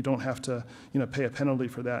you don't have to pay a penalty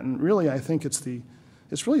for that. And really, I think it's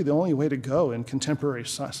really the only way to go in contemporary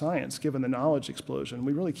science, given the knowledge explosion.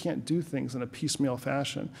 We really can't do things in a piecemeal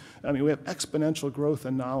fashion. I mean, we have exponential growth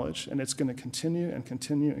in knowledge, and it's going to continue and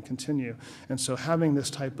continue and continue. And so having this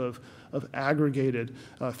type of aggregated,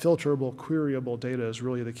 filterable, queryable data is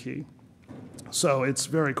really the key. So it's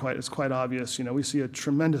quite obvious. We see a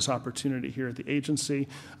tremendous opportunity here at the agency.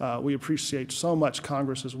 We appreciate so much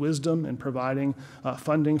Congress's wisdom in providing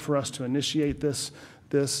funding for us to initiate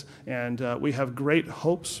this, and we have great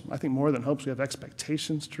hopes. I think more than hopes, we have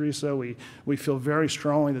expectations, Teresa. We feel very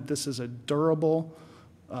strongly that this is a durable,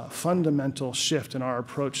 fundamental shift in our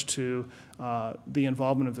approach to the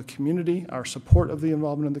involvement of the community, our support of the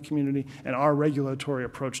involvement of the community, and our regulatory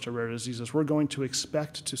approach to rare diseases. We're going to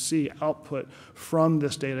expect to see output from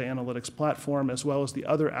this data analytics platform, as well as the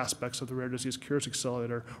other aspects of the Rare Disease Cures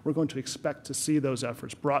Accelerator. We're going to expect to see those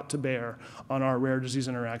efforts brought to bear on our rare disease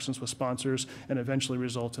interactions with sponsors and eventually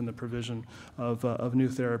result in the provision of new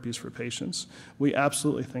therapies for patients. We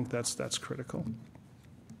absolutely think that's critical.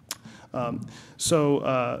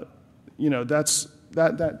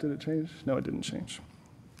 Did it change? No, it didn't change.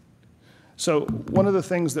 So one of the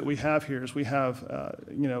things that we have here is we have,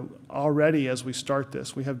 already as we start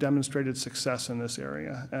this, we have demonstrated success in this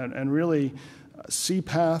area. And really,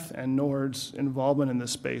 c-path and NORD's involvement in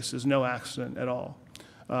this space is no accident at all.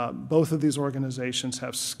 Both of these organizations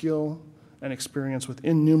have skill and experience with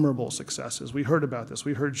innumerable successes. We heard about this.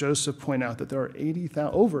 We heard Joseph point out that there are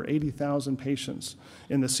over 80,000 patients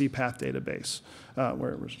in the c-path database.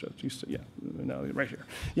 Where was Joseph? Yeah, no, right here.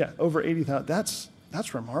 Yeah, over 80,000.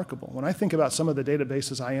 That's remarkable. When I think about some of the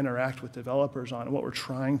databases I interact with developers on and what we're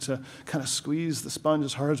trying to kind of squeeze the sponge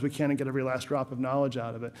as hard as we can and get every last drop of knowledge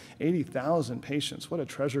out of it, 80,000 patients, what a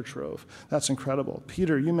treasure trove. That's incredible.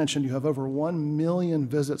 Peter, you mentioned you have over 1 million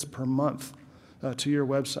visits per month to your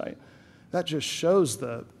website. That just shows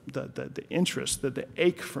the interest, the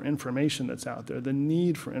ache for information that's out there, the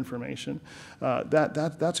need for information.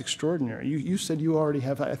 That's extraordinary. You said you already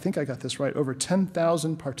have, I think I got this right, over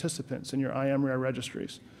 10,000 participants in your IMRare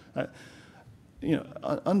registries.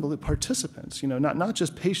 Unbelievable participants, not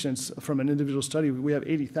just patients from an individual study. We have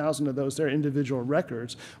 80,000 of those. They're individual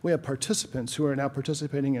records. We have participants who are now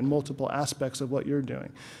participating in multiple aspects of what you're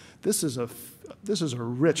doing. This is a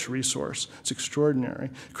rich resource. It's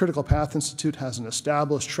extraordinary. Critical Path Institute has an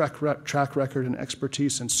established track record and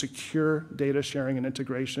expertise in secure data sharing and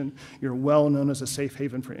integration. You're well known as a safe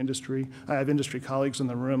haven for industry. I have industry colleagues in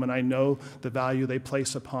the room, and I know the value they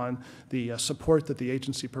place upon the support that the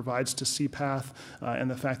agency provides to c-path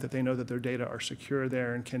and the fact that they know that their data are secure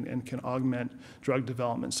there and can augment drug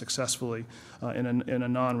development successfully in a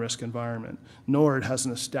non-risk environment. NORD has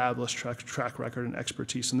an established track record and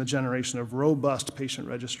expertise in the generation of robust patient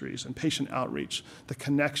registries and patient outreach. The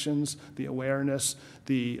connections, the awareness,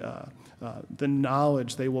 the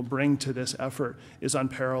knowledge they will bring to this effort is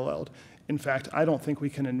unparalleled. In fact, I don't think we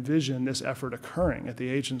can envision this effort occurring at the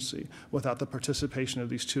agency without the participation of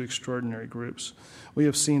these two extraordinary groups. We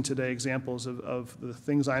have seen today examples of the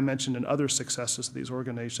things I mentioned and other successes that these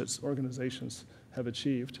organizations have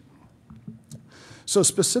achieved. So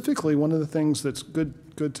specifically, one of the things that's good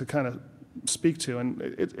to kind of speak to, and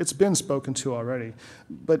it's been spoken to already,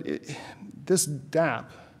 but this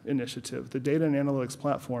DAP initiative, the Data and Analytics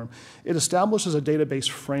Platform, it establishes a database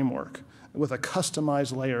framework with a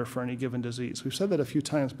customized layer for any given disease. We've said that a few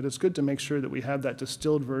times, but it's good to make sure that we have that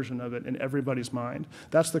distilled version of it in everybody's mind.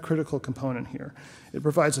 That's the critical component here. It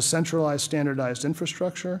provides a centralized, standardized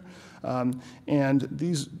infrastructure, and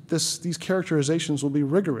these characterizations will be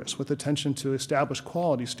rigorous with attention to established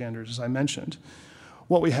quality standards, as I mentioned.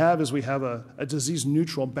 What we have is we have a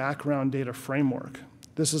disease-neutral background data framework.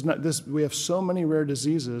 We have so many rare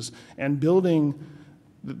diseases, and building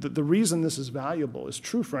the reason this is valuable is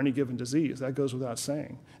true for any given disease. That goes without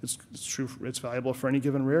saying. It's true. It's valuable for any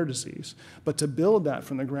given rare disease. But to build that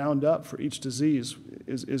from the ground up for each disease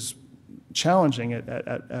is challenging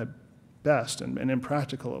at best and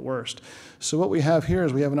impractical at worst. So what we have here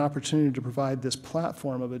is we have an opportunity to provide this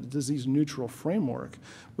platform of a disease-neutral framework,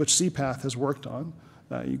 which c-path has worked on.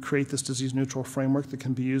 You create this disease-neutral framework that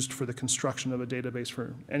can be used for the construction of a database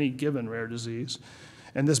for any given rare disease.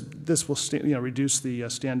 And this will reduce the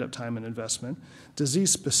stand-up time and investment.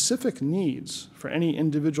 Disease-specific needs for any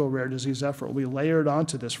individual rare disease effort will be layered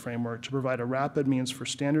onto this framework to provide a rapid means for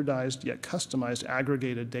standardized yet customized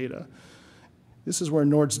aggregated data. This is where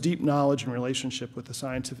NORD's deep knowledge and relationship with the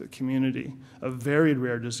scientific community of varied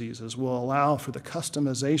rare diseases will allow for the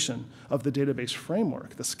customization of the database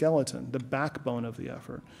framework, the skeleton, the backbone of the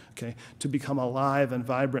effort, okay, to become alive and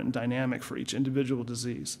vibrant and dynamic for each individual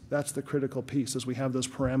disease. That's the critical piece, as we have those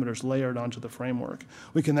parameters layered onto the framework.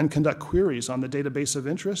 We can then conduct queries on the database of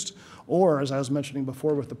interest, or, as I was mentioning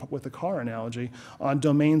before with the car analogy, on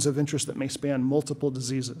domains of interest that may span multiple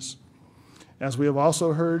diseases. As we have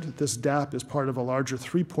also heard, this DAP is part of a larger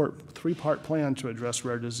three-part plan to address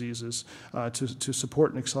rare diseases, to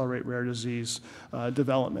support and accelerate rare disease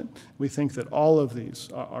development. We think that all of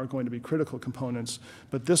these are going to be critical components,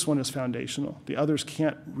 but this one is foundational. The others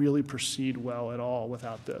can't really proceed well at all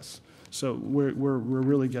without this. So we're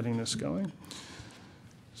really getting this going.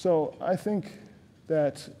 So I think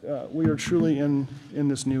that we are truly in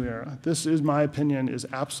this new era. This, in my opinion, is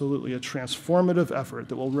absolutely a transformative effort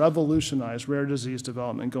that will revolutionize rare disease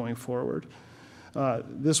development going forward.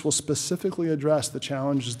 This will specifically address the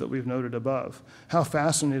challenges that we've noted above. How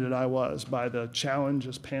fascinated I was by the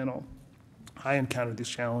challenges panel. I encounter these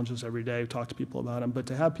challenges every day, talk to people about them, but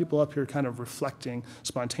to have people up here kind of reflecting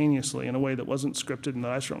spontaneously in a way that wasn't scripted and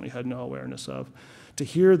that I certainly had no awareness of, to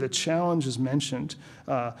hear the challenges mentioned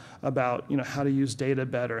about how to use data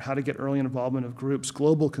better, how to get early involvement of groups,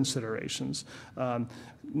 global considerations,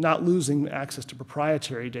 not losing access to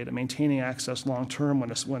proprietary data, maintaining access long-term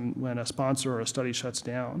when a sponsor or a study shuts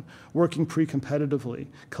down, working pre-competitively,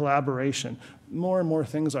 collaboration, more and more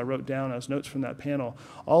things I wrote down as notes from that panel.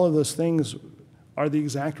 All of those things are the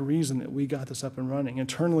exact reason that we got this up and running.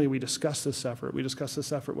 Internally, we discussed this effort. We discussed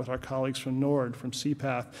this effort with our colleagues from NORD, from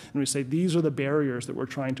c-path, and we say these are the barriers that we're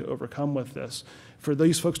trying to overcome with this. For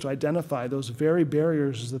these folks to identify those very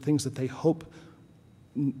barriers as the things that they hope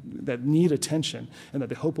that need attention and that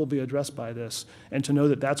they hope will be addressed by this, and to know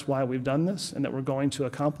that that's why we've done this and that we're going to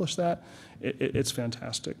accomplish that, it's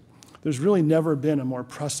fantastic. There's really never been a more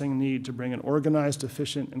pressing need to bring an organized,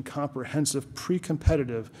 efficient, and comprehensive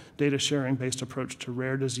pre-competitive data sharing-based approach to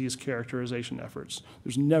rare disease characterization efforts.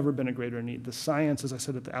 There's never been a greater need. The science, as I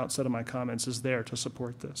said at the outset of my comments, is there to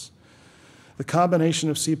support this. The combination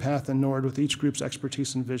of c-path and NORD with each group's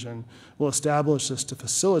expertise and vision will establish this to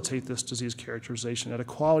facilitate this disease characterization at a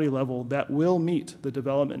quality level that will meet the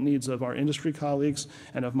development needs of our industry colleagues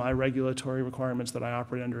and of my regulatory requirements that I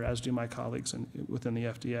operate under, as do my colleagues within the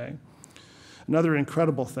FDA. Another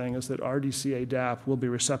incredible thing is that RDCA-DAP will be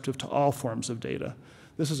receptive to all forms of data.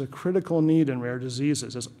 This is a critical need in rare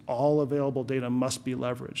diseases, as all available data must be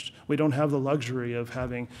leveraged. We don't have the luxury of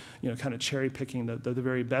having, kind of cherry picking the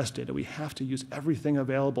very best data. We have to use everything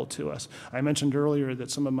available to us. I mentioned earlier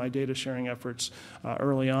that some of my data sharing efforts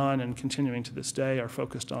early on and continuing to this day are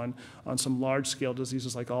focused on some large scale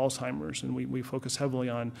diseases like Alzheimer's, and we focus heavily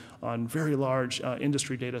on very large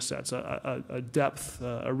industry data sets, a depth,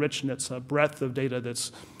 a richness, a breadth of data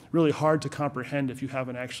that's really hard to comprehend if you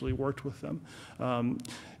haven't actually worked with them.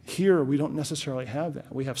 Here, we don't necessarily have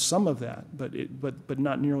that. We have some of that, but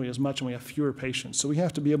not nearly as much, and we have fewer patients. So we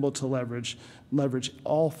have to be able to leverage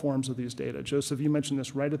all forms of these data. Joseph, you mentioned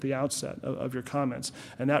this right at the outset of your comments,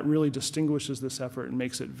 and that really distinguishes this effort and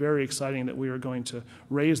makes it very exciting that we are going to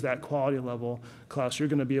raise that quality level. Klaus, you're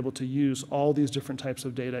going to be able to use all these different types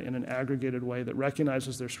of data in an aggregated way that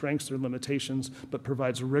recognizes their strengths, their limitations, but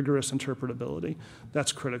provides rigorous interpretability.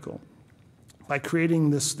 That's critical. By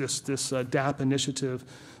creating this DAP initiative,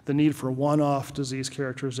 the need for one-off disease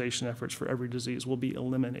characterization efforts for every disease will be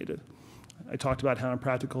eliminated. I talked about how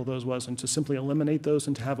impractical those was, and to simply eliminate those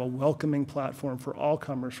and to have a welcoming platform for all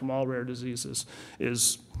comers from all rare diseases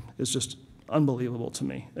is just unbelievable to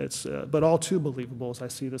me. It's, but all too believable as I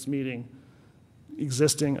see this meeting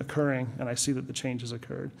existing, occurring, and I see that the change has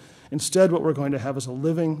occurred. Instead, what we're going to have is a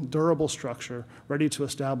living, durable structure ready to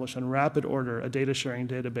establish in rapid order a data sharing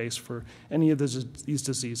database for any of these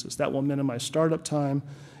diseases. That will minimize startup time,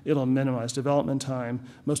 it'll minimize development time,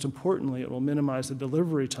 most importantly, it will minimize the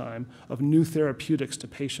delivery time of new therapeutics to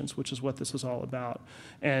patients, which is what this is all about.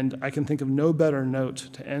 And I can think of no better note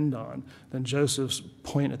to end on than Joseph's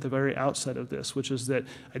point at the very outset of this, which is that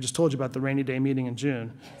I just told you about the rainy day meeting in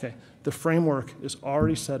June. Okay, the framework is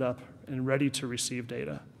already set up and ready to receive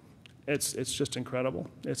data. It's just incredible.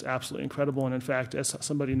 It's absolutely incredible. And in fact, as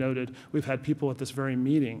somebody noted, we've had people at this very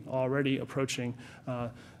meeting already approaching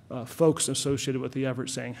folks associated with the effort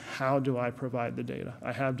saying, how do I provide the data?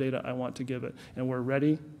 I have data, I want to give it. And we're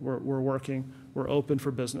ready, we're working, we're open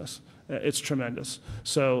for business. It's tremendous.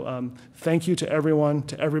 So thank you to everyone,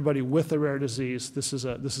 to everybody with a rare disease. This is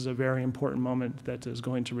a very important moment that is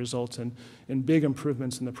going to result in big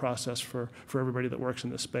improvements in the process for everybody that works in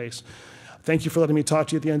this space. Thank you for letting me talk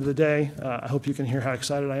to you at the end of the day. I hope you can hear how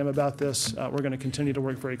excited I am about this. We're going to continue to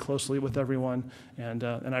work very closely with everyone, and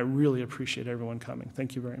I really appreciate everyone coming.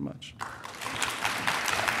 Thank you very much.